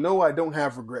 He said, "No, I don't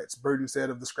have regrets," Burton said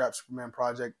of the scrap Superman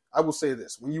project. "I will say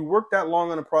this. When you work that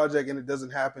long on a project and it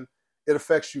doesn't happen, it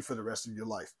affects you for the rest of your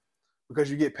life.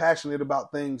 Because you get passionate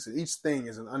about things, and each thing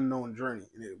is an unknown journey,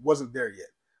 and it wasn't there yet.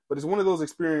 But it's one of those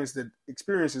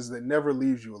experiences that never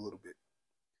leaves you a little bit."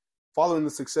 Following the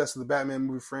success of the Batman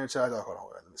movie franchise, hold on,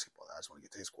 let me skip all that. I just want to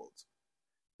get to his quotes.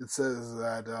 It says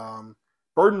that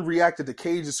Burton reacted to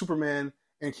Cage's Superman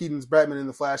and Keaton's Batman in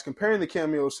The Flash, comparing the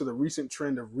cameos to the recent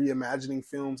trend of reimagining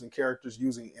films and characters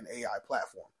using an AI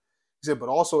platform. He said, but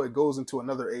also it goes into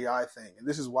another AI thing, and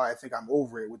this is why I think I'm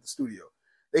over it with the studio.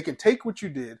 They can take what you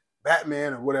did,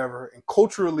 Batman or whatever, and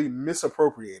culturally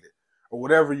misappropriate it, or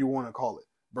whatever you want to call it,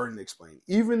 Burton explained.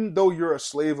 Even though you're a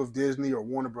slave of Disney or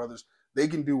Warner Brothers, they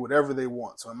can do whatever they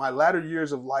want. So in my latter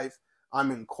years of life,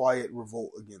 I'm in quiet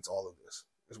revolt against all of this.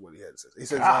 Is what he had said. He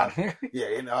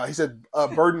says, he said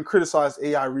Burton criticized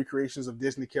AI recreations of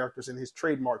Disney characters in his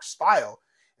trademark style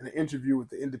in an interview with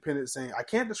The Independent, saying, "I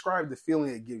can't describe the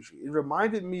feeling it gives you. It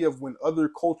reminded me of when other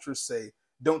cultures say,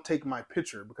 'Don't take my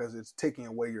picture because it's taking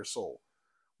away your soul.'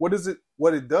 What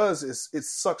it does is it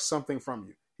sucks something from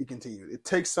you," he continued. "It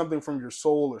takes something from your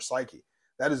soul or psyche.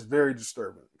 That is very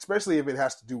disturbing, especially if it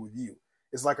has to do with you.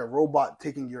 It's like a robot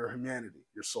taking your humanity,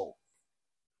 your soul."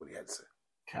 What he had to say.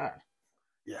 God.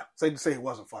 Yeah, so to say he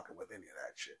wasn't fucking with any of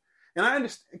that shit. And I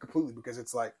understand completely because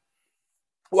it's like,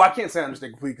 well, I can't say I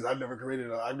understand completely because I've never created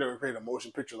a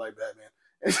motion picture like Batman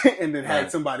and then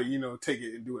had somebody, take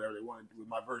it and do whatever they want to do with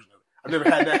my version of it. I've never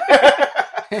had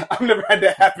that. I've never had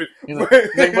that happen.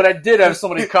 But I did have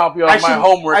somebody copy all my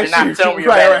homework and not tell me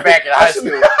about it back in high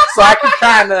school. So I can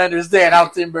kind of understand how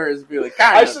Tim Burton's feeling.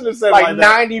 I shouldn't have said like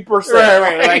 90%.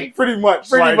 Right. Like pretty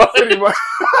much. Pretty much.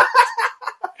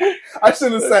 I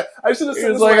shouldn't have said.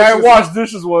 It's like I washed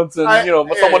dishes once, and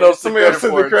someone else took credit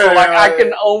for it. So like I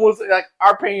can almost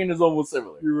our pain is almost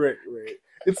similar. You're right.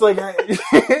 It's like I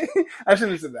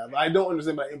shouldn't have said that, but I don't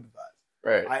understand. But I empathize.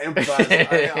 Right. I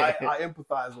empathize. I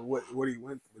empathize with what he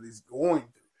went through, what he's going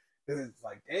through. Because it's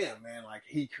like, damn, man, like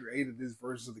he created these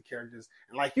versions of the characters,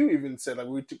 and like you even said, like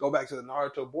we go back to the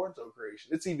Naruto Boruto creation.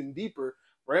 It's even deeper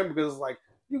for him because it's like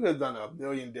you could have done a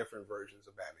million different versions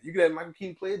of Batman. You could have Michael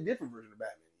Keaton play a different version of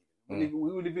Batman. We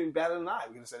would have been better than I.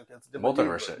 We could have said that's a different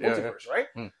multiverse,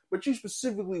 right? But you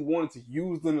specifically wanted to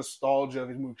use the nostalgia of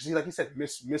his movie because, like he said,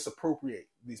 misappropriate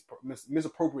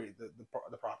misappropriate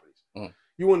the properties.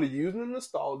 You wanted to use the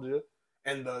nostalgia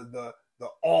and the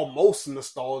almost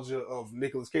nostalgia of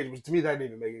Nicolas Cage, which to me that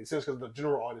didn't even make any sense because the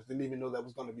general audience didn't even know that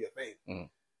was going to be a thing.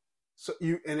 So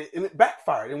it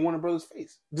backfired in Warner Brothers'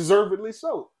 face, deservedly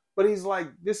so. But he's like,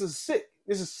 this is sick.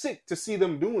 This is sick to see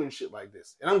them doing shit like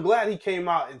this. And I'm glad he came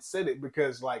out and said it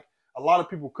because, like, a lot of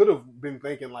people could have been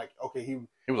thinking, like, okay, he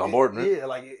was on board, man. Yeah,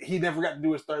 like, he never got to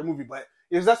do his third movie. But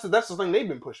is that's the thing they've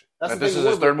been pushing. That's this is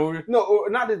his third movie? No,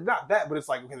 not that, but it's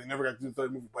like, okay, they never got to do the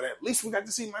third movie, but at least we got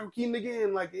to see Michael Keaton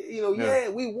again. Like, yeah,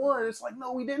 we won. It's like,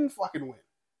 no, we didn't fucking win.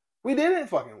 We didn't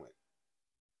fucking win.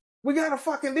 We got to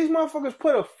fucking, these motherfuckers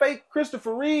put a fake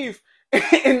Christopher Reeve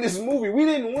in this movie. We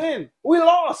didn't win. We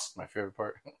lost. My favorite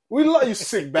part. We lost, you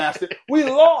sick bastard. We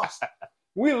lost.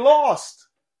 We lost.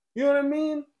 You know what I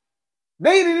mean?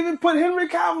 They didn't even put Henry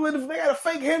Cavill in. They got a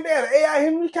fake him. They had an AI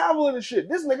Henry Cavill in the shit.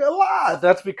 This nigga alive.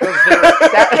 That's because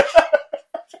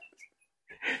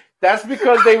that's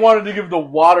because they wanted to give the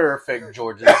water effect,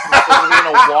 George. This is in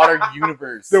a water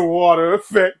universe. The water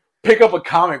effect. Pick up a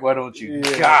comic, why don't you?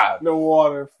 Yeah, God. the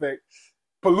water effect.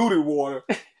 Polluted water.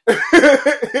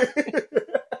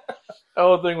 The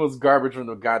whole thing was garbage from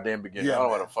the goddamn beginning. Yeah, I don't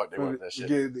know man. what the fuck they want that shit.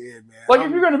 Get it in, man. Like, if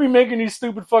you're going to be making these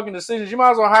stupid fucking decisions, you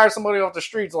might as well hire somebody off the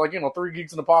streets, like, 3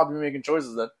 geeks in the pod to be making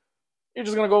choices then. You're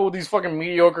just going to go with these fucking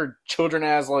mediocre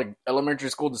children-ass, like, elementary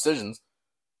school decisions.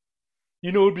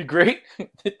 You know what would be great?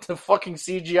 To fucking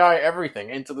CGI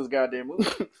everything into this goddamn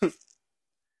movie.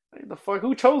 Like, the fuck?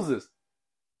 Who chose this?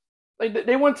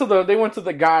 They went to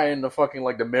the guy in the fucking,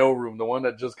 like, the mail room, the one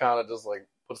that just kind of just, like,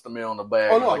 puts the mail in the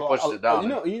bag and, like, pushes it down.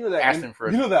 You know that asked him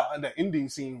for that ending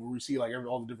scene where we see, like,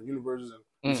 all the different universes and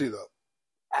you see the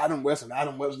Adam West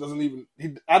doesn't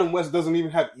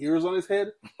even have ears on his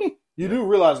head. You do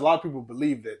realize a lot of people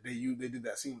believe that they did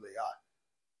that scene with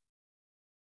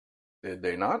AI. Did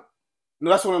they not?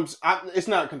 No, that's what it's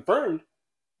not confirmed,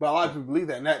 but a lot of people believe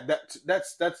that.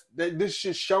 And this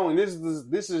shit's showing.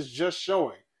 This is just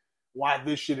showing why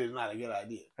this shit is not a good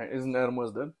idea. Isn't Adam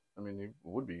West dead? I mean, he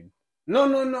would be.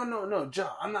 No, John.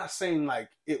 I'm not saying like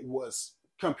it was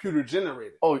computer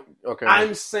generated. Oh, okay.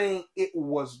 I'm saying it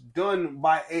was done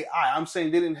by AI. I'm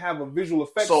saying they didn't have a visual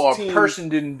effects team. So a person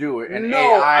didn't do it. And no,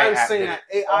 AI I'm saying that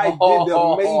AI did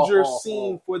the major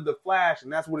scene for the Flash,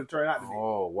 and that's what it turned out to be.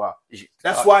 Oh, wow.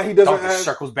 That's why he doesn't have...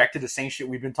 circles back to the same shit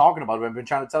we've been talking about. I've been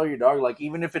trying to tell you, dog. Like,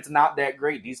 even if it's not that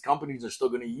great, these companies are still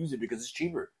going to use it because it's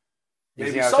cheaper.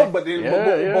 Maybe so, but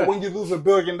when you lose $1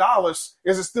 billion,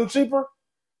 is it still cheaper?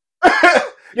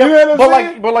 You know what I'm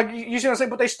saying? But you see what I'm saying?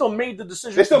 But they still made the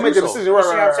decision. They still made the decision. Right, you see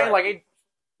what I'm saying? Like,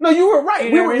 no, you were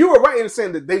right. You were right in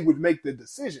saying that they would make the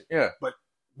decision. Yeah. But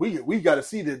we got to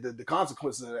see the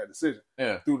consequences of that decision.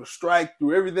 Yeah. Through the strike,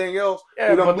 through everything else.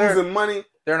 Yeah, through them losing money.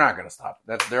 They're not going to stop.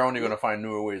 They're only going to find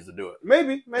newer ways to do it.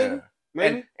 Maybe.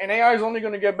 And AI is only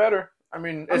going to get better. I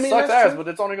mean, it sucks ass, but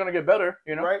it's only going to get better.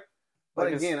 You know, right? But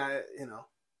like again,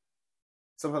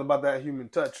 something about that human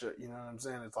touch, you know what I'm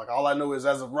saying? It's like all I know is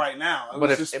as of right now.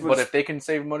 But if they can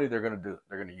save money, they're gonna do it.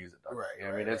 They're gonna use it. Dog. Right. You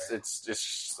know what I mean,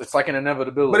 it's like an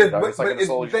inevitability.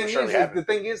 The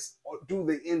thing is, do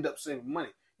they end up saving money?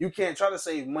 You can't try to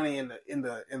save money in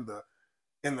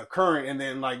the current and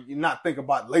then like you not think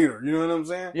about later. You know what I'm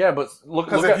saying? Yeah, but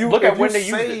look at when they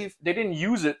used it. They didn't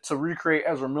use it to recreate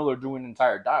Ezra Miller doing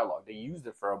entire dialogue. They used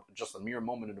it for just a mere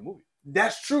moment in the movie.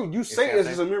 That's true. You say it's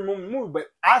just a mere moment movie, but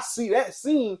I see that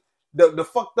scene, the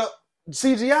fucked up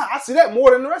CGI. I see that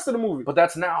more than the rest of the movie. But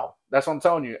that's now. That's what I'm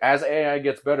telling you. As AI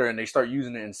gets better and they start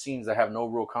using it in scenes that have no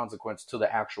real consequence to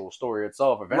the actual story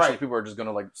itself, eventually people are just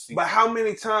gonna like see. But how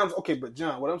many times? Okay, but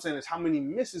John, what I'm saying is, how many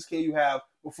misses can you have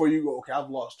before you go? Okay, I've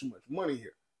lost too much money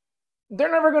here.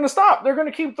 They're never gonna stop. They're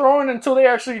gonna keep throwing until they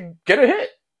actually get a hit.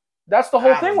 That's the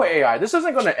whole thing with AI. This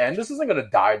isn't gonna end. This isn't gonna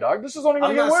die, dog. This is only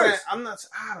gonna get worse. I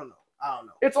don't know.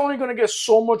 It's only going to get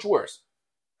so much worse.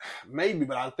 Maybe,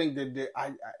 but I think that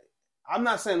I'm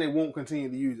not saying they won't continue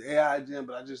to use AI, Jim,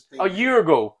 but I just think a year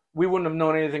ago we wouldn't have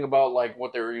known anything about like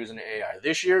what they were using in AI.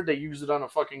 This year they used it on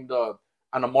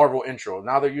a Marvel intro.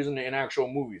 Now they're using it in actual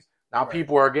movies. Now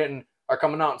people are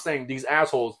coming out and saying these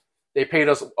assholes. They paid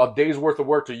us a day's worth of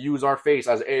work to use our face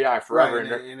as AI forever.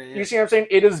 Right, you see what I'm saying?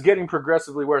 It is getting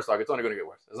progressively worse, dog. It's only going to get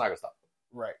worse. It's not going to stop.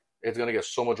 Right. It's going to get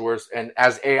so much worse. And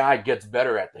as AI gets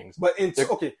better at things. But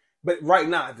right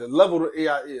now, the level that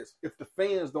AI is, if the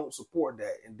fans don't support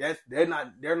that, and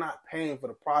they're not paying for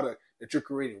the product that you're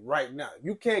creating right now.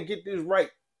 You can't get this right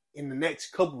in the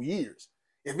next couple years.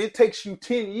 If it takes you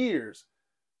 10 years,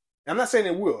 I'm not saying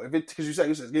it will, because you said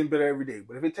it's getting better every day,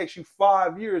 but if it takes you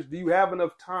 5 years, do you have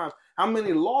enough time? How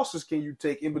many losses can you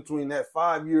take in between that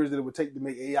 5 years that it would take to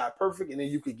make AI perfect, and then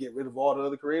you could get rid of all the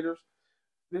other creators?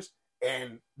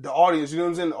 And the audience, you know what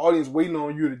I'm saying? The audience waiting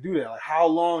on you to do that. Like,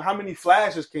 how many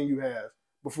flashes can you have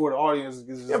before the audience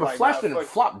is but like, Flash didn't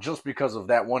flop just because of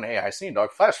that one AI scene,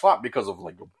 dog. Flash flopped because of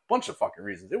like a bunch of fucking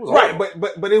reasons. It was right,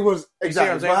 but it was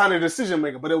exactly behind the decision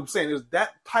maker. But it was saying there's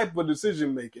that type of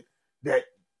decision making that's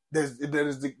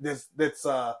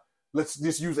let's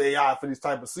just use AI for these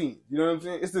type of scenes. You know what I'm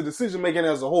saying? It's the decision making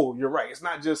as a whole. You're right. It's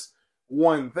not just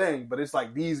one thing, but it's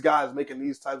like these guys making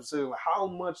these types of decisions. Like, how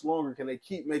much longer can they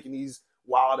keep making these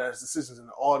wild ass decisions, and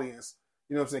the audience,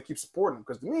 you know what I'm saying, keep supporting them?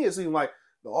 Because to me, it seems like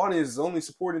the audience is only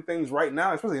supporting things right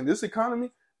now, especially in this economy.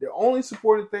 They're only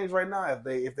supporting things right now if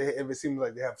it seems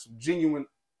like they have some genuine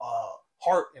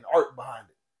heart and art behind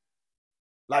it.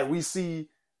 Like we see,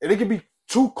 and it could be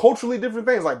two culturally different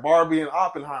things, like Barbie and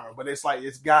Oppenheimer, but it's like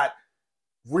it's got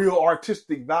real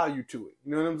artistic value to it.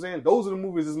 You know what I'm saying? Those are the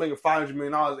movies that's making $500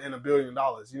 million and $1 billion. You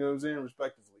know what I'm saying?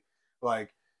 Respectively. Like,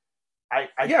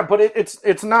 yeah, but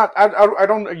it's not. I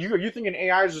don't. You thinking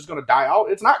AI is just going to die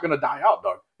out? It's not going to die out,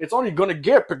 dog. It's only going to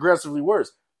get progressively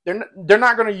worse. They're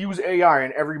not going to use AI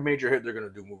in every major hit they're going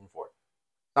to do moving forward.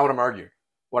 That's not what I'm arguing.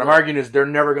 What I'm arguing is they're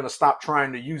never going to stop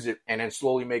trying to use it and then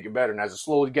slowly make it better. And as it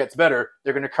slowly gets better,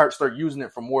 they're going to start using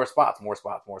it for more spots.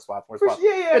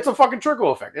 Yeah. It's a fucking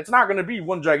trickle effect. It's not going to be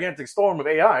one gigantic storm of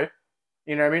AI.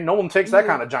 You know what I mean? No one takes that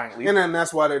kind of giant leap. And then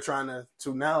that's why they're trying to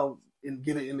now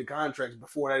get it in the contracts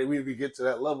before that we get to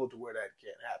that level to where that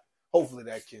can't happen. Hopefully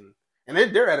that can. And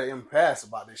they're at an impasse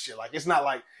about this shit. Like, it's not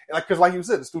like because like you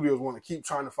said, the studios want to keep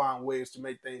trying to find ways to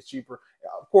make things cheaper.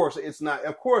 Of course, it's not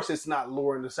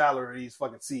lowering the salary of these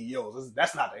fucking CEOs.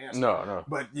 That's not the answer. No.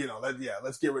 But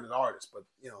let's get rid of the artists. But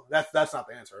that's not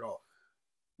the answer at all.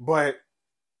 But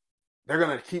they're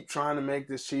gonna keep trying to make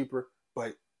this cheaper.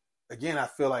 But again, I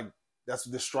feel like that's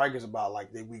what the strike is about.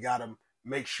 Like, we gotta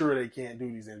make sure they can't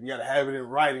do these things. We gotta have it in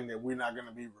writing that we're not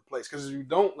gonna be replaced. Because if you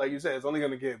don't, like you said, it's only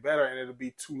gonna get better, and it'll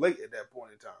be too late at that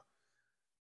point in time.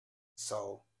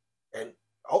 So, and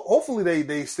hopefully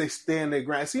they stand their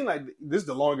ground. It seems like this is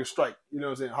the longest strike, you know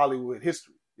what I'm saying, Hollywood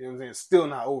history. You know what I'm saying? It's still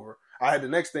not over. I had the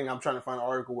next thing, I'm trying to find an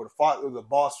article where the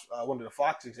boss, one of the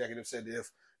Fox executives said that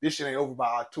if this shit ain't over by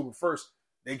October 1st,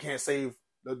 they can't save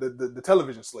the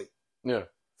television slate. Yeah.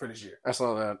 For this year. I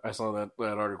saw that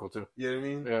article too. You know what I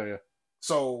mean? Yeah.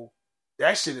 So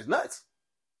that shit is nuts.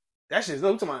 That shit is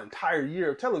nuts. We're talking about an entire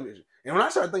year of television. And when I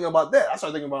started thinking about that, I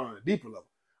started thinking about it on a deeper level.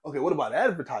 Okay, what about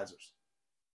advertisers?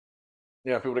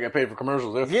 Yeah, people that get paid for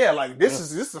commercials. Yeah, like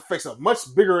this affects a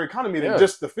much bigger economy than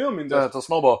just the film industry. It's a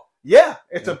snowball. Yeah,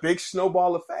 it's a big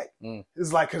snowball effect. Mm.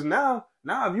 It's like, because now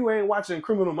if you ain't watching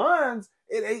Criminal Minds,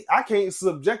 I can't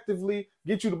subjectively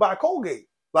get you to buy Colgate.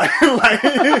 Like you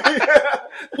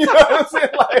know what I'm saying?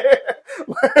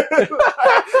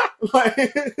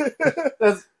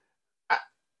 That's,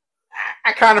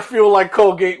 I kind of feel like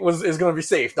Colgate is going to be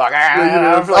safe, dog. I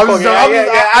don't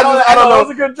know.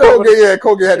 It's a good joke.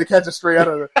 Colgate had to catch it straight out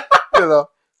of it.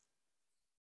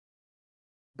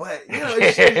 But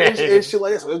it's shit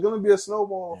like this. So there's going to be a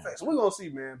snowball effect. So we're going to see,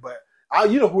 man. But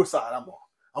you know whose side I'm on.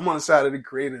 I'm on the side of the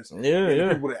creators. The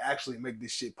people that actually make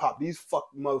this shit pop. These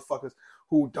fucking motherfuckers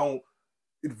who don't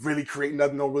really create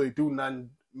nothing, don't really do nothing,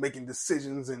 making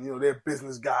decisions, and they're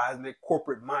business guys and they're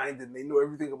corporate minded and they know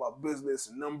everything about business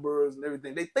and numbers and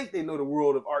everything. They think they know the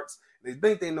world of arts. They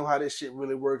think they know how this shit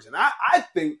really works. And I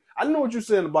think I know what you're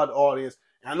saying about the audience,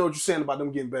 and I know what you're saying about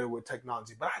them getting better with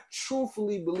technology, but I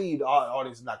truthfully believe the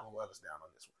audience is not going to let us down on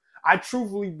this one. I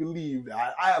truthfully believe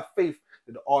that I have faith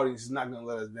that the audience is not going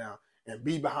to let us down and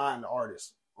be behind the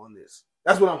artist on this.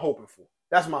 That's what I'm hoping for.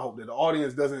 That's my hope, that the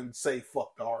audience doesn't say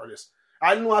fuck the artist.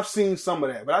 I know I've seen some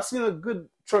of that, but I've seen a good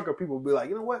chunk of people be like,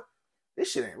 you know what? This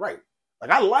shit ain't right.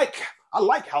 Like, I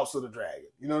like House of the Dragon.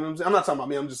 You know what I'm saying? I'm not talking about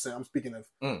me. I'm just saying, I'm speaking of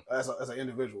as an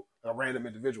individual, a random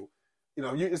individual.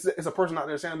 It's a person out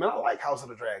there saying, man, I like House of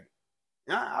the Dragon.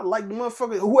 I like the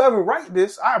motherfucker. Whoever write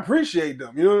this, I appreciate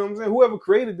them. You know what I'm saying? Whoever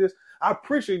created this, I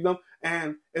appreciate them.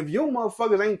 And if your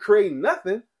motherfuckers ain't creating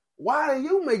nothing, why are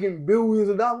you making billions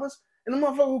of dollars and the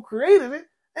motherfucker who created it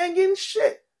ain't getting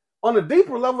shit? On a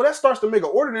deeper level, that starts to make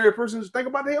an ordinary person just think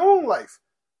about their own life.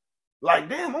 Like,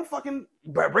 damn, I'm fucking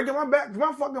breaking my back to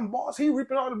my fucking boss. He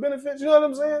reaping all the benefits. You know what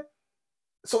I'm saying?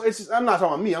 So I'm not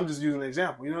talking about me. I'm just using an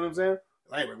example. You know what I'm saying?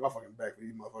 I ain't breaking my fucking back for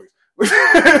these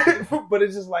motherfuckers. But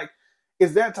it's just like,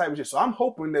 it's that type of shit. So I'm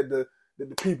hoping that the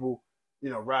people,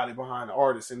 rally behind the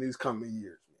artists in these coming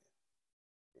years.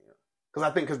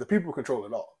 Because the people control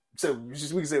it all. So we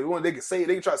can say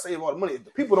they can try to save all the money. If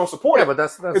the people don't support it, but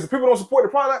that's if the people don't support the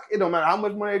product, it don't matter how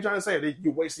much money they're trying to save.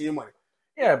 You're wasting your money.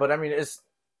 Yeah, but I mean, it's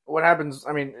what happens.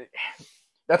 I mean,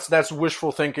 that's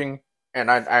wishful thinking, and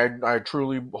I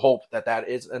truly hope that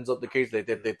ends up the case.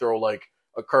 They throw like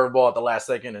a curveball at the last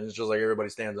second, and it's just like everybody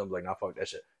stands up like, nah, fuck that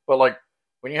shit. But like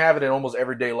when you have it in almost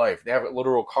everyday life, they have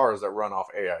literal cars that run off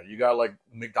AI. You got like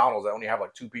McDonald's that only have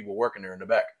like 2 people working there in the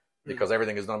back because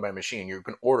everything is done by machine. You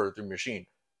can order through machine.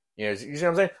 You see what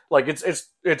I'm saying? Like it's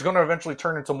going to eventually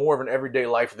turn into more of an everyday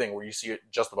life thing where you see it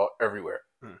just about everywhere.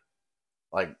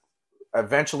 Like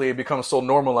eventually it becomes so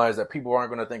normalized that people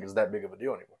aren't going to think it's that big of a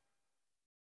deal anymore.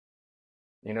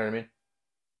 You know what I mean?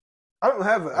 I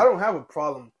don't have a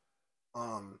problem.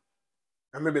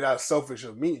 And maybe that's selfish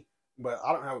of me, but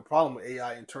I don't have a problem with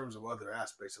AI in terms of other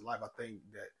aspects of life. I think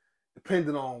that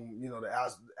depending on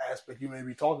the aspect you may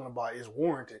be talking about is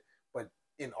warranted, but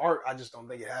in art, I just don't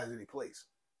think it has any place.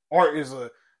 Art is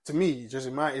to me, just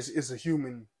in my, it's a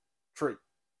human trait.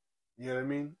 You know what I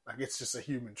mean? Like it's just a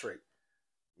human trait.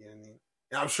 You know what I mean?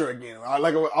 And I'm sure again, I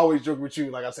always joke with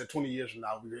you. Like I said, 20 years from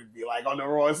now, we're gonna be like, "Oh no,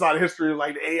 Roy, it's not history."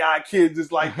 Like the AI kids,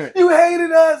 it's like you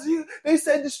hated us. They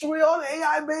said destroy all the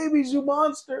AI babies, you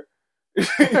monster.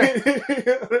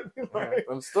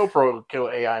 I'm still pro to kill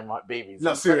AI babies.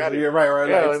 No, seriously, yeah, right.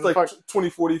 Yeah, like, it's like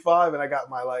 2045, and I got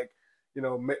my I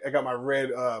got my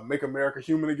red "Make America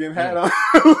Human Again" hat on.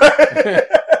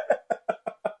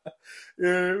 You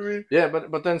know what I mean? Yeah,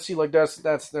 but then see, like there's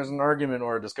an argument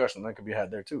or a discussion that could be had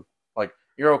there too. Like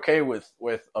you're okay with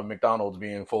a McDonald's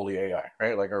being fully AI,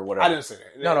 right? Like or whatever. I didn't say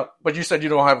that. No, but you said you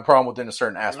don't have a problem within a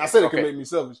certain aspect. And I said it could make me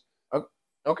selfish.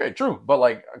 Okay, true. But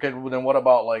like, okay, well, then what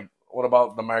about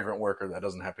the migrant worker that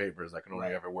doesn't have papers that can only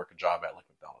ever work a job at like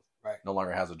McDonald's? Right. No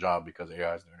longer has a job because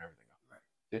AI is doing everything else.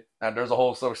 Right. Now there's a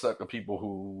whole subset of people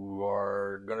who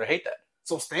are gonna hate that.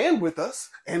 So stand with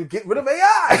us and get rid of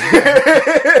AI.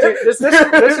 this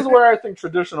is where I think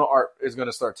traditional art is going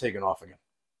to start taking off again.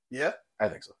 Yeah? I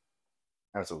think so.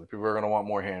 Absolutely. People are going to want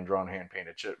more hand-drawn,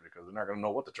 hand-painted shit because they're not going to know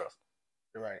what to trust.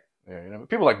 You're right. Yeah,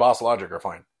 people like Boss Logic are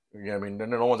fine. You know what I mean?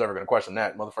 No one's ever going to question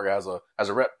that. Motherfucker has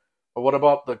a rep. But what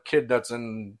about the kid that's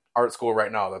in art school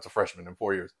right now that's a freshman in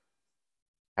 4 years?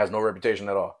 Has no reputation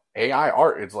at all. AI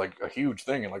art is like a huge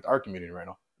thing in like the art community right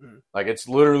now. Like it's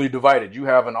literally divided. You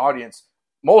have an audience.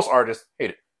 Most artists hate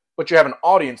it, but you have an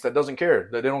audience that doesn't care.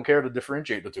 That they don't care to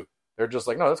differentiate the two. They're just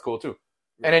like, no, that's cool too.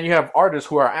 And then you have artists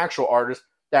who are actual artists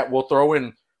that will throw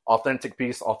in authentic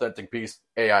piece,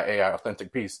 AI,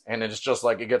 authentic piece, and it's just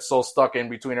like it gets so stuck in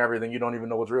between everything you don't even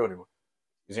know what's real anymore.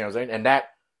 You see what I'm saying? And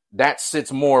that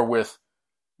sits more with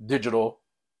digital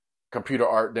computer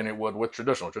art than it would with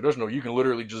traditional. Traditional, you can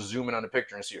literally just zoom in on the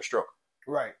picture and see a stroke.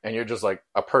 Right. And you're just like,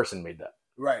 a person made that.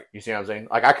 Right. You see what I'm saying?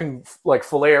 Like I can like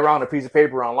fillet around a piece of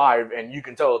paper on live and you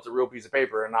can tell it's a real piece of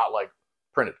paper and not like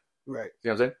printed. Right. See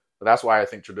what I'm saying? But that's why I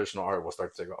think traditional art will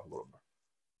start to take off a little more.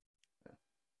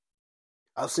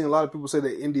 Yeah. I've seen a lot of people say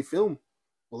that indie film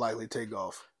will likely take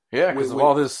off. Yeah, because of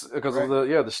all this, because of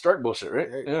the strike bullshit, right?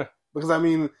 Yeah. Because I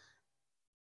mean,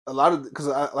 a lot of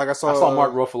I saw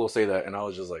Mark Ruffalo say that, and I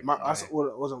was just like,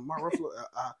 was it Mark Ruffalo?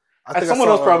 I think someone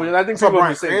else probably. I think people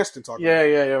Bryan Cranston talking.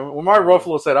 Yeah. When Mark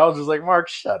Ruffalo said, I was just like, Mark,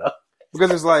 shut up.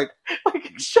 Because it's like,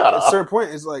 shut up. At a certain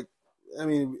point, it's like, I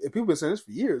mean, if people have been saying this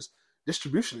for years,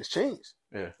 distribution has changed.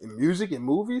 Yeah. In music and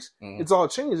movies, it's all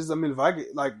changed. I mean,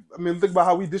 think about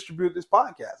how we distribute this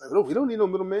podcast. Like, we don't need no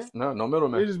middleman. No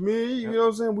middleman. It's just me. You know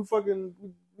what I'm saying?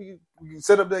 We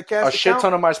set up that cast. A shit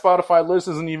ton of my Spotify list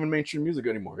isn't even mainstream music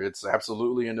anymore. It's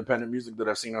absolutely independent music that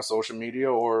I've seen on social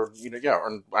media or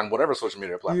on whatever social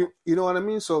media platform. You know what I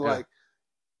mean? So like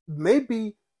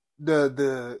maybe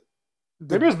maybe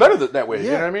it's better that way. Yeah,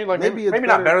 you know what I mean? Like maybe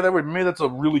not better that way. Maybe that's a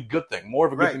really good thing. More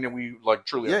of a good thing that we like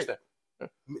truly understand. Yeah.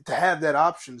 To have that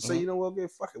option, to say, you know what, okay,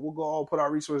 fuck it, we'll go all put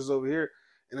our resources over here,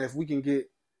 and if we can get,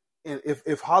 and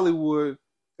if Hollywood,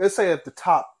 let's say at the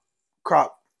top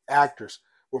crop actors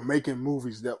were making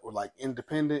movies that were like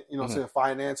independent, you know what I'm saying,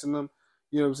 financing them,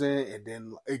 you know what I'm saying, and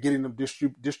then getting them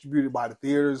distributed by the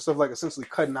theaters and stuff, like essentially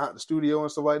cutting out the studio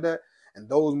and stuff like that, and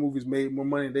those movies made more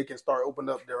money, they can start opening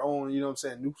up their own, you know what I'm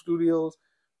saying, new studios.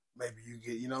 Maybe you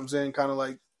get, you know what I'm saying, kind of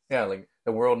like. Yeah, like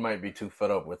the world might be too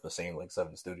fed up with the same like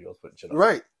 7 studios putting shit up.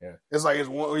 Right. Yeah. It's like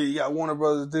you got Warner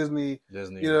Brothers, Disney,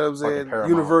 you know what I'm saying, Paramount,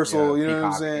 Universal, you know Peacock,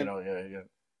 what I'm saying. Yeah.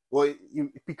 Well,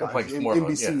 Peacock, like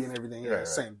NBC, and everything,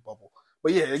 same bubble.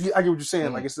 But yeah, I get what you're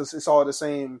saying. Like it's all the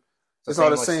same. It's all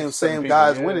the same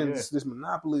guys winning. This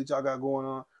monopoly that y'all got going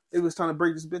on. It was time to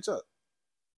break this bitch up.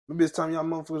 Maybe it's time y'all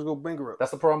motherfuckers go bankrupt.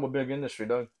 That's the problem with big industry,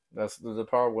 Doug. That's the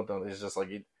problem with them. It's just like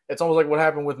it's almost like what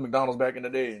happened with McDonald's back in the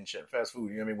day and shit, fast food.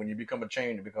 You know what I mean? When you become a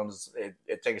chain,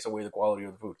 it takes away the quality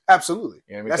of the food. Absolutely.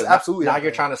 You know what I mean? That's absolutely. Now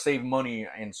you're trying to save money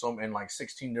in like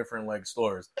 16 different like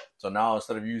stores. So now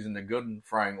instead of using the good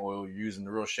frying oil, you're using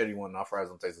the real shitty one. Now fries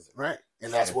don't taste the same. Right.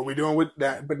 And that's what we're doing with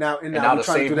that. But now to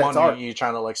save money, you're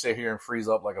trying to like sit here and freeze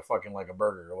up like a fucking like a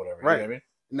burger or whatever. Right. You know what I mean?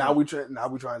 Now we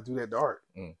trying to do that to art.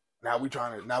 Now we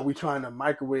trying to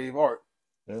microwave art.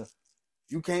 Yeah.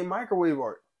 You can't microwave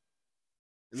art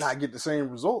and not get the same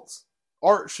results.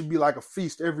 Art should be like a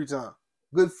feast every time.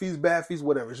 Good feast, bad feast,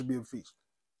 whatever. It should be a feast.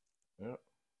 Yeah.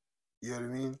 You know what I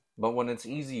mean? But when it's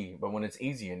easy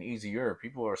and easier,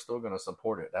 people are still going to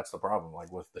support it. That's the problem.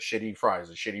 Like with the shitty fries,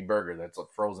 the shitty burger that's like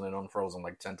frozen and unfrozen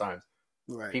like 10 times.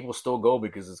 Right. People still go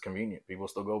because it's convenient. People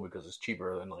still go because it's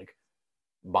cheaper than like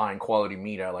buying quality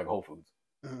meat at like Whole Foods.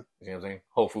 Mm-hmm. You see what I'm saying?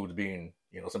 Whole Foods being,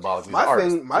 symbolically my the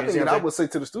artist. thing that I would say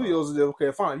to the studios is that,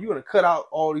 okay, fine, you're gonna cut out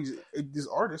all these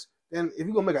artists, then if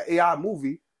you're gonna make an AI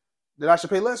movie, then I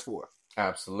should pay less for it.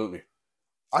 Absolutely.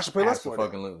 I should pay less for it.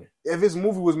 Absolutely. If this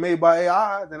movie was made by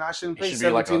AI, then I shouldn't pay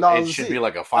 $17 It should be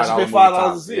like a $5 movie.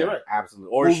 $5 a see it, right? Absolutely.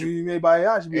 Or movie made by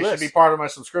AI should be less. It should be part of my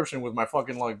subscription with my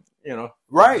fucking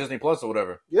right, Disney Plus or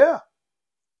whatever. Yeah.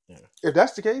 If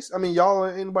that's the case, I mean, y'all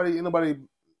anybody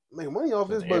making money off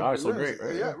this, but it's so great,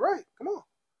 right? Yeah, right. Come on,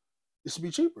 it should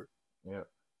be cheaper. Yeah.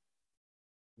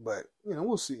 But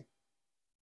we'll see.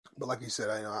 But like you said,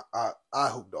 I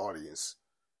hope the audience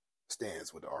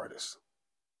stands with the artist.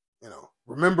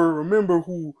 Remember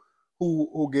who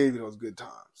gave you those good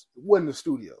times. It wasn't the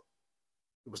studio.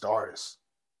 It was the artist.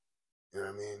 You know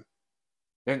what I mean?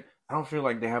 And I don't feel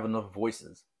like they have enough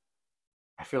voices.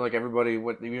 I feel like everybody,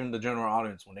 even the general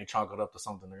audience, when they chalk it up to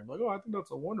something, they're like, "Oh, I think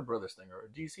that's a Warner Brothers thing or a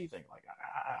DC thing." Like,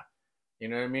 you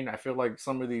know what I mean? I feel like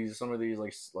some of these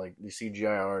like these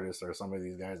CGI artists or some of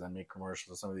these guys that make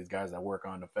commercials or some of these guys that work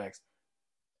on effects,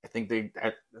 I think they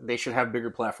should have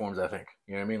bigger platforms. I think,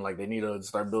 you know what I mean? Like they need to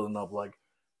start building up like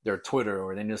their Twitter,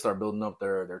 or they need to start building up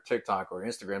their TikTok or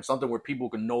Instagram, something where people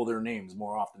can know their names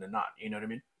more often than not. You know what I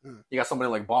mean? You got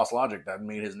somebody like Boss Logic that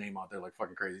made his name out there like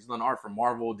fucking crazy. He's done art for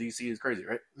Marvel, DC is crazy,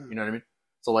 right? You know what I mean?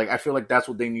 So like I feel like that's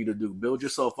what they need to do. Build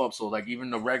yourself up so like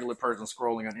even the regular person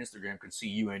scrolling on Instagram can see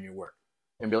you and your work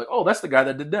and be like, "Oh, that's the guy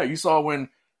that did that." You saw when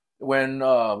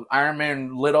Iron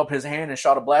Man lit up his hand and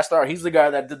shot a blaster out, he's the guy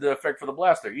that did the effect for the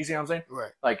blaster. You see what I'm saying?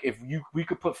 Right. Like if we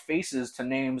could put faces to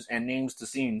names and names to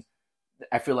scenes,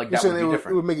 I feel like that would be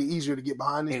different. It would make it easier to get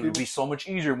behind these people. It would be so much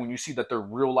easier when you see that they're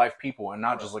real life people and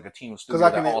not just like a team of studios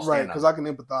that all stand because I can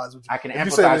empathize with you. I can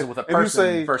empathize with a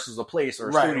person versus a place or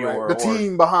a studio or the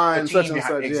team behind such and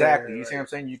such. Exactly. You see what I'm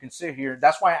saying? You can sit here.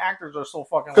 That's why actors are so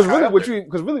fucking. Because really,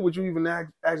 what you even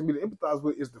asked me to empathize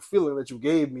with is the feeling that you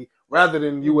gave me, rather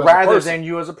than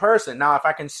you as a person. Now, if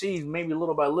I can see maybe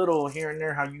little by little here and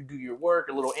there how you do your work,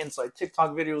 a little inside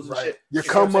TikTok videos and shit. Your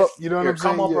come up, you know what I'm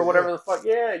saying? Come up or whatever the fuck.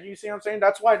 Yeah, you see what I'm saying?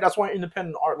 That's why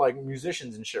independent art, like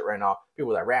musicians and shit right now,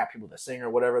 people that rap, people that sing or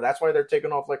whatever, that's why they're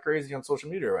taking off like crazy on social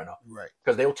media right now. Right.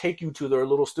 Because they'll take you to their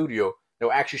little studio.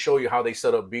 They'll actually show you how they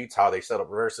set up beats, how they set up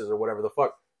verses or whatever the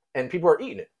fuck. And people are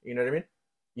eating it. You know what I mean?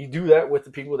 You do that with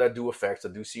the people that do effects,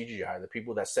 that do CGI, the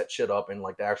people that set shit up in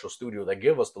like the actual studio, that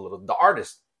give us the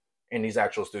artists in these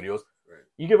actual studios. Right.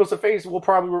 You give us a face, we'll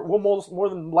more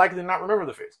than likely not remember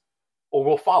the face. Or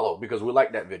we'll follow because we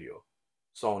like that video.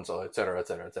 So and so, et cetera, et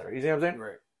cetera, et cetera. You see what I'm saying?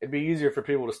 Right. It'd be easier for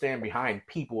people to stand behind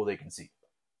people they can see.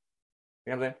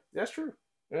 You know what I'm saying? That's true.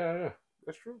 Yeah.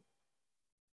 That's true.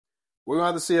 We're gonna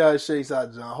have to see how it shakes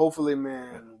out, John. Hopefully,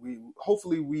 man,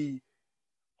 hopefully we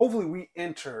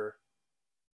enter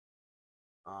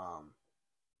how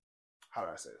do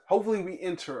I say this? Hopefully we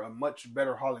enter a much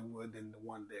better Hollywood than the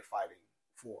one they're fighting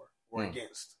for or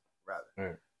against,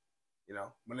 rather.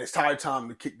 When it's time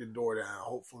to kick the door down,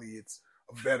 hopefully it's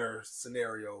a better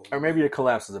scenario. Or maybe it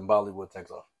collapses and Bollywood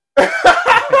takes off.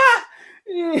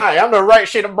 Hi, I'm the right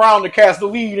shade of brown to cast the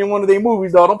lead in one of their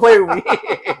movies, though. Don't play with me.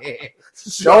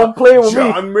 Don't play with me.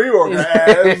 John Mayorga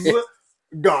as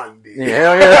Gandhi.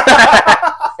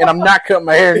 Yeah. And I'm not cutting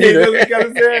my hair either. He got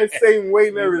his hair the same weight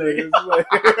and everything. It's like,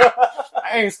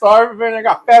 I ain't starving, man. I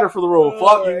got fatter for the role.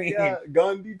 Fuck you. Yeah,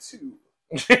 Gandhi too.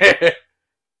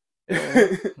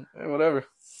 Whatever.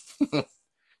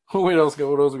 What else we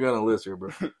got on the list here,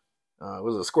 bro?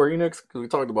 Was it Square Enix? Because we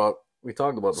talked about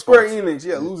the Square Enix.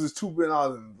 Yeah, loses $2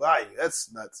 billion in value.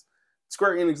 That's nuts.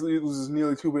 Square Enix loses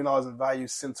nearly $2 billion in value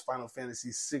since Final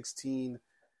Fantasy 16.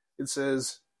 It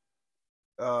says,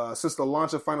 since the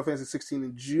launch of Final Fantasy 16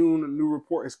 in June, a new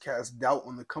report has cast doubt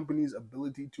on the company's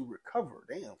ability to recover.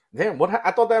 Damn! What?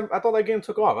 I thought that game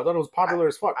took off. I thought it was popular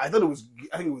as fuck. I think it was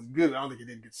good. I don't think it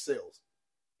didn't get sales.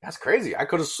 That's crazy. I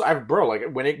could have, bro.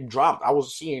 Like when it dropped, I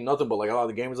was seeing nothing but like a lot of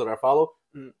the games that I follow.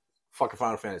 Fucking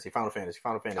Final Fantasy.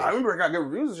 I remember it got good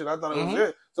reviews and shit. I thought it was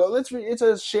good. So let's read. It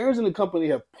says shares in the company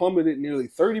have plummeted nearly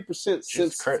 30%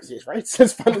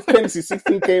 since Final Fantasy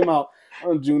 16 came out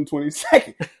on June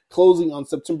 22nd, closing on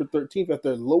September 13th at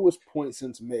their lowest point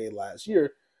since May last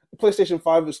year. The PlayStation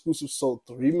 5 exclusive sold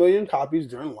 3 million copies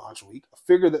during launch week, a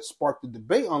figure that sparked a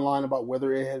debate online about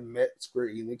whether it had met Square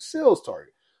Enix's sales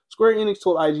target. Square Enix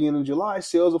told IGN in July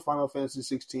sales of Final Fantasy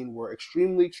XVI were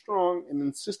extremely strong and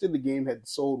insisted the game had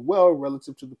sold well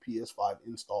relative to the PS5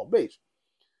 install base.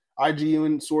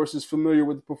 IGN sources familiar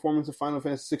with the performance of Final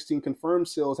Fantasy XVI confirmed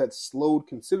sales had slowed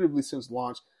considerably since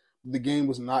launch, the game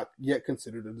was not yet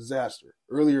considered a disaster.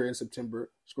 Earlier in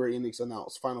September, Square Enix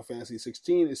announced Final Fantasy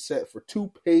XVI is set for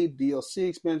 2 paid DLC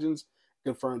expansions,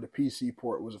 confirmed the PC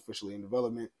port was officially in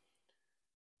development.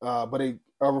 But a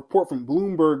report from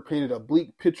Bloomberg painted a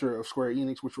bleak picture of Square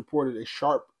Enix, which reported a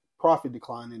sharp profit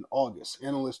decline in August.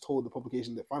 Analysts told the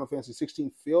publication that Final Fantasy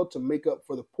XVI failed to make up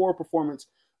for the poor performance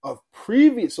of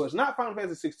previous. So it's not Final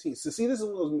Fantasy 16. So see, this is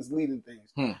one of those misleading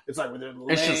things. It's like they're laying,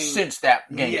 it's just since that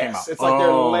game came out. It's like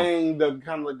they're laying the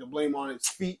kind of like the blame on its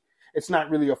feet. It's not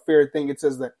really a fair thing. It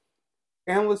says that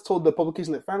analysts told the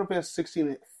publication that Final Fantasy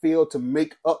 16 failed to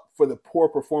make up for the poor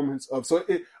performance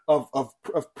of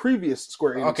previous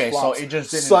Square Enix flops, so it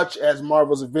just didn't... such as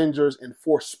Marvel's Avengers and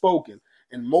Forspoken,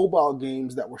 and mobile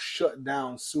games that were shut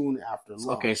down soon after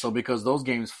launch. Okay, so because those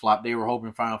games flopped, they were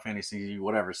hoping Final Fantasy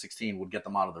 16 would get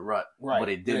them out of the rut, right? But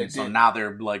it didn't. So now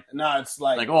they're like, it's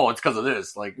like oh, it's because of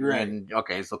this, like, right. And,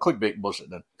 okay, so clickbait bullshit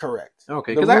then. Correct.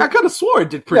 Okay, because I could have swore it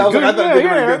did pretty good. I thought it did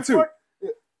pretty good too.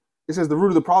 It says the root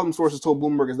of the problem, sources told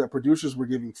Bloomberg, is that producers were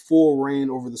giving full reign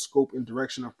over the scope and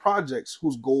direction of projects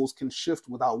whose goals can shift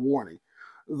without warning.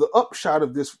 The upshot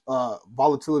of this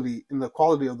volatility in the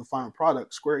quality of the final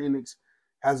product, Square Enix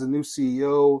has a new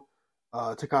CEO,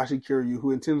 Takashi Kiryu,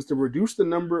 who intends to reduce the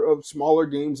number of smaller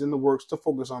games in the works to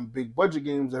focus on big budget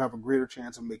games that have a greater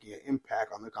chance of making an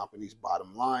impact on the company's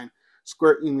bottom line.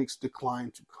 Square Enix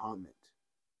declined to comment.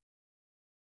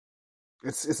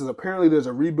 It says apparently there's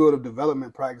a rebuild of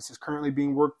development practices currently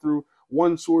being worked through.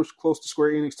 One source close to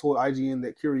Square Enix told IGN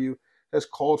that Kiryu has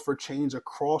called for change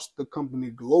across the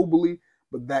company globally,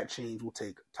 but that change will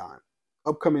take time.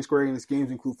 Upcoming Square Enix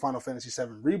games include Final Fantasy VII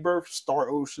Rebirth,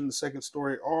 Star Ocean, The Second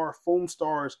Story R, Foam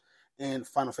Stars, and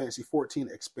Final Fantasy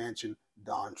XIV expansion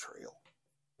Dawn Trail.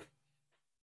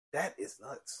 That is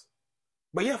nuts.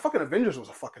 But yeah, fucking Avengers was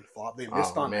a fucking flop. They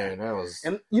missed on that. That was...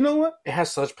 And you know what? It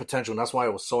has such potential, and that's why I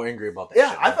was so angry about that shit.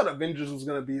 Yeah, I thought Avengers was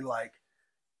going to be like,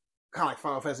 kind of like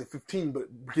Final Fantasy 15, but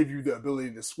give you the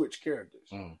ability to switch characters.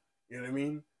 You know what I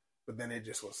mean? But then it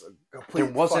just was a complete...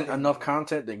 There wasn't enough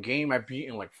content. The game I beat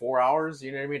in like 4 hours.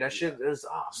 You know what I mean? That shit is...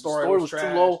 story was too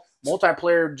low.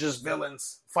 Multiplayer just...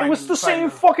 Villains. It was the same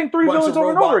fucking 3 villains over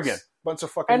and over again. Bunch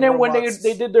of fucking And then robots. when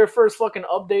they did their first fucking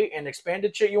update and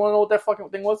expanded shit, you want to know what that fucking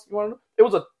thing was? You want to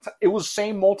know? It was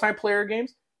same multiplayer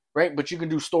games, right? But you can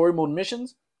do story mode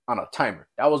missions on a timer.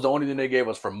 That was the only thing they gave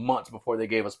us for months before they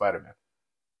gave us Spider-Man.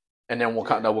 And then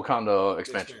Wakanda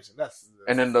expansion.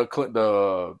 And then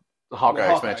the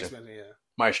Hawkeye expansion. Yeah.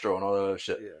 Maestro and all that other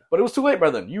shit. Yeah. But it was too late by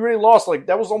then. You already lost, like,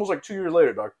 that was almost like 2 years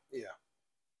later, dog. Yeah.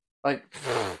 Like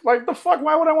the fuck?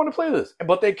 Why would I want to play this?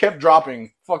 But they kept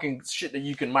dropping fucking shit that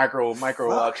you can micro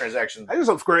transactions. I just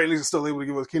hope Square Enix is still able to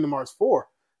give us Kingdom Hearts 4.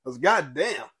 Because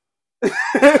goddamn,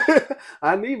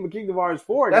 I need Kingdom Hearts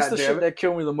 4. That's the shit that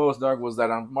killed me the most, dog. Was that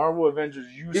on Marvel Avengers,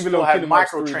 you even still though had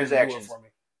micro microtransactions.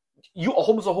 You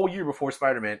almost a whole year before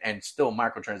Spider-Man, and still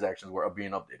microtransactions were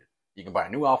being updated. You can buy a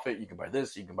new outfit, you can buy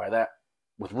this, you can buy that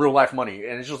with real life money,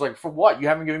 and it's just like, for what? You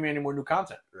haven't given me any more new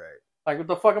content, right? Like, what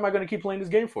the fuck am I going to keep playing this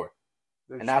game for?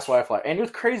 And that's why I fly. And it was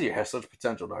crazy. It has such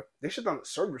potential, dog. They shut down the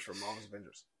servers for Marvel's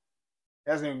Avengers. It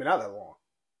hasn't even been out that long.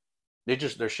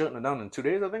 They're shutting it down in 2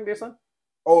 days, I think they said.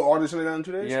 Oh, are they shutting it down in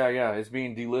 2 days? Yeah. It's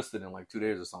being delisted in like 2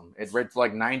 days or something. It's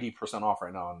like 90% off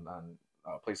right now on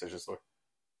PlayStation Store.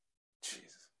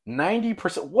 Jesus.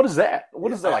 90%? What is that?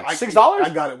 What is that, like $6? I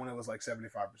got it when it was like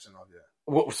 75% off,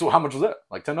 yeah. So how much was that?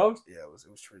 Like $10? Yeah, it was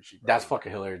pretty cheap. That's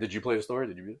fucking hilarious. Did you play the story?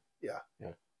 Did you beat it? Yeah.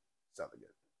 It's not good.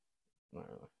 Not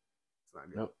really. It's not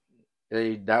good.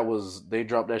 Nope. They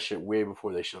dropped that shit way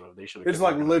before they should have. They should have. It's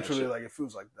like literally like it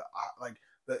feels like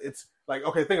it's like,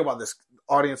 okay, think about this,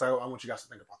 audience. I want you guys to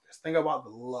think about this. Think about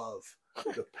the love,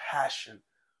 the passion,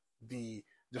 the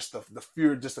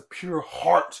fear, just the pure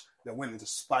heart that went into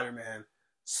Spider-Man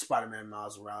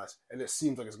Miles Morales, and it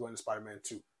seems like it's going to Spider-Man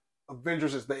 2.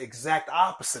 Avengers is the exact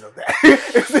opposite of that.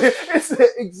 it's the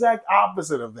exact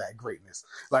opposite of that greatness.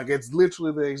 Like, it's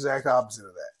literally the exact opposite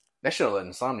of that. They should have let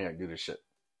Insomniac do this shit.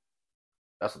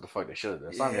 That's what the fuck they should have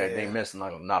done. Insomniac, they missed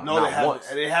not once.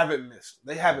 They haven't missed.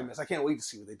 They haven't missed. I can't wait to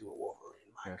see what they do with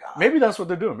Wolverine. My God. Maybe that's what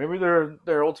they're doing. Maybe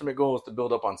their ultimate goal is to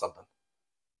build up on something.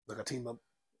 Like a team up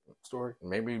story.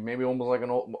 Maybe almost like an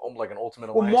ultimate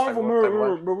alliance.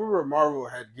 Well, Marvel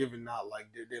had given out, like,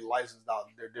 they licensed out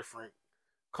their different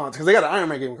content, because they got an Iron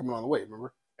Man game coming on the way.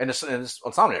 Remember? And it's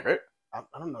Insomniac, right? I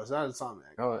don't know. It's not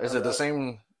Insomniac. Oh, is it the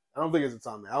same? I don't think it's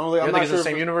Insomniac. I'm not sure it's the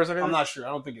same universe. I'm not sure. I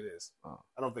don't think it is. Oh.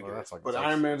 I don't think it is. Like but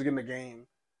Iron Man's getting the game.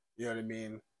 You know what I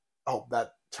mean? I hope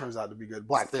that turns out to be good.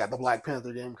 They got the Black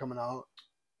Panther game coming out.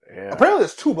 Yeah. Apparently,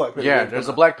 there's 2 Black Panther. Yeah, there's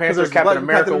a Black Panther, Captain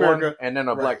America one, and then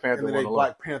a Black Panther one. And then a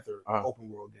Black Panther open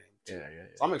world game too. Yeah.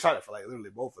 So I'm excited for like literally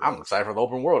both of them. I'm excited for the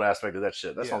open world aspect of that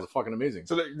shit. That sounds fucking amazing.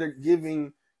 So they're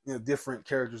giving different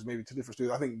characters maybe to different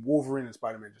studios. I think Wolverine and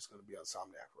Spider-Man are just going to be on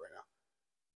Insomniac right now.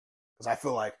 Because I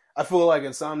feel like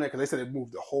Insomniac, because they said they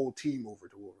moved the whole team over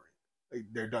to Wolverine.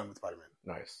 They're done with Spider-Man.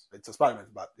 Nice. So Spider-Man's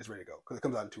it's ready to go because it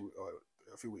comes out in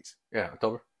a few weeks. Yeah,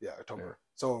 October. Yeah, October. Yeah.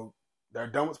 So they're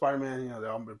done with Spider-Man.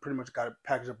 They're pretty much got it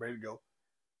packaged up, ready to go.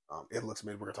 It looks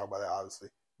amazing. We're gonna talk about that obviously,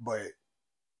 but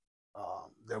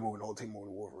they're moving the whole team over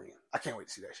to Wolverine. I can't wait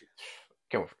to see that shit.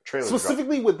 Can't wait for trailers.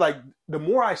 Specifically with like the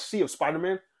more I see of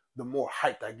Spider-Man, the more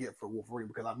hyped I get for Wolverine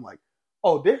because I'm like,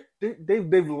 oh,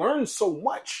 they've learned so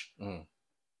much. Mm.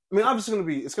 I mean, obviously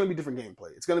it's gonna be different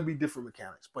gameplay. It's gonna be different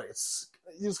mechanics, but it's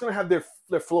gonna have their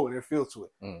flow and their feel to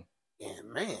it. Mm.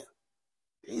 And man,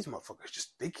 these motherfuckers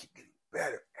they keep getting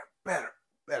better and better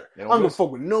and better. I'm gonna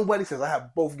fuck with nobody says I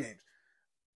have both games.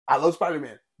 I love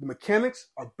Spider-Man. The mechanics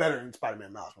are better in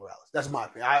Spider-Man Miles Morales. That's my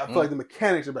opinion. I feel like the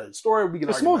mechanics are better. The story, we can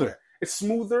argue smoother. About that. It's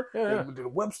smoother. Yeah. The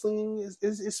web slinging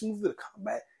is smoother. The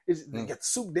combat they get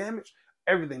suit damage.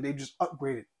 Everything. They just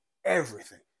upgraded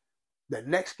everything. The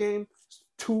next game,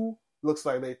 2, looks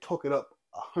like they took it up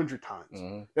 100 times.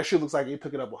 Mm-hmm. That shit looks like they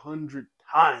took it up 100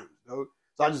 times, dude.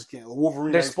 So I just can't.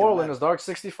 Wolverine. They're spoiling his Dark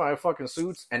 65 fucking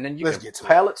suits, and then you can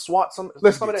pallet swat some of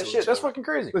that shit. That's fucking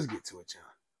crazy. Let's get to it, John.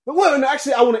 Well,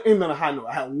 actually, I want to end on a high note.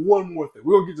 I have one more thing.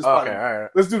 We're going to get this Spider-Man. Okay, all right.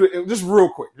 Let's do it just real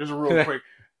quick.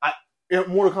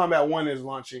 Mortal Kombat 1 is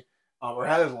launching, or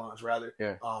has launched, rather.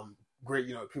 Yeah. Great,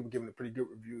 people giving it pretty good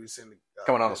reviews. And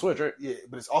coming on the Switch, right? Yeah,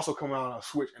 but it's also coming out on a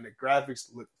Switch, and the graphics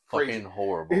look crazy. Fucking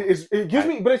horrible. It gives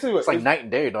me, but I tell you what. It's like night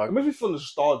and day, dog. It makes me feel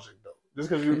nostalgic, though. Just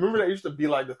because you remember that used to be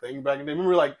like the thing back in the day.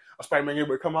 Remember like a Spider-Man game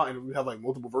would come out and we have like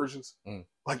multiple versions? Mm.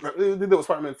 Like they did that with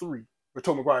Spider-Man 3 with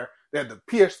Tobey Maguire. They had the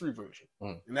PS3 version.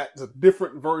 Mm. And that's a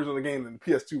different version of the game than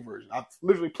the PS2 version. I've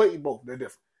literally played both. They're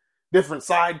different. Different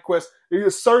side quests.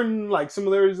 There's certain like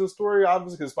similarities in the story,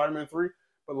 obviously, because Spider-Man 3,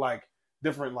 but like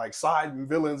different like side and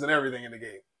villains and everything in the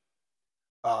game.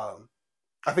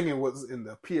 I think it was in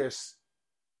the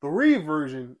PS3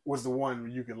 version was the one where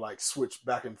you could like switch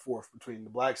back and forth between the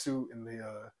black suit and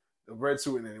the red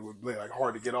suit, and then it would be like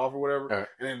hard to get off or whatever. Right.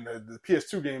 And then the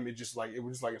PS2 game, it was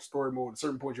just like a story mode. At a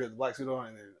certain point you had the black suit on,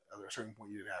 and then at a certain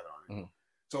point you didn't have it on. Mm-hmm.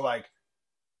 So like,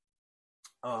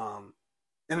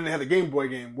 and then they had the Game Boy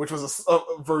game, which was a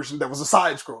version that was a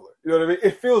side scroller. You know what I mean?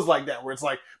 It feels like that, where it's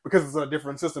like because it's a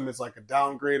different system, it's like a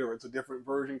downgrade or it's a different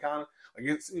version, kind of like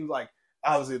it seems like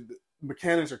obviously the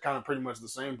mechanics are kind of pretty much the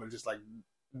same, but just like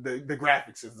the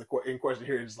graphics is in question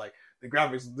here. It's like the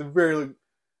graphics, the very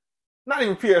not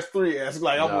even PS3-esque,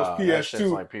 like almost PS2. That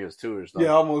shit's like PS2 or something.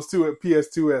 Yeah, almost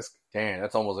PS2-esque. Damn,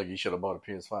 that's almost like you should have bought a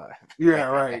PS5. Yeah,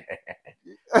 right.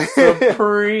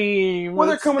 Supreme. Well,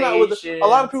 they're coming out with a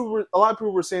lot of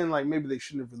people were saying like maybe they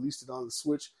shouldn't have released it on the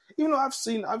Switch. Even though I've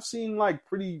seen like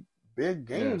pretty big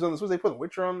games on the Switch. They put The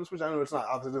Witcher on the Switch. I know it's not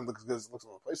obviously it doesn't look as good as it looks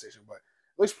on the PlayStation, but it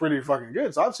looks pretty fucking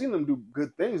good. So I've seen them do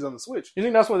good things on the Switch. You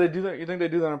think that's why they do that? You think they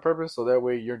do that on purpose so that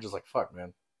way you're just like, fuck,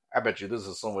 man. I bet you this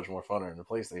is so much more funner than the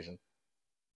PlayStation.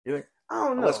 You think? I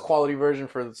don't know. A less quality version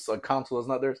for a console that's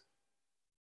not theirs?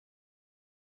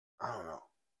 I don't know.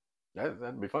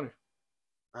 That'd be funny.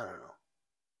 I don't know.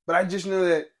 But I just know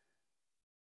that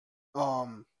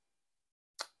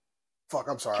fuck,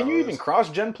 I'm sorry. Can you even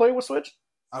cross-gen play with Switch?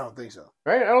 I don't think so.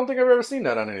 Right? I don't think I've ever seen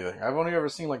that on anything. I've only ever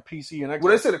seen like PC and Xbox.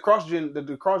 Well, they said the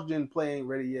cross-gen play ain't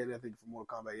ready yet. I think for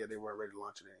Mortal Kombat, they weren't ready to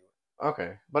launch it anyway.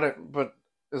 Okay. But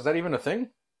is that even a thing?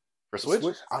 For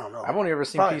Switch? I don't know. I've only ever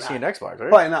seen Probably PC and Xbox, right?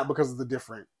 Probably not because of the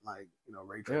different,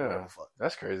 ray tracing. Yeah,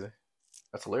 that's crazy.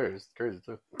 That's hilarious. It's crazy,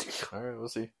 too. All right, we'll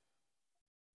see.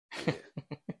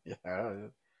 Yeah,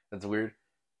 that's weird.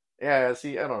 Yeah,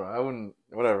 see, I don't know. I wouldn't,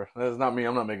 whatever. That's not me.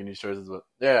 I'm not making these choices, but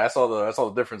yeah, I saw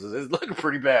the differences. It's looking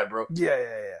pretty bad, bro. Yeah.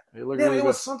 It really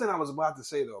was something I was about to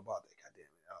say, though, about that. God damn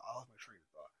it. I lost my train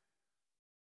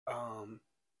of thought.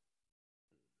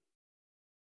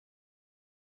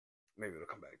 Maybe it'll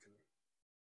come back to me.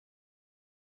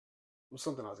 It was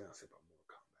something I was going to say about Mortal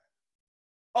Kombat.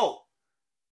 Oh,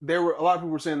 there were a lot of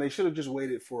people were saying they should have just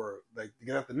waited for like to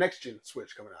get the next gen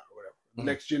Switch coming out or whatever,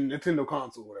 next gen Nintendo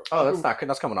console, or whatever. Oh,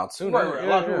 that's coming out soon. Right. A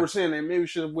lot of people were saying they maybe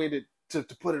should have waited to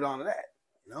put it on that,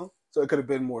 so it could have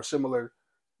been more similar.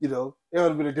 It would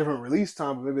have been a different release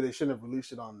time, but maybe they shouldn't have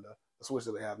released it on the Switch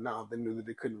that they have now. They knew that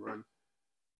they couldn't run,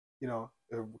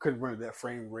 couldn't run at that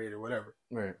frame rate or whatever.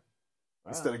 Right.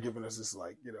 Instead of giving us this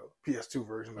PS2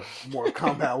 version of Mortal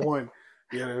Kombat 1.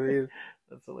 You know what I mean?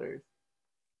 That's hilarious.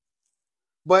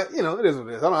 But, it is what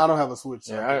it is. I don't have a Switch.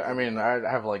 Yeah, I mean, I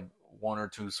have like one or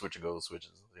two Switch-A-Go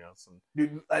switches.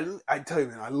 Dude, I tell you,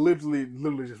 man, I literally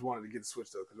just wanted to get the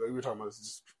Switch though, because we were talking about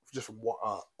this just from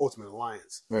Ultimate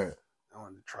Alliance. Right. I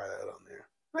wanted to try that on there.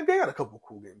 Like they got a couple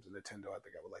cool games in Nintendo. I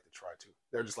think I would like to try too.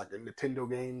 They're just like the Nintendo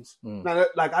games. Now,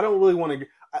 like I don't really want to get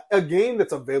a game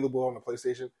that's available on the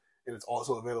PlayStation and it's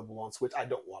also available on Switch. I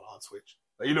don't want on Switch.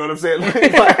 Like, you know what I'm saying?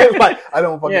 Like I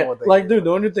don't fucking want that. Like, dude,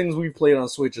 the only things we played on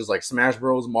Switch is like Smash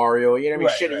Bros, Mario. You know what I mean?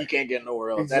 Right, Shit right. that you can't get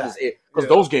nowhere else. Exactly. That is it. Because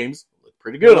those games look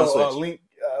pretty good on Switch. Link,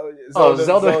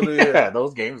 Zelda. Yeah,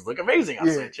 those games look amazing on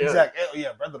Switch. Yeah, exactly.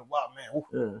 Yeah, Breath of the Wild, man.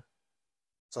 Yeah.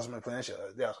 So somebody playing that shit. I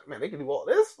was like, man, they can do all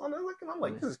this. And I'm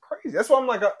like, this is crazy. That's why I'm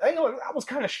like, I was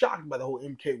kind of shocked by the whole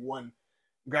MK1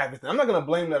 graphics thing. I'm not gonna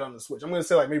blame that on the Switch. I'm gonna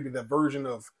say like maybe the version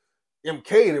of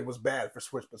MK that was bad for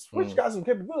Switch, but Switch got some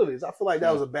capabilities. I feel like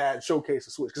that was a bad showcase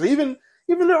of Switch because even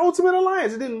their Ultimate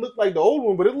Alliance, it didn't look like the old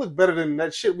one, but it looked better than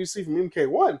that shit we see from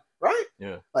MK1, right?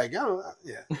 Yeah. Like I don't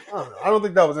know. I don't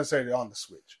think that was necessarily on the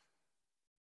Switch.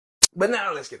 But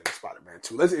now let's get into Spider-Man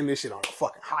 2. Let's end this shit on a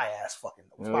fucking high ass fucking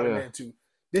note. Spider-Man 2.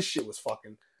 This shit was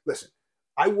fucking. Listen,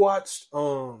 I watched.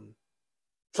 So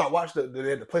I watched they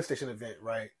had the PlayStation event,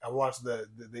 right? I watched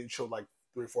they showed like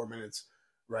 3 or 4 minutes,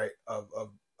 right, of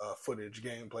footage,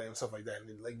 gameplay, and stuff like that.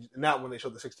 And like not when they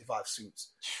showed the 65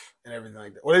 suits and everything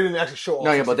like that. Well, they didn't actually show all.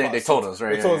 No, yeah, but they told us,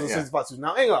 right? They told us the 65 suits.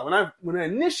 Now, hang on. When I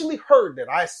initially heard that,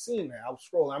 I seen that. I was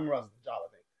scrolling. I remember I was at the job, I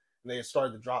think, and they had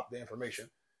started to drop the information,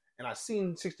 and I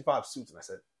seen 65 suits, and I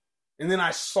said, and then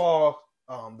I saw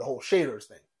the whole shaders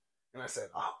thing. And I said,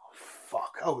 oh,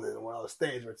 fuck. I was in one of those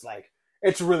things where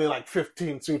it's really like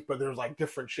 15 suits, but there's like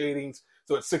different shadings.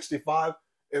 So it's 65.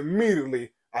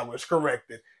 Immediately, I was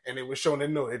corrected. And it was shown that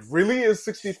no, it really is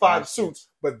 65 suits.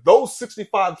 But those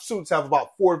 65 suits have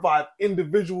about 4 or 5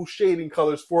 individual shading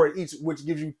colors for it each, which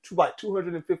gives you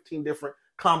 215 different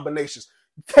combinations.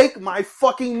 Take my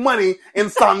fucking money,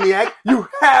 Insomniac. You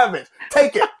have it.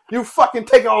 Take it. You fucking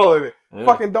take all of it. Yeah.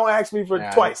 Fucking don't ask me for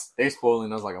twice. They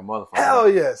spoiling us like a motherfucker. Hell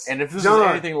yes. And if this is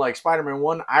anything like Spider-Man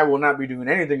 1, I will not be doing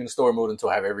anything in story mode until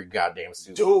I have every goddamn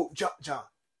suit. Dude, John,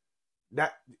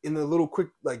 that in the little quick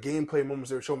like gameplay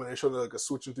moments they showed like a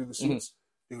switching through the suits,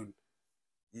 dude.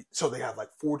 So they have like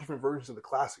 4 different versions of the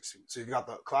classic suit. So you got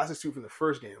the classic suit from the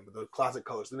first game with the classic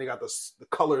colors. Then they got the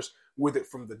colors with it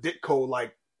from the Ditko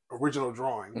like original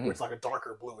drawing, where it's like a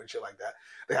darker blue and shit like that.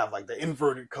 They have like the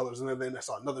inverted colors, and then I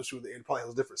saw another suit that probably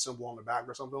has a different symbol on the back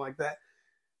or something like that.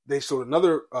 They showed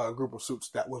another group of suits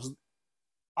that was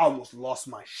I almost lost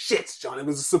my shits, John. It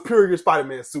was a superior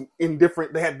Spider-Man suit in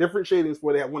different. They had different shadings.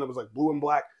 Where they had one that was like blue and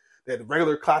black. They had the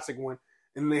regular classic one,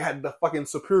 and they had the fucking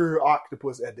superior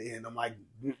octopus at the end. I'm like,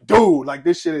 dude, like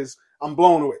this shit is. I'm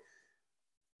blown away.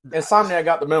 Insomniac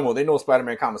got the memo. They know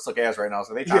Spider-Man comics suck ass right now,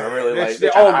 so they trying to really like.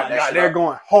 Oh my god, they're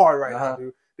going hard right now,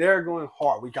 dude. They're going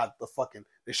hard. We got the fucking.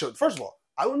 They showed. First of all,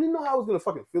 I don't even know how I was gonna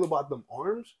fucking feel about them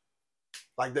arms,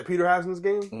 like that Peter has in this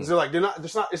game. Because they're like they're not.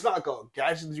 It's not like a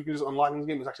gadget that you can just unlock in this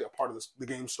game. It's actually a part of the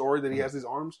game story that he has these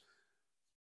arms.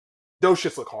 Those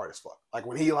shits look hard as fuck. Like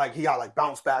when he got like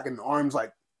bounced back and the arms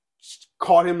like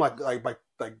caught him like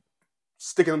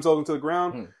sticking themselves into the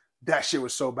ground. That shit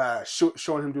was so bad.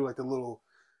 Showing him do like the little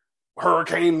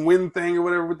hurricane wind thing or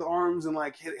whatever with the arms and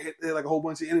like hit like a whole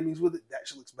bunch of enemies with it. That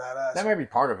shit looks badass. That might be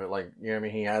part of it. Like, you know what I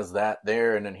mean? He has that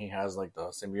there, and then he has like the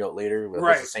symbiote later. But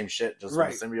it's the same shit, just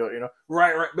with the symbiote, you know?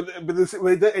 Right. But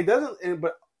it doesn't.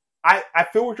 But I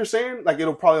feel what you're saying. Like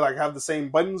it'll probably like have the same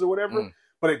buttons or whatever.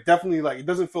 But it definitely like it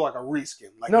doesn't feel like a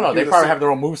reskin. Like no, they probably have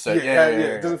their own moveset. Yeah.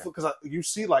 It doesn't feel because you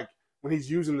see like. When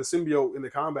he's using the symbiote in the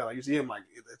combat, like you see him like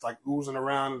it's like oozing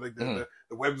around, like the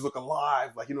webs look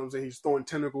alive, like you know what I'm saying. He's throwing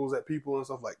tentacles at people and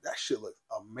stuff like that. Shit looks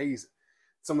amazing.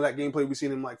 Some of that gameplay we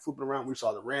seen him like flipping around. We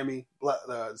saw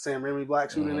the Sam Raimi black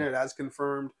suit in there. That's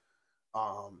confirmed.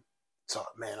 So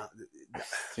man,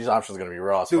 these options gonna be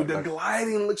raw. Dude, the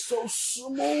gliding looks so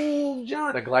smooth,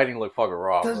 John. The gliding look fucking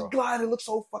raw. The gliding looks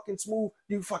so fucking smooth.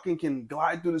 You fucking can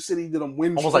glide through the city to them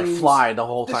wind almost streams. like fly the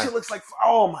whole time. This shit looks like,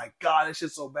 oh my god, this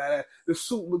shit's so badass. The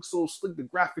suit looks so slick. The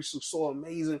graphics look so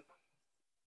amazing,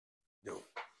 dude.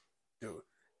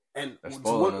 And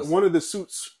one of the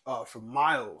suits from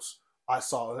Miles I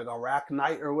saw, like a Rack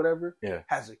Knight or whatever,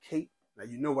 has a cape. Now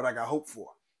you know what I got hope for.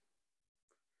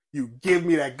 You give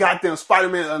me that goddamn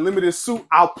Spider-Man Unlimited suit,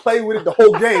 I'll play with it the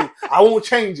whole game. I won't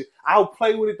change it. I'll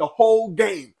play with it the whole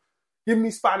game. Give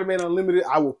me Spider-Man Unlimited,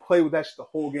 I will play with that shit the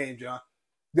whole game, John.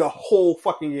 The whole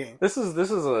fucking game.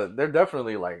 They're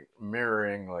definitely like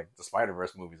mirroring like the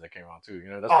Spider-Verse movies that came out too. You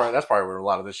know, that's probably where a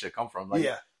lot of this shit come from. Like, you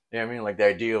know what I mean? Like the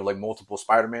idea of like multiple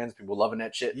Spider-Mans, people loving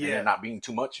that shit, and it not being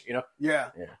too much, you know? Yeah.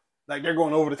 Like they're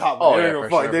going over the top.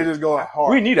 They're just going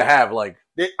hard. We need to have like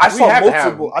I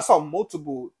saw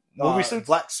multiple movie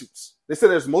suits. They said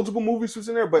there's multiple movie suits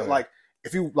in there, but like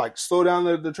if you like slow down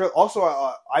the trailer. Also,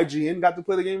 IGN got to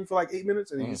play the game for like 8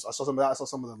 minutes, and I saw some of that. I saw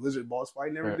some of the lizard boss fight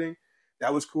and everything.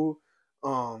 That was cool.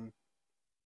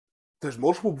 There's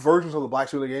multiple versions of the black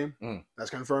suit in the game. That's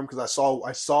confirmed because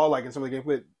I saw like in some of the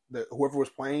gameplay that whoever was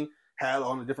playing had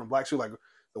on a different black suit. Like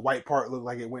the white part looked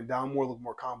like it went down more, looked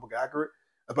more comic book accurate.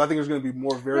 But I think there's going to be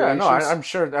more variations. Yeah, no, I'm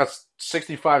sure that's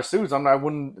 65 suits. I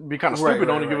wouldn't be kind of stupid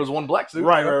to only give us one black suit.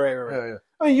 Right. Yeah.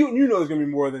 I mean, you know there's going to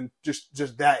be more than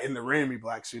just that in the Rami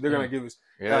black suit. They're going to give us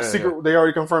Secret. They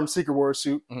already confirmed Secret Wars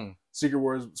suit. Secret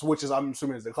Wars, which is I'm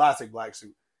assuming is the classic black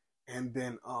suit. And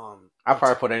then I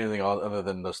probably put anything other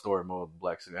than the story mode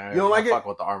black suit. You don't like it? Fuck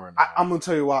with the armor. I'm gonna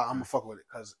tell you why I'm gonna fuck with it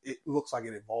because it looks like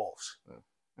it evolves.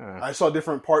 I saw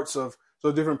different parts of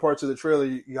the trailer.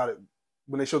 You got it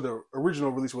when they showed the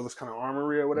original release where it looks kind of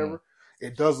armory or whatever.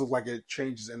 It does look like it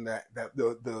changes in that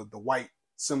the white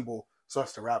symbol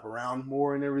starts to wrap around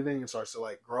more and everything and starts to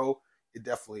like grow. It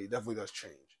definitely does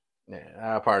change. Yeah,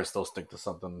 I'll probably still stick to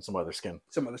some other skin.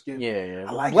 Yeah.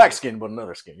 I like black skin, but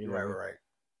another skin. You know right.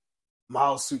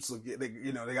 Miles suits look. They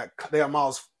got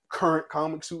Miles' current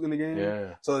comic suit in the game.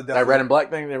 Yeah. So that red and black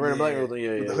thing. With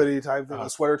the hoodie type thing, the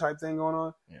sweater type thing going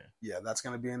on. Yeah, that's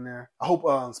gonna be in there. I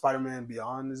hope Spider-Man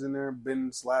Beyond is in there.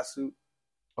 Ben's last suit.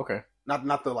 Okay.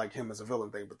 Not the like him as a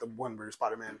villain thing, but the one where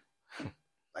Spider-Man.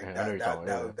 Like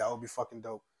that would be fucking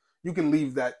dope. You can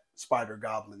leave that Spider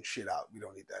Goblin shit out. We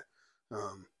don't need that.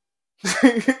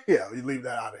 Yeah, you leave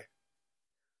that out of it.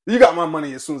 You got my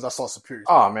money as soon as I saw Superior.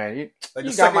 Oh man, you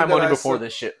got my money before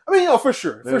this shit. I mean, for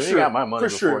sure. You got my money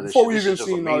before this shit. Before we even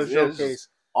seen all the showcase.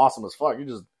 Awesome as fuck. You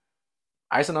just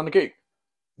icing on the cake.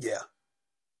 Yeah.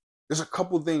 There's a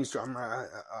couple things. I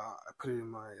put it in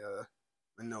my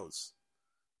notes.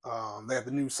 They have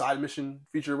the new side mission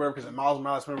feature or whatever, because Miles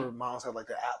Morales, remember Miles had like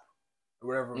the app or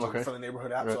whatever, it was like a friendly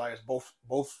neighborhood app. Right. So I guess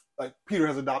both like Peter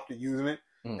has adopted using it,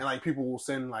 and like people will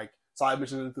send like side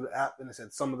missions into the app, and it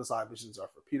said some of the side missions are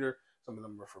for Peter, some of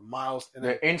them are for Miles. And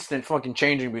they're instant fucking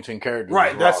changing between characters.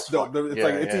 Right, that's dope.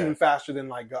 It's even faster than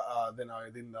like than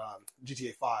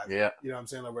GTA 5. Yeah, you know what I'm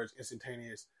saying? Like where it's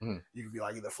instantaneous. You could be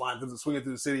like either swinging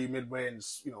through the city midway and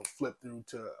just flip through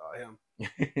to him.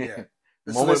 Yeah.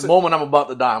 Moment I'm about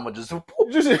to die, I'm gonna just. But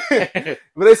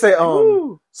they say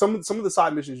some of the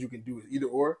side missions you can do either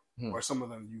or some of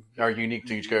them you are unique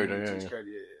to each character. Yeah.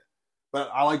 But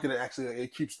I like that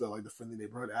it keeps the friendly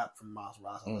neighborhood app from Miles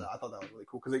Morales. I thought that was really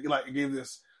cool because it gave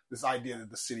this idea that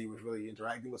the city was really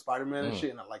interacting with Spider-Man and shit,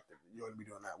 and I like that you're going to be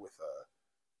doing that with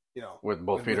with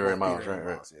both Peter and Miles,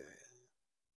 right?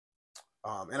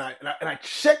 Yeah. And I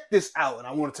checked this out, and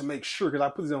I wanted to make sure because I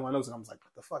put this on my notes, and I was like,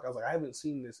 "What the fuck?" I was like, "I haven't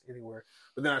seen this anywhere."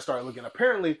 But then I started looking.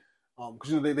 Apparently,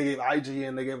 because they gave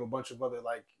IGN, they gave a bunch of other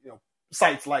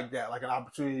sites like that, like an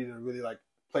opportunity to really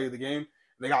play the game.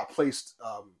 They got placed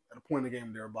at a point in the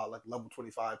game they're about like level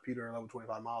 25 Peter and level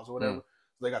 25 Miles or whatever. So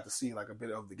they got to see a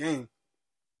bit of the game.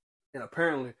 And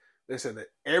apparently they said that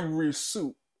every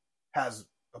suit has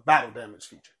a battle damage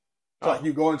feature. So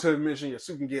you go into the mission, your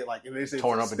suit can get and they say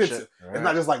torn up and shit. Right. It's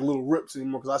not just little rips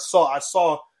anymore. Because I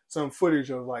saw some footage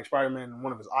of Spider-Man and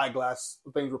one of his eyeglass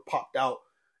things were popped out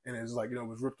and it's it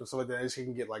was ripped and stuff like that. It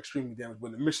can get extremely damaged.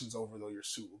 When the mission's over though, your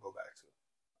suit will go back to it.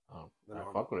 I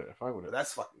fuck with it.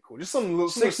 That's fucking cool. Just some little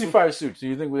 65 suits. Do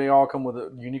you think they all come with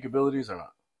unique abilities or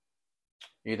not?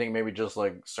 Do you think maybe just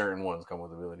certain ones come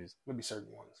with abilities? Maybe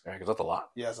certain ones. Yeah, because that's a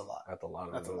lot. Yeah, that's a lot. That's a lot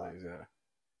of abilities. Yeah.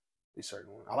 Maybe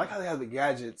certain ones. I like how they have the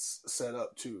gadgets set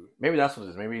up too. Maybe that's what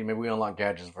it is. Maybe we unlock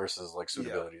gadgets versus suit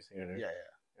abilities. You know what I mean?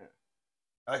 Yeah.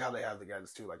 I like how they have the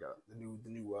gadgets too, the new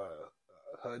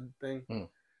HUD thing.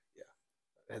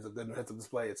 It has a heads-up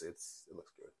display. It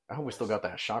looks good. I hope we still got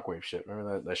that shockwave shit.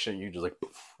 Remember that shit? You just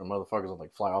the motherfuckers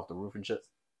would fly off the roof and shit.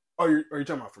 Oh, are you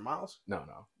talking about for Miles? No,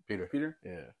 Peter.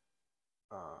 Yeah.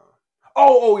 Yeah.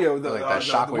 That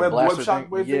shockwave blaster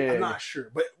shockwave thing. Yeah. I'm not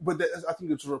sure, but I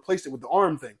think it's replaced it with the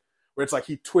arm thing, where it's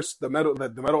he twists the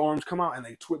metal arms come out and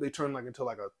they turn into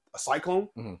a cyclone,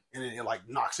 and then it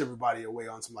knocks everybody away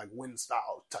on some wind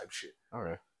style type shit. All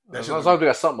right. As long as we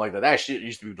got something like that. That shit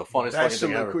used to be the funnest fucking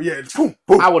thing ever. Cool. Yeah, boom,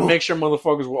 boom, I would make sure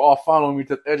motherfuckers were all following me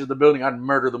to the edge of the building. I'd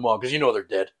murder them all because they're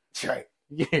dead. Right.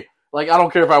 Yeah. I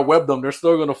don't care if I web them. They're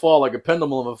still going to fall like a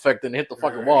pendulum effect and hit the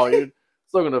fucking wall. You're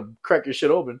still going to crack your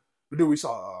shit open. But dude, we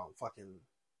saw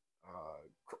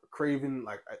Craven,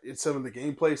 in some of the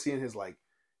gameplay, seeing his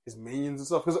minions and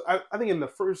stuff. Because I think in the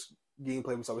first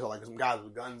gameplay we saw some guys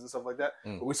with guns and stuff like that.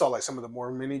 But we saw some of the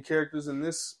more mini characters in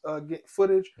this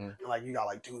footage, and you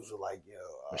got dudes with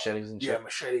machetes and shit. Yeah,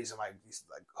 machetes and these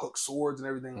hook swords and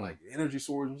everything, energy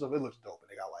swords and stuff. It looks dope,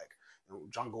 and they got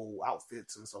jungle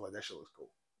outfits and stuff like that. Shit looks cool.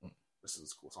 this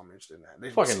is cool, so I'm interested in that. They,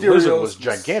 fucking Lizard was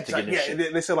gigantic in this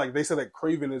shit. They said that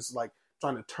Craven is like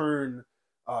trying to turn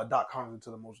 .com into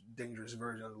the most dangerous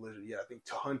version of the Lizard. Yeah, I think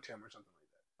to hunt him or something like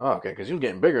that. Oh, okay, because he was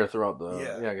getting bigger throughout the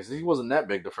because he wasn't that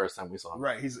big the first time we saw him.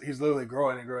 Right, he's literally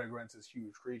growing into this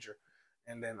huge creature,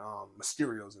 and then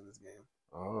Mysterio's in this game.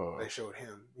 Oh, they showed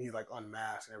him. He like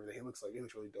unmasked and everything. He looks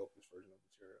really dope. This version of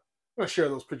Mysterio. I'm gonna share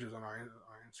those pictures on our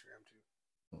Instagram too.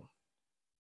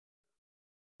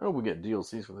 I hope we get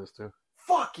DLCs for this too.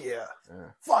 Fuck yeah!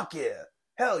 Fuck yeah!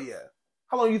 Hell yeah!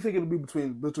 How long do you think it'll be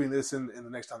between this and the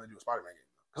next time they do a Spider-Man game?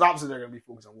 Because obviously they're gonna be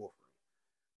focused on Wolverine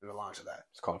in the launch of that.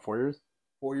 It's called 4 years.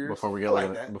 4 years before we get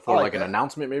an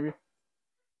announcement, maybe.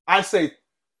 I say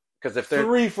because if they're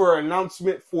 3 for an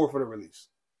announcement, 4 for the release.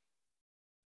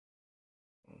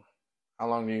 How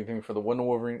long do you think for when's the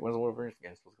Wolverine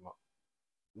game supposed to come out?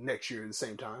 Next year at the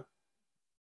same time.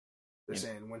 They're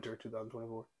saying winter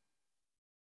 2024.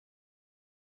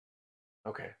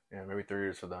 Okay, yeah, maybe 3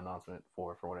 years for the announcement,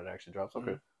 4 for when it actually drops.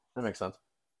 Okay, that makes sense.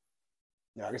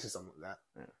 Yeah, I guess it's something like that.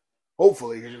 Yeah.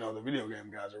 Hopefully, because the video game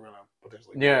guys are gonna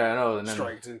potentially I know, and then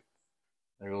strike too.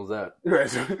 There goes that. Right,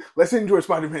 so let's enjoy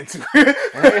Spider-Man 2.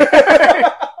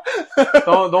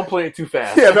 don't play it too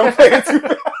fast. Yeah, don't play it too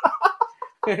fast.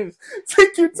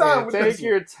 Take your time with this. Take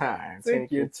your time.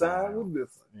 Take your time with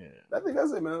this one. Yeah. I think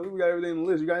that's it, man. We got everything on the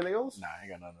list. You got anything else? Nah, I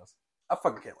ain't got nothing else. I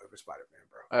fucking can't wait for Spider-Man,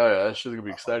 bro. Oh yeah, that shit's gonna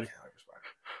be exciting. Can't wait for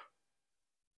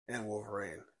Spider-Man. And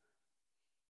Wolverine.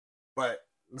 But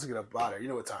let's get up out of here. You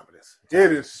know what time it is.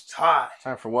 It is time.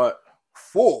 Time for what?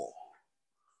 For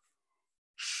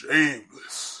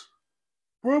shameless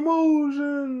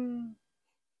promotion.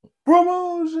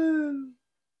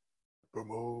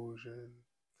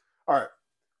 All right,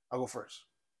 I'll go first.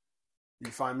 You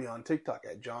can find me on TikTok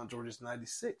at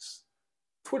JohnGeorges96,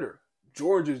 Twitter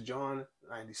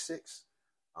GeorgesJohn96.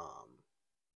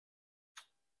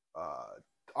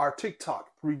 Our TikTok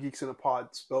 3 Geeks in a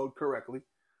Pod spelled correctly.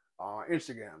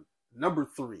 Instagram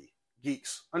 3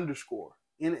 Geeks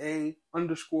 _NA_pod.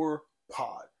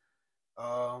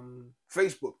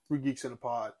 Facebook 3 Geeks in a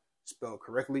Pod spelled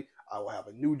correctly. I will have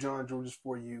a new John Georges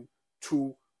for you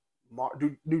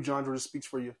new John Georges Speaks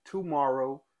for you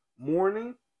tomorrow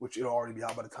morning, which it'll already be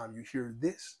out by the time you hear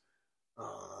this.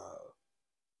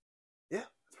 Yeah,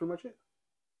 that's pretty much it.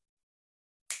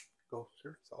 Go,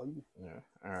 sir. It's all you. Yeah.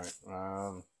 All right.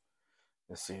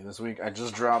 Let's see. This week I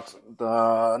just dropped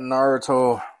the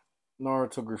Naruto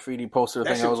graffiti poster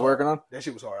thing I was working on. That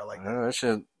shit was hard. I like that. That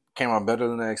shit came out better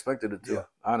than I expected it to. Yeah.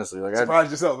 Honestly, like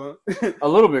surprised yourself, huh? A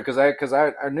little bit, because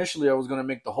I initially I was gonna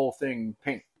make the whole thing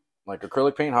paint, like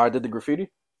acrylic paint, how I did the graffiti.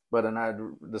 But then I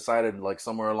decided, like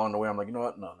somewhere along the way, I'm like, you know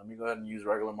what? No, let me go ahead and use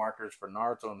regular markers for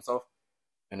Naruto himself,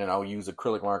 and then I'll use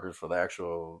acrylic markers for the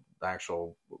actual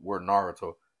word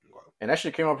Naruto. And that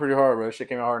shit came out pretty hard, bro. That shit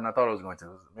came out harder than I thought it was going to.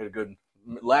 I made a good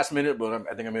last minute, but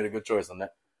I think I made a good choice on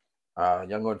that. You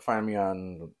can go and find me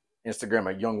on Instagram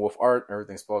at Young Wolf Art.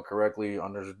 Everything spelled correctly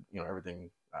under,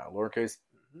 everything lowercase.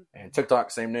 And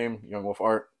TikTok, same name, Young Wolf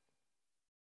Art.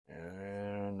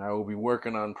 And I will be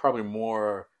working on probably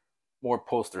more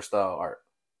poster style art,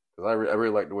 because I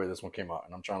really like the way this one came out,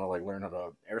 and I'm trying to learn how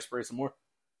to airspray some more.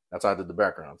 That's how I did the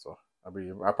background. So I'll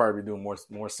probably be doing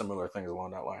more similar things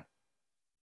along that line.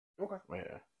 Okay.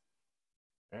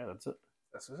 Yeah, that's it.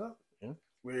 That's what's up. Yeah.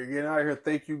 We're getting out of here.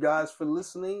 Thank you guys for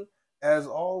listening. As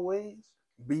always,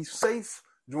 be safe.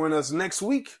 Join us next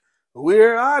week.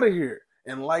 We're out of here.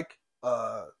 And like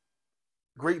a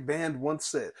great band once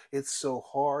said, it's so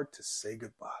hard to say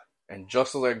goodbye. And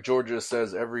just like Georgia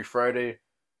says every Friday,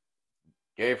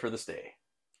 gay for the stay.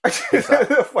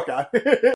 Fuck out.